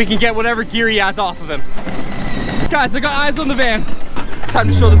 Then we can get whatever gear he has off of him. Guys, I got eyes on the van. Time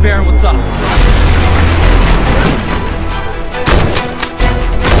to show the Baron what's up.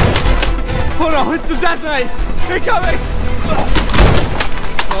 Oh no, it's the Death Knight. They're coming.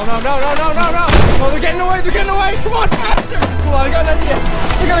 No, no, no, no, no, no, no. Oh, they're getting away, they're getting away. Come on, faster. Hold on, I got an idea.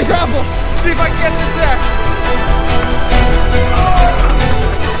 I gotta grapple. Let's see if I can get this there.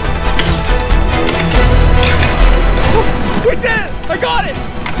 We did it! I got it!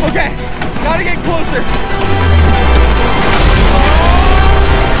 Okay, gotta get closer.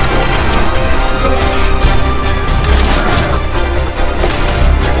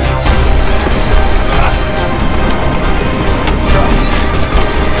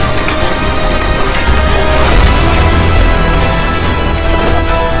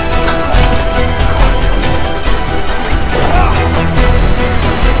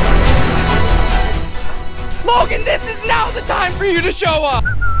 Logan, this is now the time for you to show up!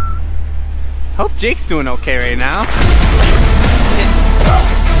 Hope Jake's doing okay right now.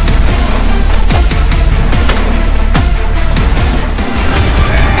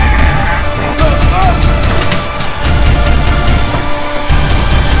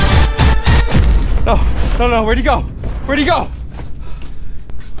 No, no, where'd he go? Where'd he go?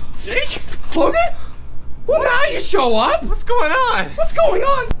 Jake? Logan? Well, now you show up. What's going on? What's going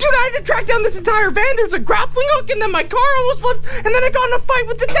on? Dude, I had to track down this entire van. There's a grappling hook, and then my car almost flipped, and then I got in a fight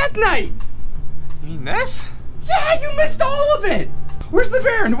with the Death Knight. You mean this? Yeah, you missed all of it. Where's the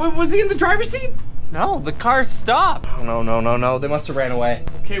Baron? Was he in the driver's seat? No, the car stopped. Oh, no. They must have ran away.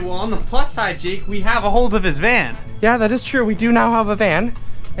 Okay, well, on the plus side, Jake, we have a hold of his van. Yeah, that is true. We do now have a van,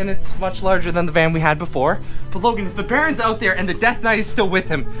 and it's much larger than the van we had before. But Logan, if the Baron's out there and the Death Knight is still with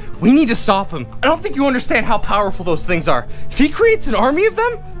him, we need to stop him. I don't think you understand how powerful those things are. If he creates an army of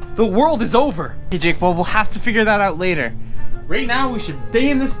them, the world is over. Okay, Jake, well, we'll have to figure that out later. Right now, we should stay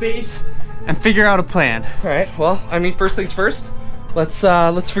in this base and figure out a plan. All right, well, I mean, first things first, let's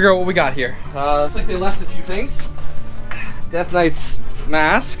figure out what we got here. Looks like they left a few things. Death Knight's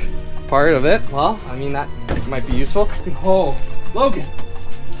mask, part of it. Well, I mean, that might be useful. Oh, Logan,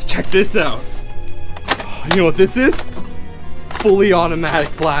 check this out. Oh, you know what this is? Fully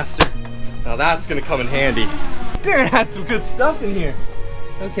automatic blaster. Now that's gonna come in handy. Baron had some good stuff in here.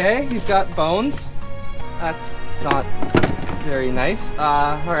 Okay, he's got bones. That's not very nice.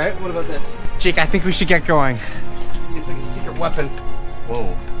 All right, what about this? Jake, I think we should get going. It's like a secret weapon.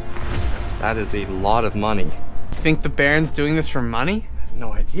 Whoa, that is a lot of money. You think the Baron's doing this for money? I have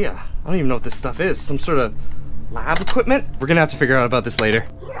no idea. I don't even know what this stuff is. Some sort of lab equipment? We're gonna have to figure out about this later.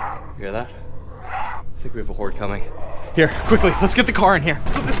 You hear that? I think we have a horde coming. Here, quickly, let's get the car in here.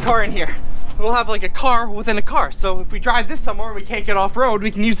 Put this car in here. We'll have like a car within a car. So if we drive this somewhere and we can't get off-road, we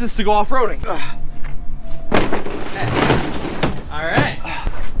can use this to go off-roading. All right.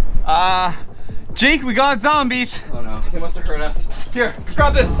 Jake, we got zombies. Oh no, they must have hurt us. Here,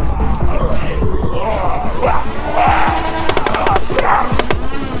 grab this.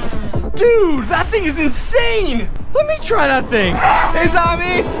 Dude, that thing is insane. Let me try that thing. Hey,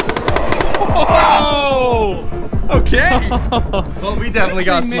 zombie. Whoa. Okay. Well, we definitely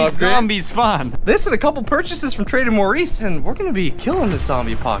got some upgrades. Zombies fun. This and a couple purchases from Trader Maurice, and we're gonna be killing this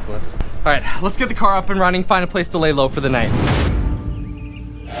zombie apocalypse. All right, let's get the car up and running, find a place to lay low for the night.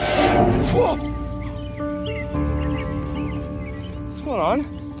 What's going on?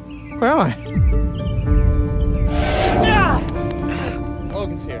 Where am I?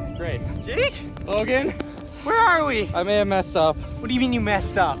 Logan's here, great. Jake? Logan, Where are we? I may have messed up. What do you mean you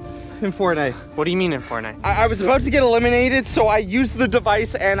messed up? In Fortnite. What do you mean in Fortnite? I was about to get eliminated, so I used the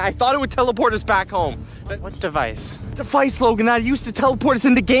device and I thought it would teleport us back home. What device? Device, Logan, that I used to teleport us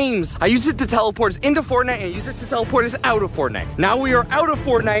into games. I used it to teleport us into Fortnite and I used it to teleport us out of Fortnite. Now we are out of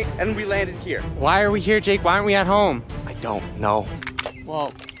Fortnite and we landed here. Why are we here, Jake? Why aren't we at home? I don't know.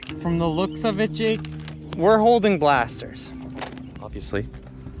 Well, from the looks of it, Jake, we're holding blasters. Obviously.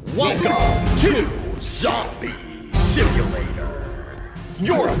 Welcome to Zombie Simulator.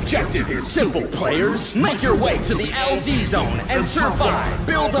 Your objective is simple, players. Make your way to the LZ zone and survive.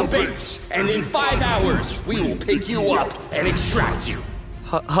 Build a base, and in 5 hours, we will pick you up and extract you.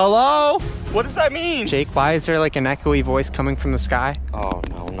 Hello? What does that mean? Jake, why is there like an echoey voice coming from the sky? Oh,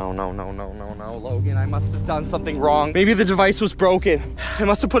 no, Logan, I must have done something wrong. Maybe the device was broken. It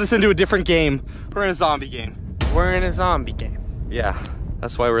must have put us into a different game. We're in a zombie game. We're in a zombie game. Yeah,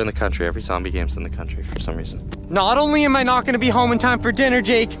 that's why we're in the country. Every zombie game's in the country for some reason. Not only am I not gonna be home in time for dinner,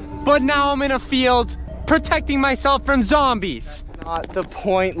 Jake, but now I'm in a field protecting myself from zombies. Not the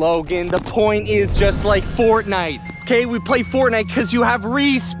point, Logan. The point is just like Fortnite. Okay, we play Fortnite because you have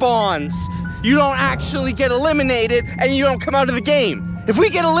respawns. You don't actually get eliminated and you don't come out of the game. If we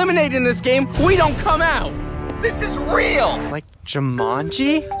get eliminated in this game, we don't come out. This is real. Like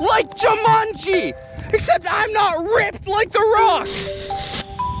Jumanji? Like Jumanji! Except I'm not ripped like The Rock.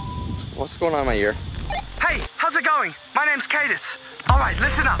 What's going on in my ear? Hey, how's it going? My name's Cadis. All right,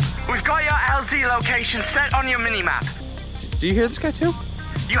 listen up. We've got your LZ location set on your minimap. Do you hear this guy too?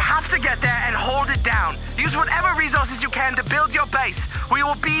 You have to get there and hold it down. Use whatever resources you can to build your base. We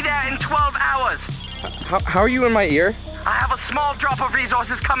will be there in 12 hours. How are you in my ear? I have a small drop of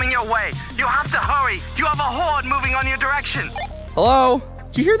resources coming your way. You have to hurry. You have a horde moving on your direction. Hello?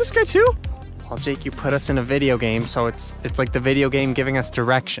 Do you hear this guy too? Well, Jake, you put us in a video game, so it's like the video game giving us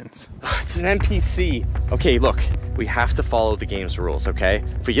directions. It's an NPC. Okay, look, we have to follow the game's rules, okay?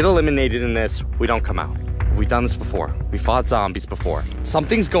 If we get eliminated in this, we don't come out. We've done this before. We fought zombies before.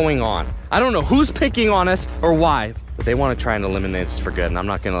 Something's going on. I don't know who's picking on us or why, but they want to try and eliminate us for good, and I'm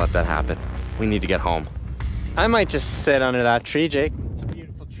not going to let that happen. We need to get home. I might just sit under that tree, Jake. It's a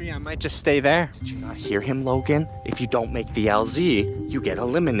beautiful tree. I might just stay there. Did you not hear him, Logan? If you don't make the LZ, you get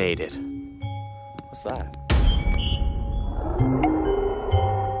eliminated. What's that?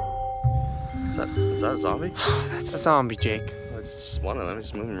 Is that a zombie? That's a zombie, Jake. It's just one of them.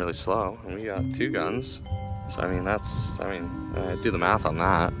 He's moving really slow, and we got 2 guns. So do the math on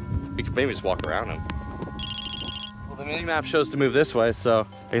that. We could maybe just walk around him. Well, the mini-map shows to move this way, so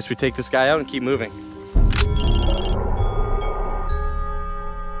I guess we take this guy out and keep moving.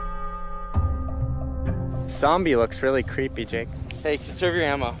 Zombie looks really creepy, Jake. Hey, conserve your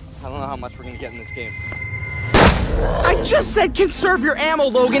ammo. I don't know how much we're gonna get in this game. I just said conserve your ammo,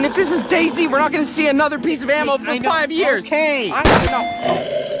 Logan. If this is DayZ, we're not gonna see another piece of ammo for 5 years. Okay. I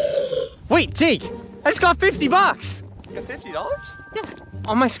know. Wait, Jake, I just got $50. You got $50? Yeah,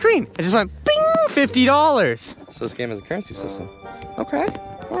 on my screen. I just went, bing, $50. So this game has a currency system. Okay,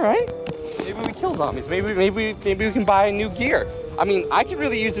 all right. Maybe we kill zombies. Maybe we can buy new gear. I mean, I could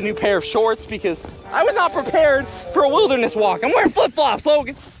really use a new pair of shorts because I was not prepared for a wilderness walk. I'm wearing flip-flops,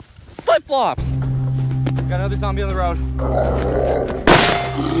 Logan. Flip-flops. Got another zombie on the road.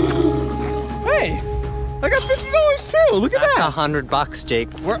 Hey, I got $50 too. Look at that. That's $100, Jake.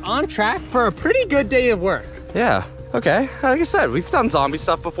 We're on track for a pretty good day of work. Yeah, okay. Like I said, we've done zombie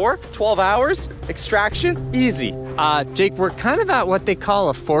stuff before. 12 hours, extraction, easy. Jake, we're kind of at what they call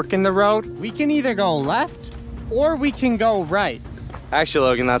a fork in the road. We can either go left or we can go right. Actually,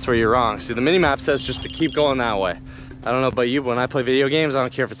 Logan, that's where you're wrong. See, the minimap says just to keep going that way. I don't know about you, but when I play video games, I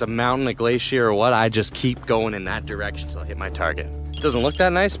don't care if it's a mountain, a glacier, or what, I just keep going in that direction till I hit my target. It doesn't look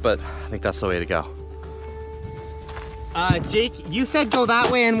that nice, but I think that's the way to go. Jake, you said go that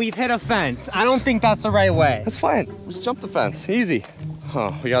way and we've hit a fence. I don't think that's the right way. That's fine. Just jump the fence. Easy.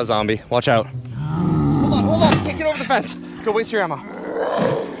 Oh, we got a zombie. Watch out. Hold on. Can't get over the fence. Go waste your ammo.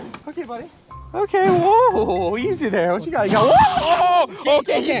 Okay, buddy. Okay, whoa, easy there. What you got? You got, whoa!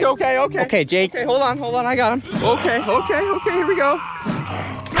 Okay. Okay, Jake. Okay, hold on, I got him. Okay, here we go.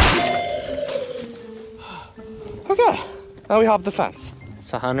 Okay, now we hop the fence.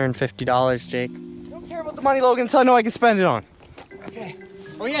 It's $150, Jake. I don't care about the money, Logan, until I know I can spend it on. Okay.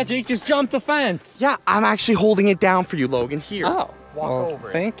 Oh yeah, Jake, just jump the fence. Yeah, I'm actually holding it down for you, Logan. Here. Oh, walk over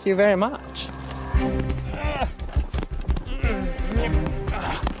it. Thank you very much.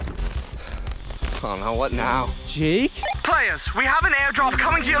 Oh no, what now? Jake? Players, we have an airdrop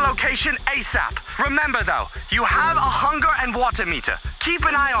coming to your location ASAP. Remember though, you have a hunger and water meter. Keep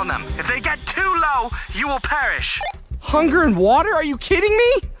an eye on them. If they get too low, you will perish. Hunger and water? Are you kidding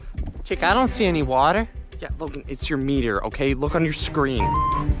me? Jake, I don't see any water. Yeah, Logan, it's your meter, okay? Look on your screen.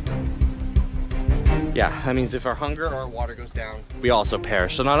 Yeah, that means if our hunger or our water goes down, we also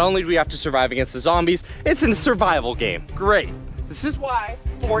perish. So not only do we have to survive against the zombies, it's a survival game. Great. This is why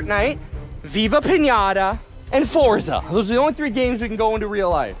Fortnite, Viva Pinata, and Forza. Those are the only 3 games we can go into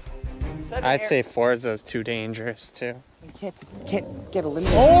real life. I'd say Forza is too dangerous too. You can't get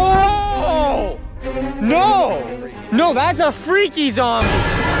eliminated. Oh! No, that's a freaky zombie.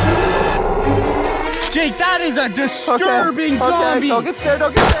 Jake, that is a disturbing zombie. Don't get scared,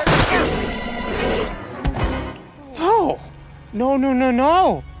 don't get scared.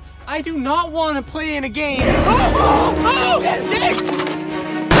 No. I do not want to play in a game. Oh, Jake!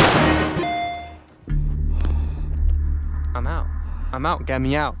 I'm out. Get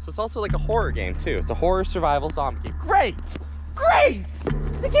me out. So it's also like a horror game too. It's a horror survival zombie game. Great! Great!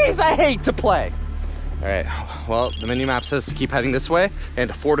 The games I hate to play. All right, well, the mini-map says to keep heading this way and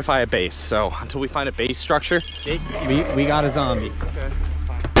to fortify a base. So until we find a base structure. Jake, we got a zombie. Okay, that's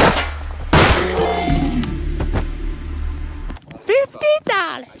fine. $50,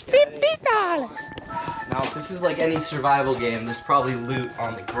 $50. Now, if this is like any survival game, there's probably loot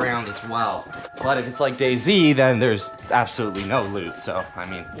on the ground as well. But if it's like DayZ, then there's absolutely no loot. So, I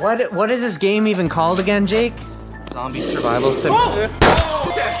mean, What is this game even called again, Jake? zombie survival sim. Okay.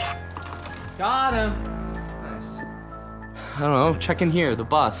 Got him. Nice. I don't know, check in here, the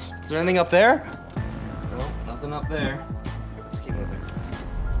bus. Is there anything up there? No, nothing up there. Let's keep moving.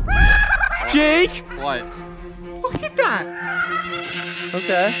 Jake! What? Look at that!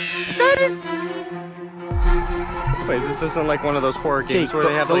 Okay. That is... Wait, this isn't like one of those horror games Jake, where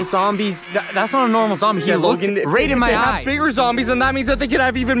they have those like... zombies, that's not a normal zombie. He looked right in my If they have eyes. bigger zombies, then that means that they could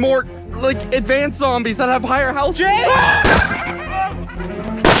have even more, like, advanced zombies that have higher health. Jake!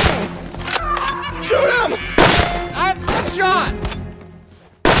 Shoot him! I'm shot!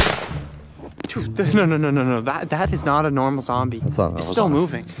 Dude, no. That is not a normal zombie. That's not a normal It's still zombie.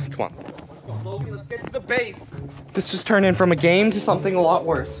 moving. Come on. Logan, let's get to the base. This just turned in from a game to something a lot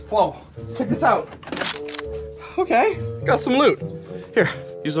worse. Whoa, check this out. Okay, got some loot. Here,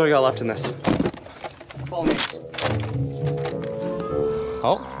 use what I got left in this. Follow me.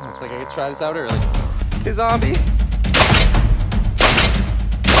 Oh, looks like I could try this out early. Hey, zombie.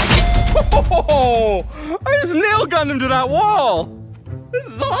 Oh, I just nail gunned him to that wall. This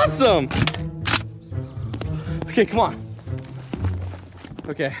is awesome. Okay, come on.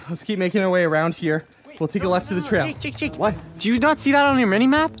 Okay, let's keep making our way around here. We'll take a left to the trail. Jake. What? Do you not see that on your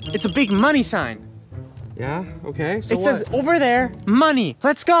mini-map? It's a big money sign. Yeah, okay, so It says over there, money.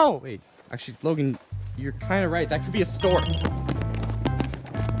 Let's go. Wait, actually, Logan, you're kind of right. That could be a store.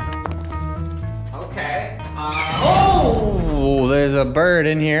 Okay. Oh, there's a bird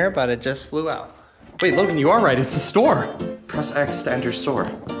in here, but it just flew out. Wait, Logan, you are right. It's a store. Press X to enter store.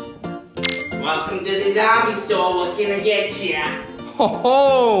 Welcome to the zombie store. What can I get ya? Ho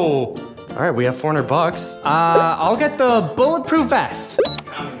ho! All right, we have 400 bucks. I'll get the bulletproof vest.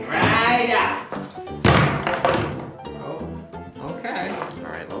 Coming right up. Okay.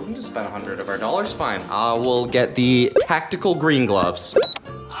 All right, Logan just spent 100 of our dollars. Fine. We'll get the tactical green gloves.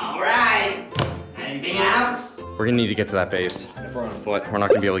 All right. Anything else? We're gonna need to get to that base. If we're on foot, we're not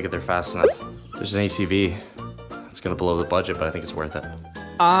gonna be able to get there fast enough. There's an ATV. It's gonna blow the budget, but I think it's worth it.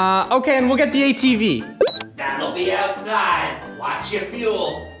 Okay, and we'll get the ATV. That'll be outside. Watch your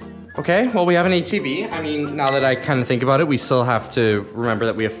fuel. Okay, well, we have an ATV. I mean, now that I kind of think about it, we still have to remember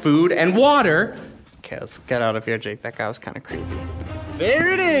that we have food and water. Okay, let's get out of here, Jake. That guy was kind of creepy.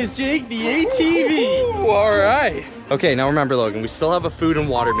 There it is, Jake, the ATV. Ooh, all right. Okay, now remember, Logan, we still have a food and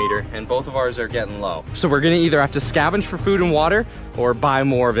water meter, and both of ours are getting low. So we're gonna either have to scavenge for food and water, or buy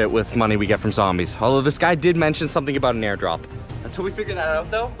more of it with money we get from zombies. Although this guy did mention something about an airdrop. Until we figure that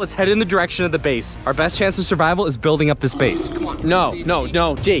out, though, let's head in the direction of the base. Our best chance of survival is building up this base. Come on.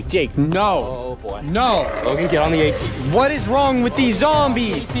 No, Jake, no. Oh, boy. No. Logan, get on the ATV. What is wrong with these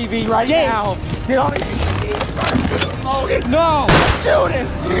zombies? ATV right Jake. now. Get on the ATV. Logan. No. Shoot it.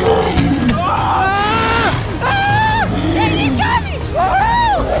 Hey, he's got me!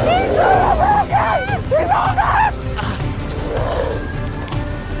 No.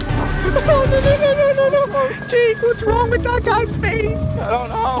 Jake, what's wrong with that guy's face? I don't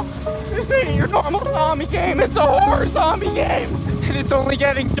know. This ain't your normal zombie game. It's a horror zombie game. And it's only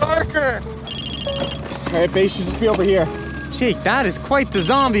getting darker. All right, base should just be over here. Jake, that is quite the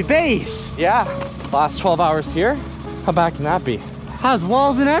zombie base. Yeah. Last 12 hours here. How bad can that be? Has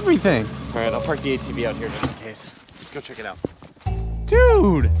walls and everything. All right, I'll park the ATV out here just in case. Let's go check it out.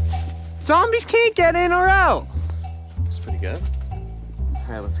 Dude, zombies can't get in or out. That's pretty good. All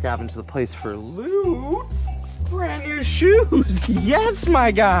right, let's scavenge the place for loot. Brand new shoes. Yes,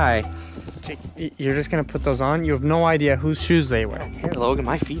 my guy. Jake, you're just gonna put those on? You have no idea whose shoes they were. Here, Logan,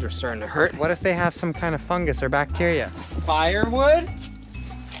 my feet are starting to hurt. What if they have some kind of fungus or bacteria? Firewood?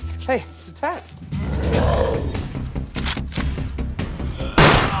 Hey, it's a tent.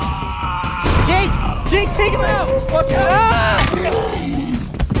 Jake, take him out! Watch out!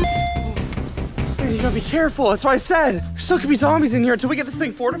 You gotta be careful, that's what I said. There still could be zombies in here until we get this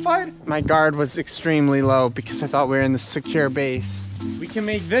thing fortified. My guard was extremely low because I thought we were in the secure base. We can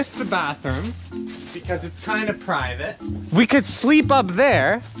make this the bathroom because it's kind of private. We could sleep up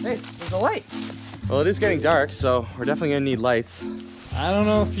there. Hey, there's a light. Well, it is getting dark, so we're definitely gonna need lights. I don't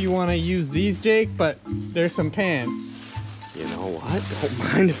know if you want to use these, Jake, but there's some pants. You know what?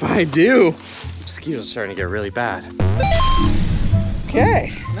 Don't mind if I do. Mosquitoes are starting to get really bad.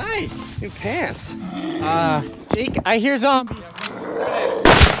 Okay. Nice. New pants. Jake, I hear zombie.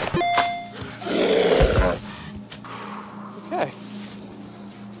 Okay.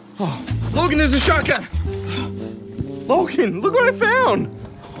 Oh, Logan, there's a shotgun. Logan, look what I found.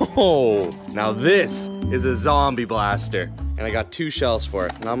 Oh, now this is a zombie blaster. And I got 2 shells for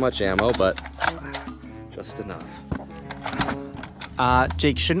it. Not much ammo, but just enough.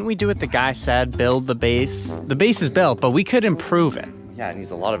 Jake, shouldn't we do what the guy said, build the base? The base is built, but we could improve it. Yeah, it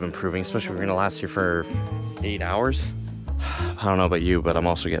needs a lot of improving, especially if we're gonna last here for 8 hours. I don't know about you, but I'm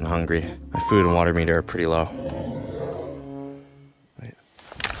also getting hungry. My food and water meter are pretty low. Wait.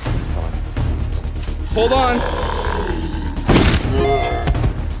 Hold on.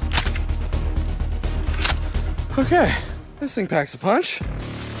 Okay, this thing packs a punch.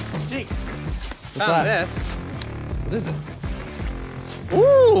 Jake, that? this. What is it?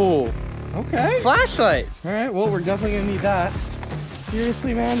 Ooh, Okay. flashlight. All right, well, we're definitely gonna need that.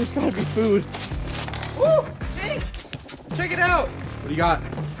 Seriously, man, there's gotta be food. Woo! Jake, check it out. What do you got?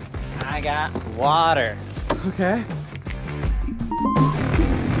 I got water. Okay.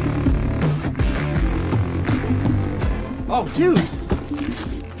 Oh, dude,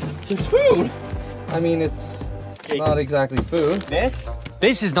 there's food. I mean, it's not exactly food. This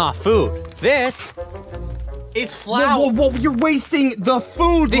is not food. This is flour. Whoa, whoa, whoa, you're wasting the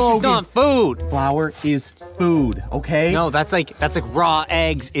food, This Logan. is not food. Flour is food, okay? No, that's like raw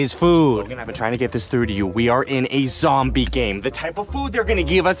eggs is food. Logan, I've been trying to get this through to you. We are in a zombie game. The type of food they're gonna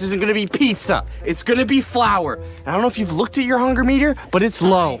give us isn't gonna be pizza. It's gonna be flour. And I don't know if you've looked at your hunger meter, but it's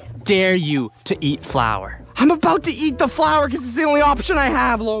low. Dare you to eat flour? I'm about to eat the flour because it's the only option I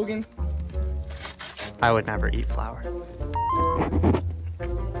have, Logan. I would never eat flour.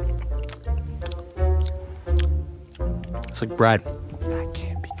 It's like bread. That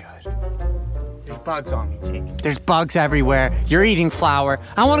can't be good. There's bugs on me, Jake. There's bugs everywhere. You're eating flour.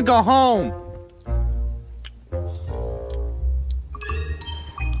 I want to go home.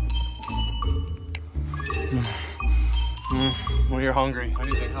 Well, you're hungry. I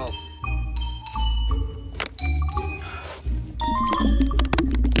need to help.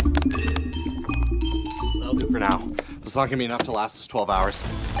 That'll do for now. It's not gonna be enough to last us 12 hours.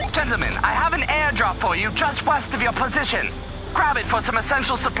 Gentlemen, I have an airdrop for you just west of your position. Grab it for some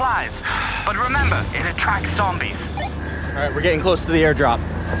essential supplies. But remember, it attracts zombies. All right, we're getting close to the airdrop.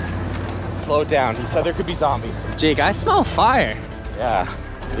 Slow it down. He said there could be zombies. Jake, I smell fire. Yeah,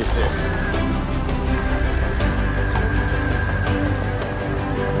 me too.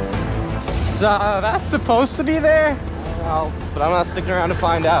 So that's supposed to be there? Well, but I'm not sticking around to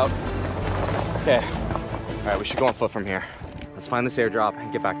find out. Okay. All right, we should go on foot from here. Let's find this airdrop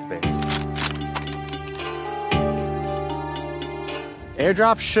and get back to base.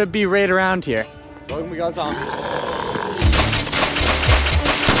 Airdrop should be right around here. Logan, we got zombies.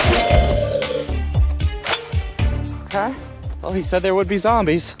 Okay. Well, he said there would be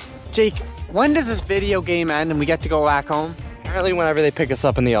zombies. Jake, when does this video game end and we get to go back home? Apparently whenever they pick us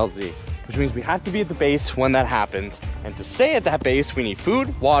up in the LZ, which means we have to be at the base when that happens. And to stay at that base, we need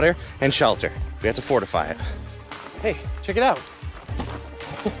food, water, and shelter. We have to fortify it. Hey, check it out.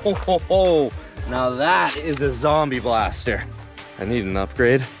 Ho, ho, ho. Now that is a zombie blaster. I need an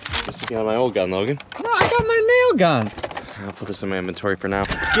upgrade. Just looking at my old gun, Logan. No, I got my nail gun. I'll put this in my inventory for now.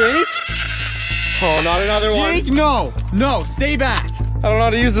 Jake? Oh, not another one. Jake, no. No, stay back. I don't know how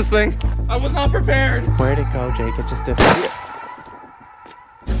to use this thing. I was not prepared. Where'd it go, Jake? It just disappeared.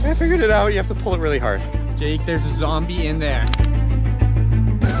 I figured it out. You have to pull it really hard. Jake, there's a zombie in there.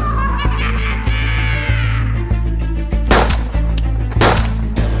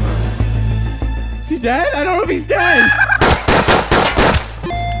 Is he dead? I don't know if he's dead.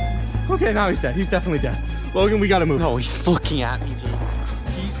 Okay, now he's dead. He's definitely dead. Logan, we gotta move. No, he's looking at me, Jake.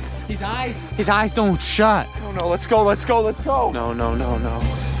 His eyes don't shut. Oh no, let's go, let's go, let's go. No.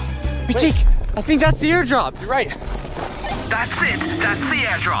 Hey, Jake, I think that's the airdrop. You're right. That's it. That's the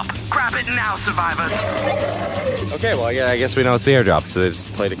airdrop. Grab it now, survivors. Okay, well, I guess we know it's the airdrop because I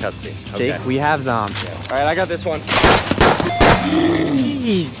just played a cutscene. Okay. Jake, we have zombies. All right, I got this one.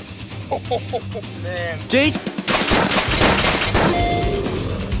 Jeez. Oh, man. Jake.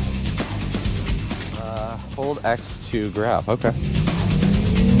 Hold X to grab. Okay.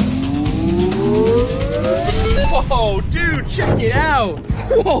 Whoa, dude, check it out.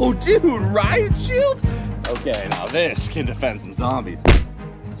 Whoa, dude, riot shield? Okay, now this can defend some zombies.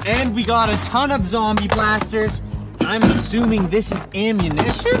 And we got a ton of zombie blasters. I'm assuming this is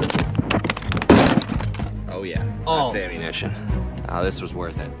ammunition? Oh yeah, Oh. that's ammunition. Oh, this was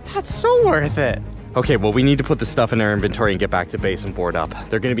worth it. That's so worth it. Okay, well, we need to put the stuff in our inventory and get back to base and board up.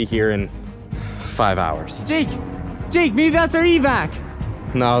 They're gonna be here in 5 hours. Jake, Jake, maybe that's our evac.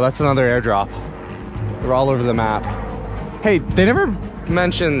 No, that's another airdrop. They're all over the map. Hey, they never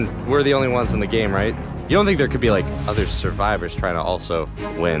mentioned we're the only ones in the game, right? You don't think there could be like other survivors trying to also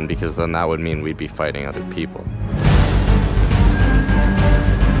win, because then that would mean we'd be fighting other people.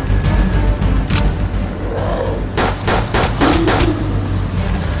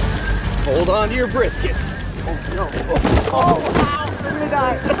 Hold on to your briskets. Oh no. Oh, ow, I'm gonna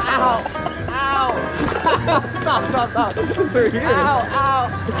die. Ow, ow. Stop. We're here. Ow.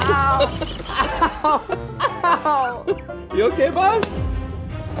 You okay, bud?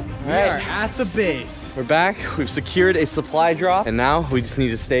 We are at the base. We're back. We've secured a supply drop, and now we just need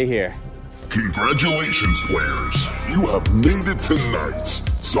to stay here. Congratulations, players. You have made it tonight.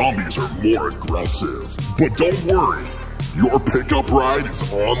 Zombies are more aggressive. But don't worry. Your pickup ride is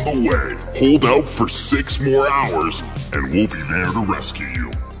on the way. Hold out for 6 more hours, and we'll be there to rescue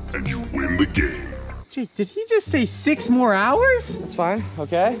you. And you win the game. Jake, did he just say 6 more hours? That's fine,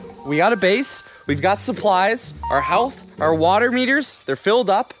 okay? We got a base, we've got supplies, our health, our water meters, they're filled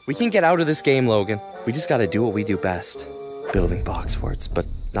up. We can get out of this game, Logan. We just gotta do what we do best. Building box forts, but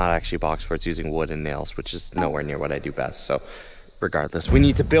not actually box forts, using wood and nails, which is nowhere near what I do best, so regardless. We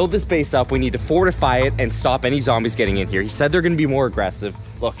need to build this base up, we need to fortify it and stop any zombies getting in here. He said they're gonna be more aggressive.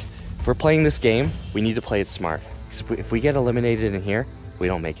 Look, if we're playing this game, we need to play it smart. If we get eliminated in here, we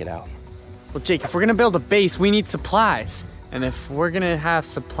don't make it out. Well, Jake, if we're gonna build a base, we need supplies. And if we're gonna have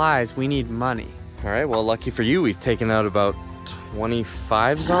supplies, we need money. All right, well, lucky for you, we've taken out about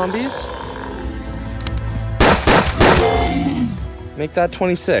 25 zombies. Make that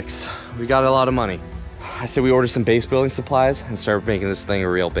 26. We got a lot of money. I say we order some base building supplies and start making this thing a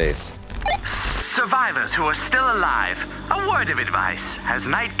real base. Survivors who are still alive, a word of advice. As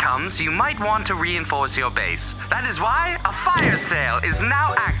night comes, you might want to reinforce your base. That is why a fire sale is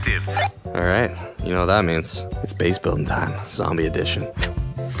now active. All right, you know what that means. It's base building time, zombie edition.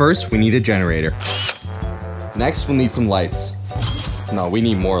 First, we need a generator. Next, we'll need some lights. No, we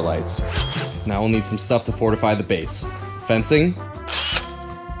need more lights. Now we'll need some stuff to fortify the base. Fencing.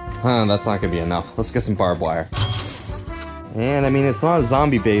 That's not gonna be enough. Let's get some barbed wire. And I mean, it's not a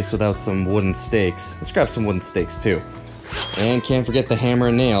zombie base without some wooden stakes. Let's grab some wooden stakes too. And can't forget the hammer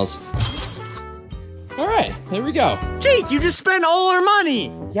and nails. All right, there we go. Jake, you just spent all our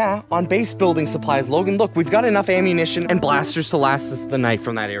money. Yeah, on base building supplies, Logan. Look, we've got enough ammunition and blasters to last us the night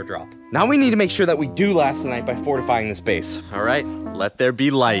from that airdrop. Now we need to make sure that we do last the night by fortifying this base. All right, let there be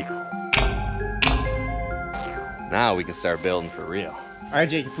light. Now we can start building for real. All right,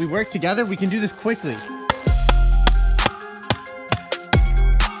 Jake, if we work together, we can do this quickly.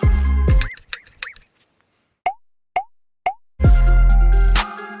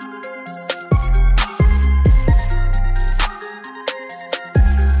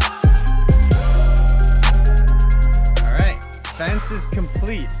 Fence is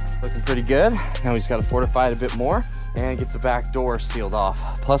complete. Looking pretty good. Now we just gotta fortify it a bit more and get the back door sealed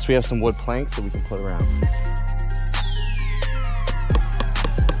off. Plus we have some wood planks that we can put around.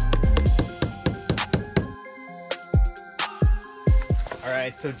 All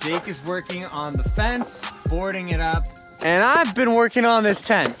right, so Jake is working on the fence, boarding it up, and I've been working on this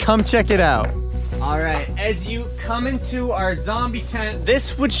tent. Come check it out. All right, as you come into our zombie tent,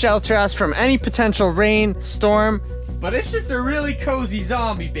 this would shelter us from any potential rain, storm, but it's just a really cozy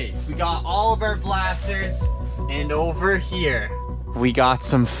zombie base. We got all of our blasters, and over here, we got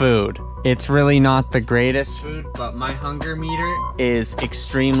some food. It's really not the greatest food, but my hunger meter is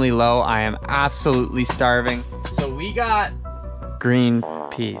extremely low. I am absolutely starving. So we got green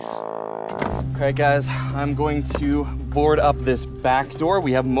peas. All right, guys, I'm going to board up this back door.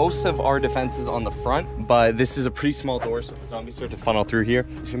 We have most of our defenses on the front, but this is a pretty small door, so if the zombies start to funnel through here,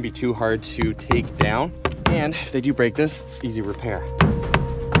 it shouldn't be too hard to take down. And if they do break this, it's easy repair.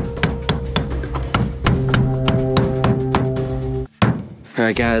 All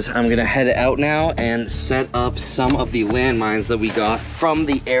right, guys, I'm gonna head out now and set up some of the landmines that we got from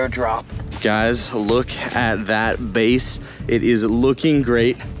the airdrop. Guys, look at that base. It is looking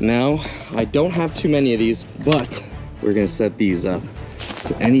great. Now, I don't have too many of these, but we're gonna set these up.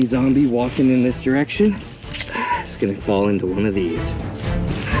 So any zombie walking in this direction is gonna fall into one of these.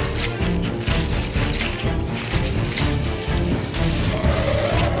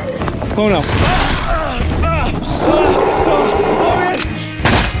 Oh no.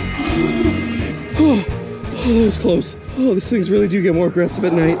 Oh, that was close. Oh, these things really do get more aggressive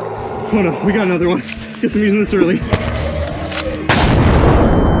at night. Oh no, we got another one. Guess I'm using this early. I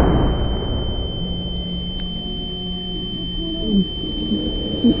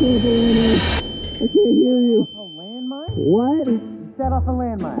can't hear you. A landmine? What? You set off a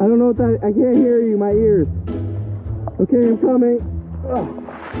landmine. I don't know what that, I can't hear you, my ears. Okay, I'm coming.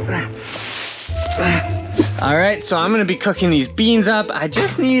 All right, so I'm gonna be cooking these beans up. I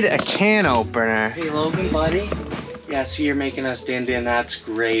just need a can opener. Hey Logan, buddy. Yeah, see you're making us stand in, that's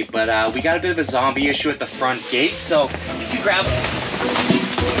great. But we got a bit of a zombie issue at the front gate, so you can grab...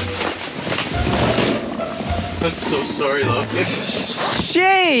 I'm so sorry, Logan.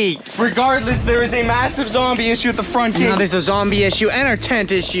 Jake! Regardless, there is a massive zombie issue at the front gate. Now there's a zombie issue and our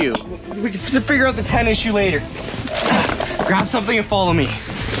tent issue. We can figure out the tent issue later. Grab something and follow me. All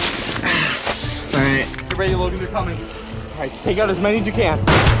right. Get ready, Logan, they're coming. All right, take out as many as you can.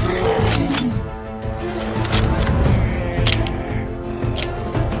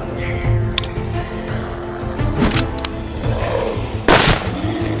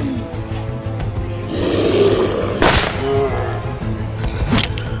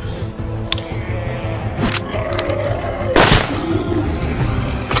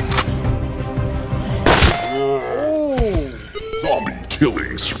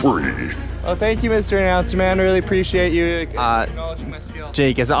 Killing spree. Oh, thank you, Mr. Announcer Man. Really appreciate you acknowledging my skill.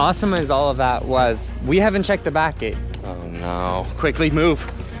 Jake, as awesome as all of that was, we haven't checked the back gate. Oh no! Quickly move.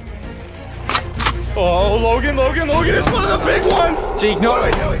 Oh, Logan! It's one of the big ones. Jake, no! What are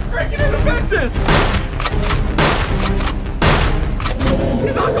we doing? Breaking into fences!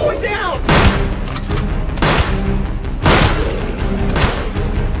 He's not going down.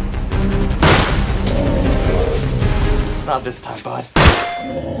 Not this time, bud.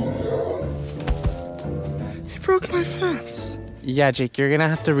 He broke my fence. Yeah, Jake, you're gonna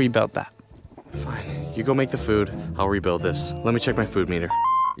have to rebuild that. Fine, you go make the food. I'll rebuild this. Let me check my food meter.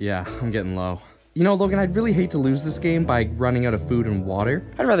 Yeah, I'm getting low. You know, Logan, I'd really hate to lose this game by running out of food and water.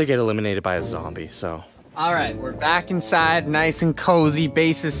 I'd rather get eliminated by a zombie, so. All right, we're back inside, nice and cozy,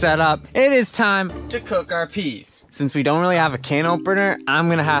 base is set up. It is time to cook our peas. Since we don't really have a can opener, I'm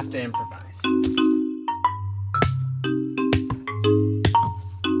gonna have to improvise.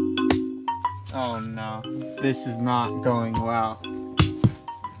 Oh no, this is not going well.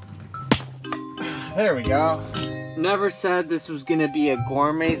 There we go. Never said this was gonna be a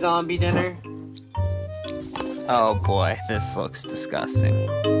gourmet zombie dinner. Oh boy, this looks disgusting.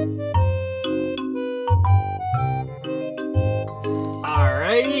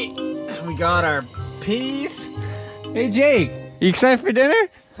 Alrighty, we got our peas. Hey Jake, you excited for dinner?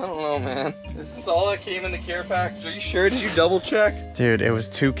 I don't know, man. This is all that came in the care package. Are you sure? Did you double check? Dude, it was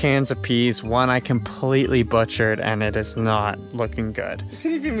 2 cans of peas, one I completely butchered, and it is not looking good. You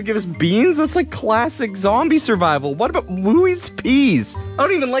couldn't even give us beans? That's like classic zombie survival. What about, who eats peas? I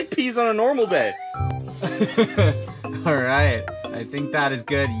don't even like peas on a normal day. All right, I think that is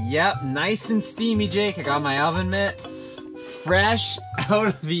good. Yep, nice and steamy, Jake. I got my oven mitt. Fresh out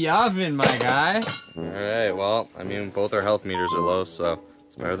of the oven, my guy. All right, well, I mean, both our health meters are low, so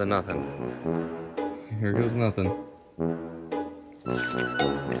it's better than nothing. Here goes nothing.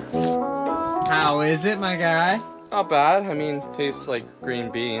 How is it, my guy? Not bad. I mean, tastes like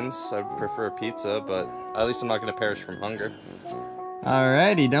green beans. I prefer pizza, but at least I'm not gonna perish from hunger.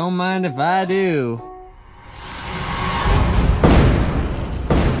 Alrighty, don't mind if I do.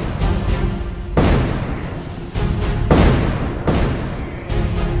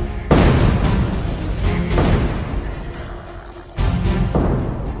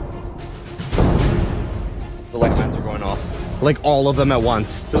 Like all of them at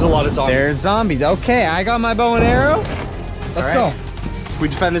once. There's a lot of zombies. There's zombies. Okay, I got my bow and arrow. Let's go. We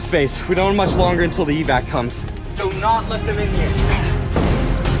defend this base. We don't have much longer until the evac comes. Do not let them in here.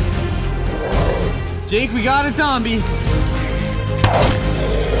 Jake, we got a zombie.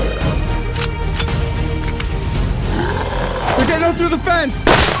 We're getting out through the fence.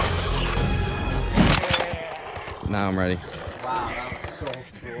 Now I'm ready. Wow, that was so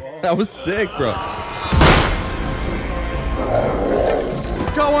cool. That was sick, bro.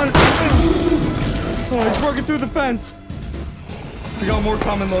 Got one! Oh, he's broken through the fence. We got more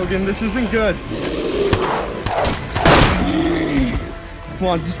coming, Logan. This isn't good. Come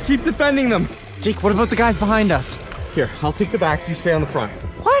on, just keep defending them. Jake, what about the guys behind us? Here, I'll take the back. You stay on the front.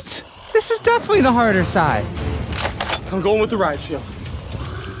 What? This is definitely the harder side. I'm going with the riot shield.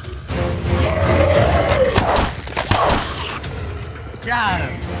 Got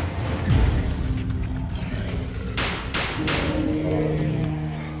him.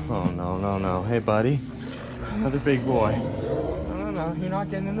 Oh, no, no, no. Hey, buddy. Another big boy. No, no, no. You're not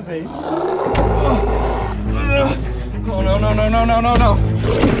getting in the vase. Oh, no, no, no, no, no, no, no.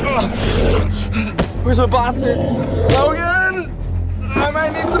 Where's my blaster? Logan! I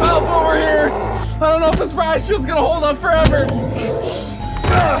might need some help over here. I don't know if this riot shield's gonna hold up forever.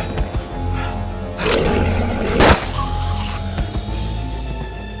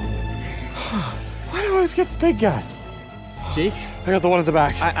 Why do I always get the big guys? Jake? I got the one at the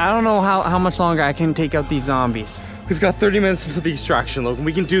back. I don't know how much longer I can take out these zombies. We've got 30 minutes until the extraction, Logan.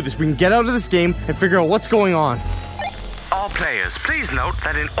 We can do this. We can get out of this game and figure out what's going on. All players, please note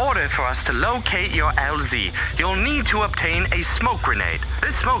that in order for us to locate your LZ, you'll need to obtain a smoke grenade.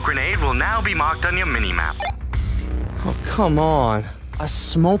 This smoke grenade will now be marked on your mini-map. Oh, come on. A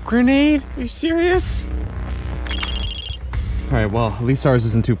smoke grenade? Are you serious? All right, well, at least ours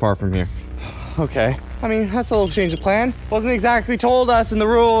isn't too far from here. Okay. I mean, that's a little change of plan. Wasn't exactly told us in the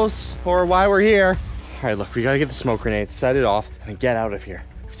rules or why we're here. All right, look, we gotta get the smoke grenade, set it off, and get out of here.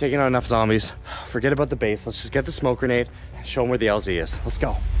 We've taken out enough zombies. Forget about the base. Let's just get the smoke grenade and show them where the LZ is. Let's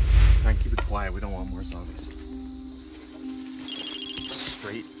go. Try and keep it quiet. We don't want more zombies.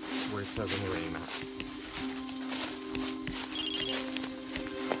 Straight where it says on the rain map.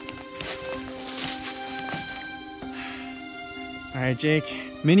 All right, Jake.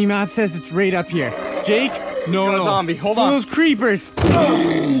 Mini-map says it's right up here. Jake? No, no. Zombie, hold on. on. Those creepers. Jake, I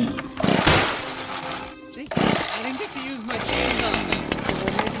didn't get to use my chainsaw.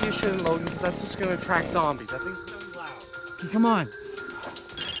 Well, maybe you shouldn't, Logan, because that's just gonna attract zombies. That thing's really loud. Okay, come on.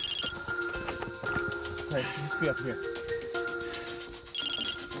 Alright, should just be up here.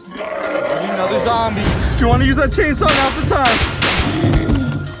 Another zombie. If you want to use that chainsaw, now's the time.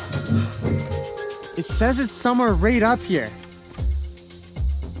 It says it's somewhere right up here.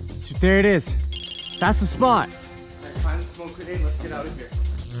 There it is. That's the spot. Alright, find the smoke grenade. Let's get out of here.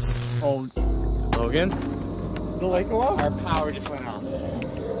 Oh, Logan? Did the light go off? our power just went off.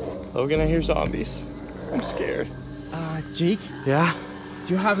 Logan, I hear zombies. I'm scared. Jake? Yeah?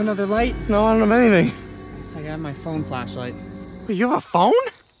 Do you have another light? No, I don't have anything. I have my phone flashlight. Wait, you have a phone?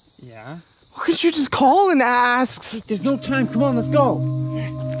 Yeah. Why couldn't you just call and ask? Jake, there's no time. Come on, let's go.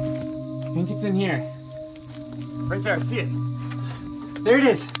 I think it's in here. Right there, I see it. There it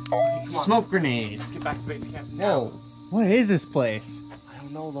is. Okay, Smoke grenade. Let's get back to base camp. Whoa. What is this place? I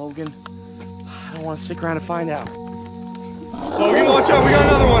don't know, Logan. I don't want to stick around and find out. Logan, watch out. We got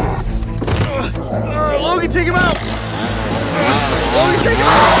another one. Logan, take him out. Logan, take him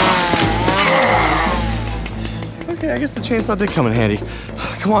out. Okay, I guess the chainsaw did come in handy.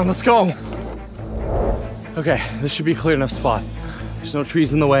 Come on, let's go. Okay, this should be a clear enough spot. There's no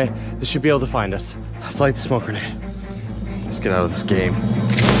trees in the way. This should be able to find us. Let's light the smoke grenade. Let's get out of this game.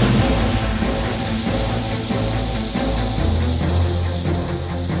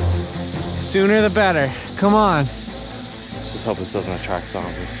 Sooner the better. Come on. Let's just hope this doesn't attract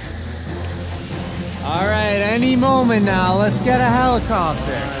zombies. All right, any moment now. Let's get a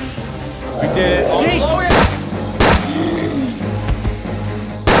helicopter. We did it. Jake! Oh, yeah.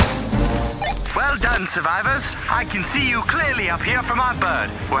 Well done, survivors. I can see you clearly up here from our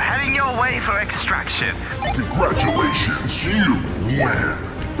bird. We're heading your way for extraction. Congratulations, you win.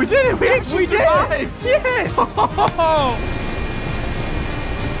 We did it! We actually survived! Yes!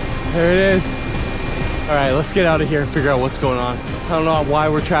 There it is. All right, let's get out of here and figure out what's going on. I don't know why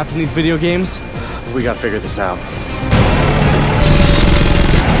we're trapped in these video games, but we gotta figure this out.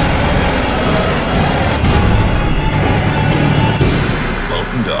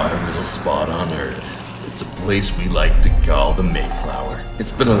 Welcome to our little spot on Earth. It's a place we like to call the Mayflower.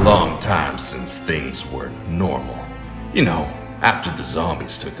 It's been a long time since things were normal. You know, after the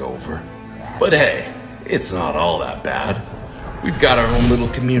zombies took over. But hey, it's not all that bad. We've got our own little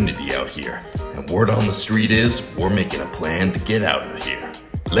community out here, and word on the street is we're making a plan to get out of here.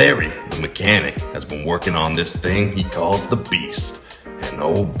 Larry, the mechanic, has been working on this thing he calls the Beast, and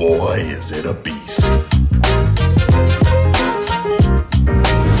oh boy is it a beast.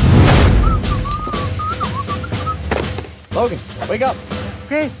 Logan, wake up.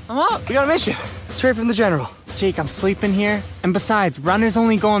 Okay, I'm up. We got a mission. Straight from the general. Jake, I'm sleeping here. And besides, runners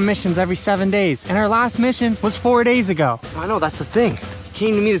only go on missions every 7 days. And our last mission was 4 days ago. I know, that's the thing. He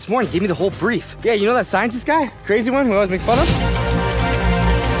came to me this morning, gave me the whole brief. Yeah, you know that scientist guy? Crazy one we always make fun of?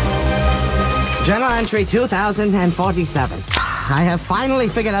 Journal entry 2047. I have finally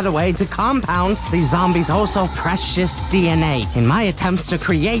figured out a way to compound the zombies' also precious DNA in my attempts to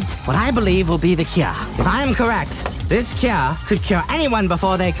create what I believe will be the cure. If I am correct, this cure could cure anyone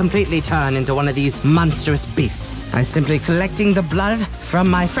before they completely turn into one of these monstrous beasts by simply collecting the blood from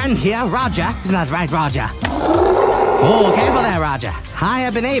my friend here, Roger. Isn't that right, Roger? Oh, careful there, Roger. I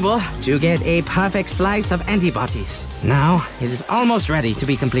have been able to get a perfect slice of antibodies. Now, it is almost ready to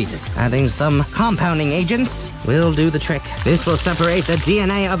be completed. Adding some compounding agents will do the trick. This will separate the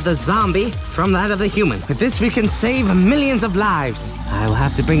DNA of the zombie from that of the human. With this, we can save millions of lives. I will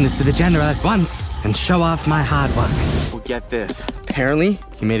have to bring this to the general at once and show off my hard work. Well, get this. Apparently,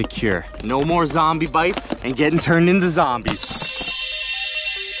 he made a cure. No more zombie bites and getting turned into zombies.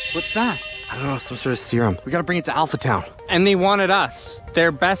 What's that? I don't know, some sort of serum. We gotta bring it to Alpha Town. And they wanted us,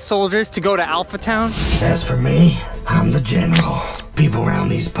 their best soldiers, to go to Alpha Town? As for me, I'm the general. People around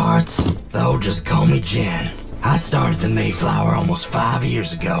these parts, they'll just call me Jen. I started the Mayflower almost 5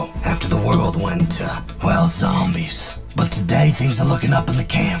 years ago, after the world went to, well, zombies. But today things are looking up in the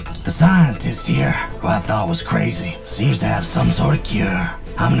camp. The scientist here, who I thought was crazy, seems to have some sort of cure.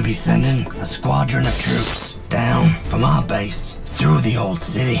 I'm gonna be sending a squadron of troops down from our base, through the old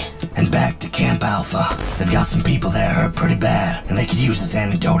city, and back to Camp Alpha. They've got some people there hurt pretty bad, and they could use this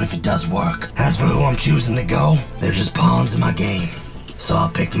antidote if it does work. As for who I'm choosing to go, they're just pawns in my game. So I'll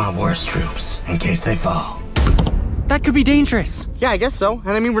pick my worst troops, in case they fall. That could be dangerous. Yeah, I guess so.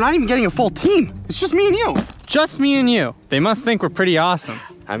 And I mean, we're not even getting a full team. It's just me and you. Just me and you. They must think we're pretty awesome.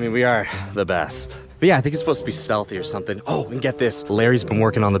 I mean, we are the best. But yeah, I think it's supposed to be stealthy or something. Oh, and get this. Larry's been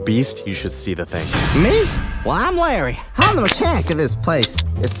working on the beast. You should see the thing. Me? Well, I'm Larry. I'm the mechanic of this place.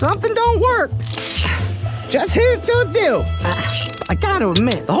 If something don't work, just hit it till it do. I gotta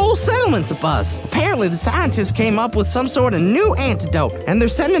admit, the whole settlement's a buzz. Apparently, the scientists came up with some sort of new antidote, and they're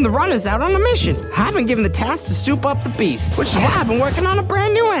sending the runners out on a mission. I've been given the task to soup up the beast, which is why I've been working on a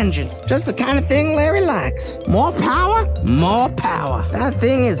brand new engine. Just the kind of thing Larry likes. More power, more power. That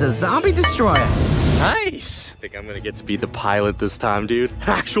thing is a zombie destroyer. Nice. I think I'm gonna get to be the pilot this time, dude. An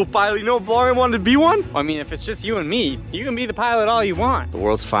actual pilot. You know what Logan wanted to be one? I mean, if it's just you and me, you can be the pilot all you want. The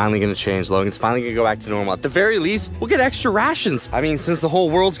world's finally gonna change, Logan. It's finally gonna go back to normal. At the very least, we'll get extra rations. I mean, since the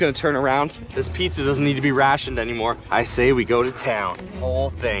whole world's gonna turn around, this pizza doesn't need to be rationed anymore. I say we go to town. Whole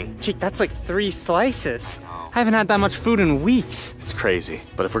thing. Gee, that's like 3 slices. I haven't had that much food in weeks. It's crazy.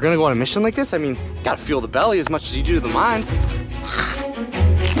 But if we're gonna go on a mission like this, I mean, you gotta fuel the belly as much as you do the mind.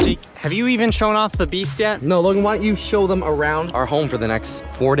 Gee, have you even shown off the beast yet? No, Logan, why don't you show them around our home for the next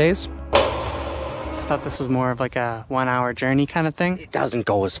 4 days? I thought this was more of like a 1-hour journey kind of thing. It doesn't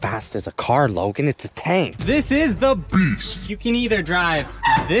go as fast as a car, Logan. It's a tank. This is the beast. You can either drive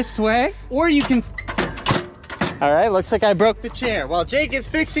this way or you can... All right, looks like I broke the chair. While Jake is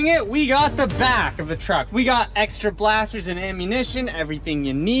fixing it, we got the back of the truck. We got extra blasters and ammunition, everything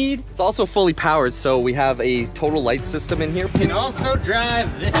you need. It's also fully powered, so we have a total light system in here. You can also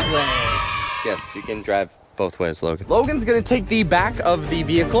drive this way. Yes, you can drive both ways, Logan. Logan's gonna take the back of the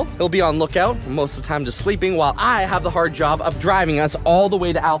vehicle. He'll be on lookout, most of the time just sleeping, while I have the hard job of driving us all the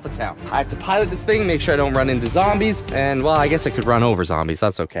way to Alpha Town. I have to pilot this thing, make sure I don't run into zombies, and well, I guess I could run over zombies,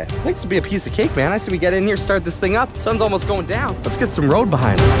 that's okay. I think this would be a piece of cake, man. I say we get in here, start this thing up. Sun's almost going down. Let's get some road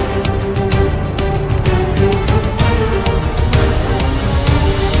behind us.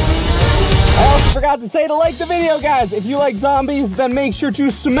 I also forgot to say to like the video, guys. If you like zombies, then make sure to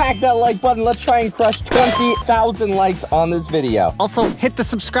smack that like button. Let's try and crush 20,000 likes on this video. Also, hit the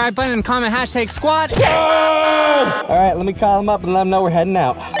subscribe button and comment #squad. All right, let me call them up and let them know we're heading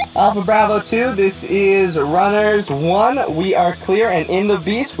out. Alpha Bravo 2, this is Runners 1. We are clear and in the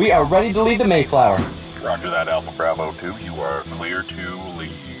beast. We are ready to leave the Mayflower. Roger that, Alpha Bravo 2. You are clear to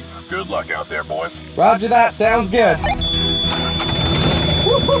leave. Good luck out there, boys. Roger that, sounds good.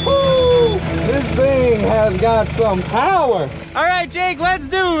 Woo-hoo-hoo! This thing has got some power. All right, Jake, let's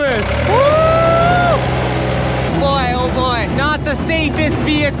do this. Woo! Boy, oh boy, not the safest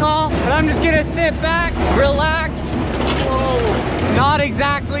vehicle, but I'm just gonna sit back, relax. Whoa, not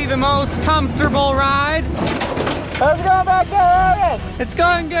exactly the most comfortable ride. How's it going back there, Logan? It's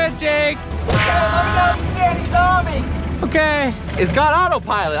going good, Jake. Okay, let me know if you see any zombies. Okay. It's got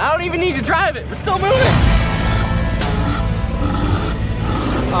autopilot. I don't even need to drive it. We're still moving.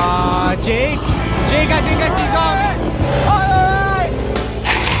 Jake, I think I see zombies. Alright!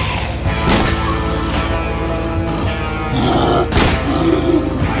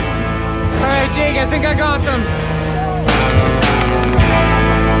 Alright, Jake, I think I got them.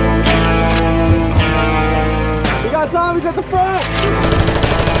 We got zombies at the front!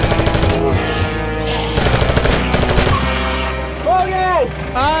 Logan!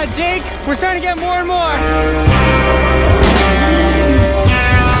 Jake, we're starting to get more and more.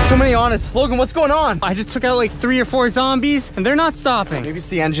 So many honest. Logan, what's going on? I just took out like 3 or 4 zombies, and they're not stopping. Maybe it's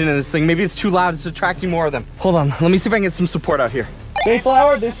the engine in this thing. Maybe it's too loud. It's attracting more of them. Hold on. Let me see if I can get some support out here.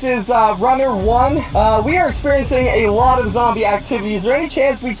 Mayflower, this is Runner 1. We are experiencing a lot of zombie activity. Is there any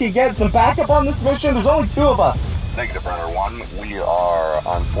chance we could get some backup on this mission? There's only 2 of us. Negative, Runner 1. We are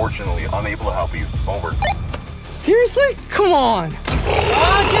unfortunately unable to help you. Over. Seriously? Come on. Jake!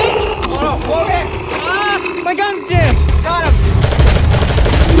 Oh, no. Logan! My gun's jammed. Got him.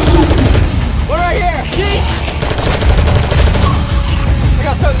 One right here. Jake! I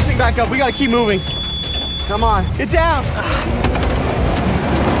gotta start this thing back up. We gotta keep moving. Come on. Get down.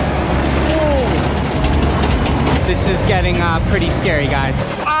 This is getting pretty scary, guys.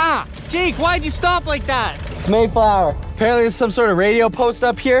 Jake, why'd you stop like that? It's Mayflower. Apparently there's some sort of radio post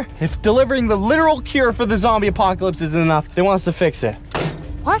up here. If delivering the literal cure for the zombie apocalypse isn't enough, they want us to fix it.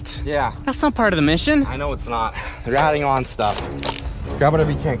 What? Yeah. That's not part of the mission. I know it's not. They're adding on stuff. Grab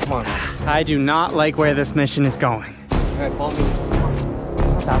whatever you can, come on. I do not like where this mission is going. All right, follow me.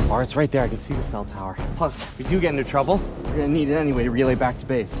 It's not that far, it's right there. I can see the cell tower. Plus, if we do get into trouble, we're gonna need it anyway to relay back to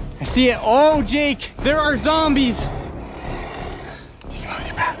base. I see it. Oh, Jake, there are zombies. Take him out with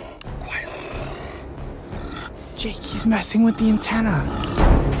your bat. Quietly. Jake, he's messing with the antenna.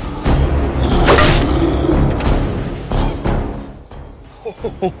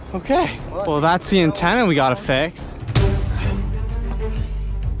 Okay. Well, that's the antenna we gotta fix.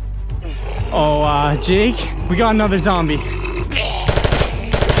 Oh, Jake, we got another zombie.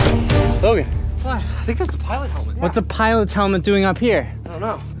 Logan. What? I think that's a pilot helmet. What's a pilot's helmet doing up here? I don't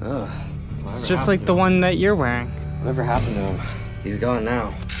know. Ugh. It's just like the one that you're wearing. Whatever happened to him? He's gone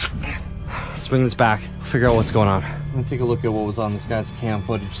now. Let's bring this back. Figure out what's going on. I'm gonna take a look at what was on this guy's cam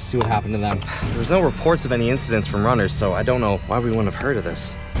footage, see what happened to them. There was no reports of any incidents from runners, so I don't know why we wouldn't have heard of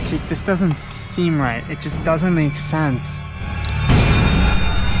this. Jake, this doesn't seem right. It just doesn't make sense.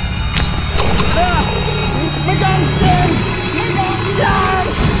 My gun stands! My gun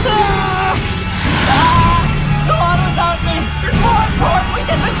stands! Go on without me! It's more important we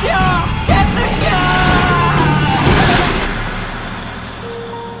get the cure! Get the cure!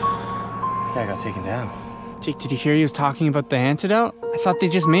 That guy got taken down. Jake, did you hear he was talking about the antidote? I thought they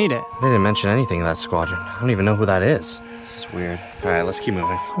just made it. They didn't mention anything of that squadron. I don't even know who that is. This is weird. All right, let's keep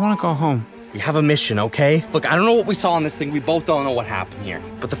moving. I want to go home. We have a mission, okay? Look, I don't know what we saw on this thing. We both don't know what happened here.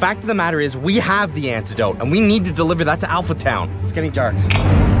 But the fact of the matter is, we have the antidote, and we need to deliver that to Alpha Town. It's getting dark.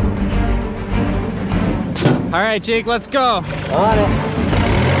 All right, Jake, let's go. On it.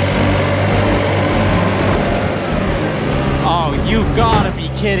 Oh, you gotta be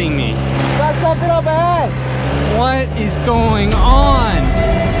kidding me. Got something up ahead. What is going on?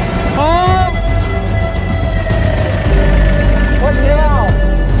 Oh! What now?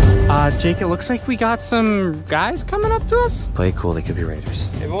 Jake, it looks like we got some guys coming up to us. Play it cool, they could be raiders.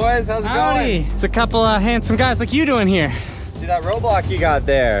 Hey boys, how's it Howdy. going? It's a couple of handsome guys like you doing here. See that roadblock you got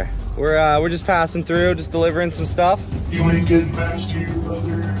there? We're just passing through, just delivering some stuff. You ain't getting past here,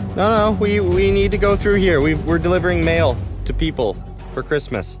 brother. No, we need to go through here. We're delivering mail to people for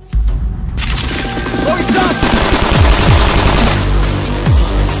Christmas. Logan, stop!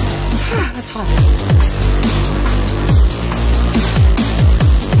 That's hot.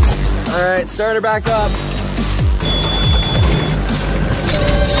 All right, start her back up.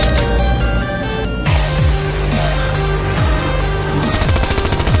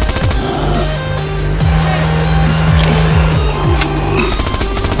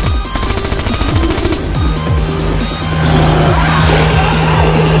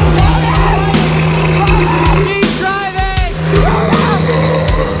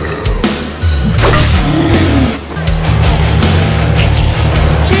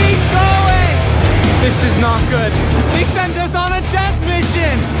 Good. They sent us on a death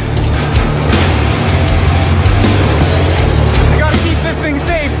mission. We gotta keep this thing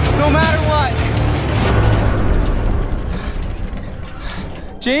safe, no matter what.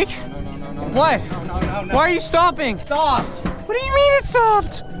 Jake? No. What? No. Why are you stopping? Stopped. What do you mean it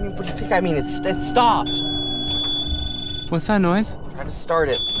stopped? What do you think I mean? It stopped. What's that noise? Try to start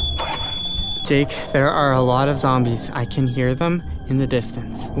it. Jake, there are a lot of zombies. I can hear them in the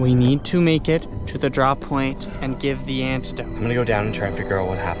distance. We need to make it to the drop point and give the antidote. I'm gonna go down and try and figure out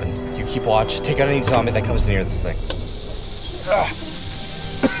what happened. You keep watch. Take out any zombie that comes near this thing.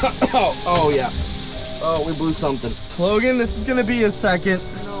 oh yeah. Oh, we blew something. Logan, this is gonna be a second.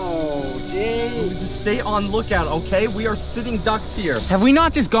 No, Jay. Just stay on lookout, okay? We are sitting ducks here. Have we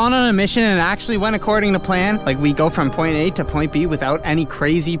not just gone on a mission and actually went according to plan? Like we go from point A to point B without any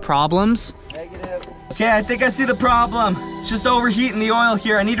crazy problems? Negative. Okay, I think I see the problem. It's just overheating the oil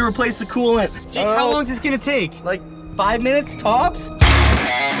here. I need to replace the coolant. Jake, how long is this gonna take? Like 5 minutes tops?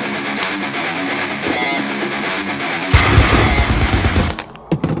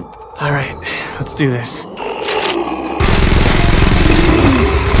 All right, let's do this. All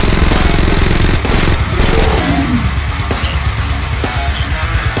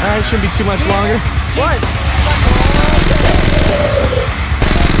right, shouldn't be too much longer. What?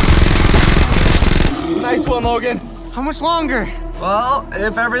 Nice one, Logan. How much longer? Well,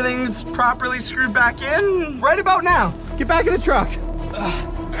 if everything's properly screwed back in, right about now. Get back in the truck.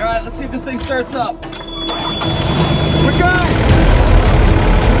 All right, let's see if this thing starts up. We're good.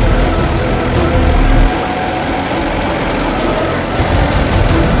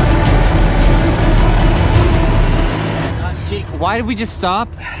 Jake, why did we just stop?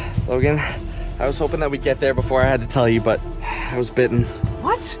 Logan, I was hoping that we'd get there before I had to tell you, but I was bitten.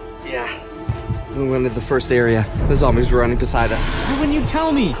 What? Yeah. We went into the first area. The zombies were running beside us. Why wouldn't you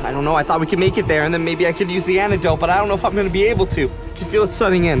tell me? I don't know. I thought we could make it there, and then maybe I could use the antidote, but I don't know if I'm going to be able to. I can feel it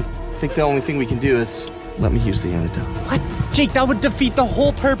setting in. I think the only thing we can do is let me use the antidote. What? Jake, that would defeat the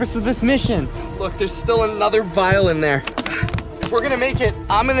whole purpose of this mission. Look, there's still another vial in there. If we're going to make it,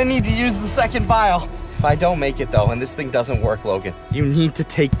 I'm going to need to use the second vial. If I don't make it, though, and this thing doesn't work, Logan, you need to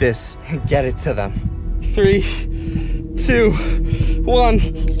take this and get it to them. 3, 2, 1.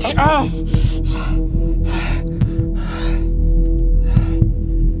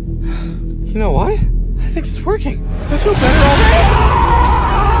 You know what? I think it's working. I feel better already.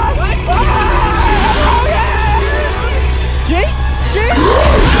 Jake?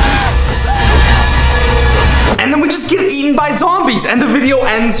 And then we just get eaten by zombies, and the video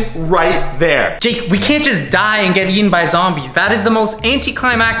ends right there. Jake, we can't just die and get eaten by zombies. That is the most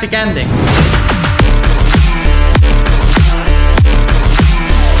anticlimactic ending.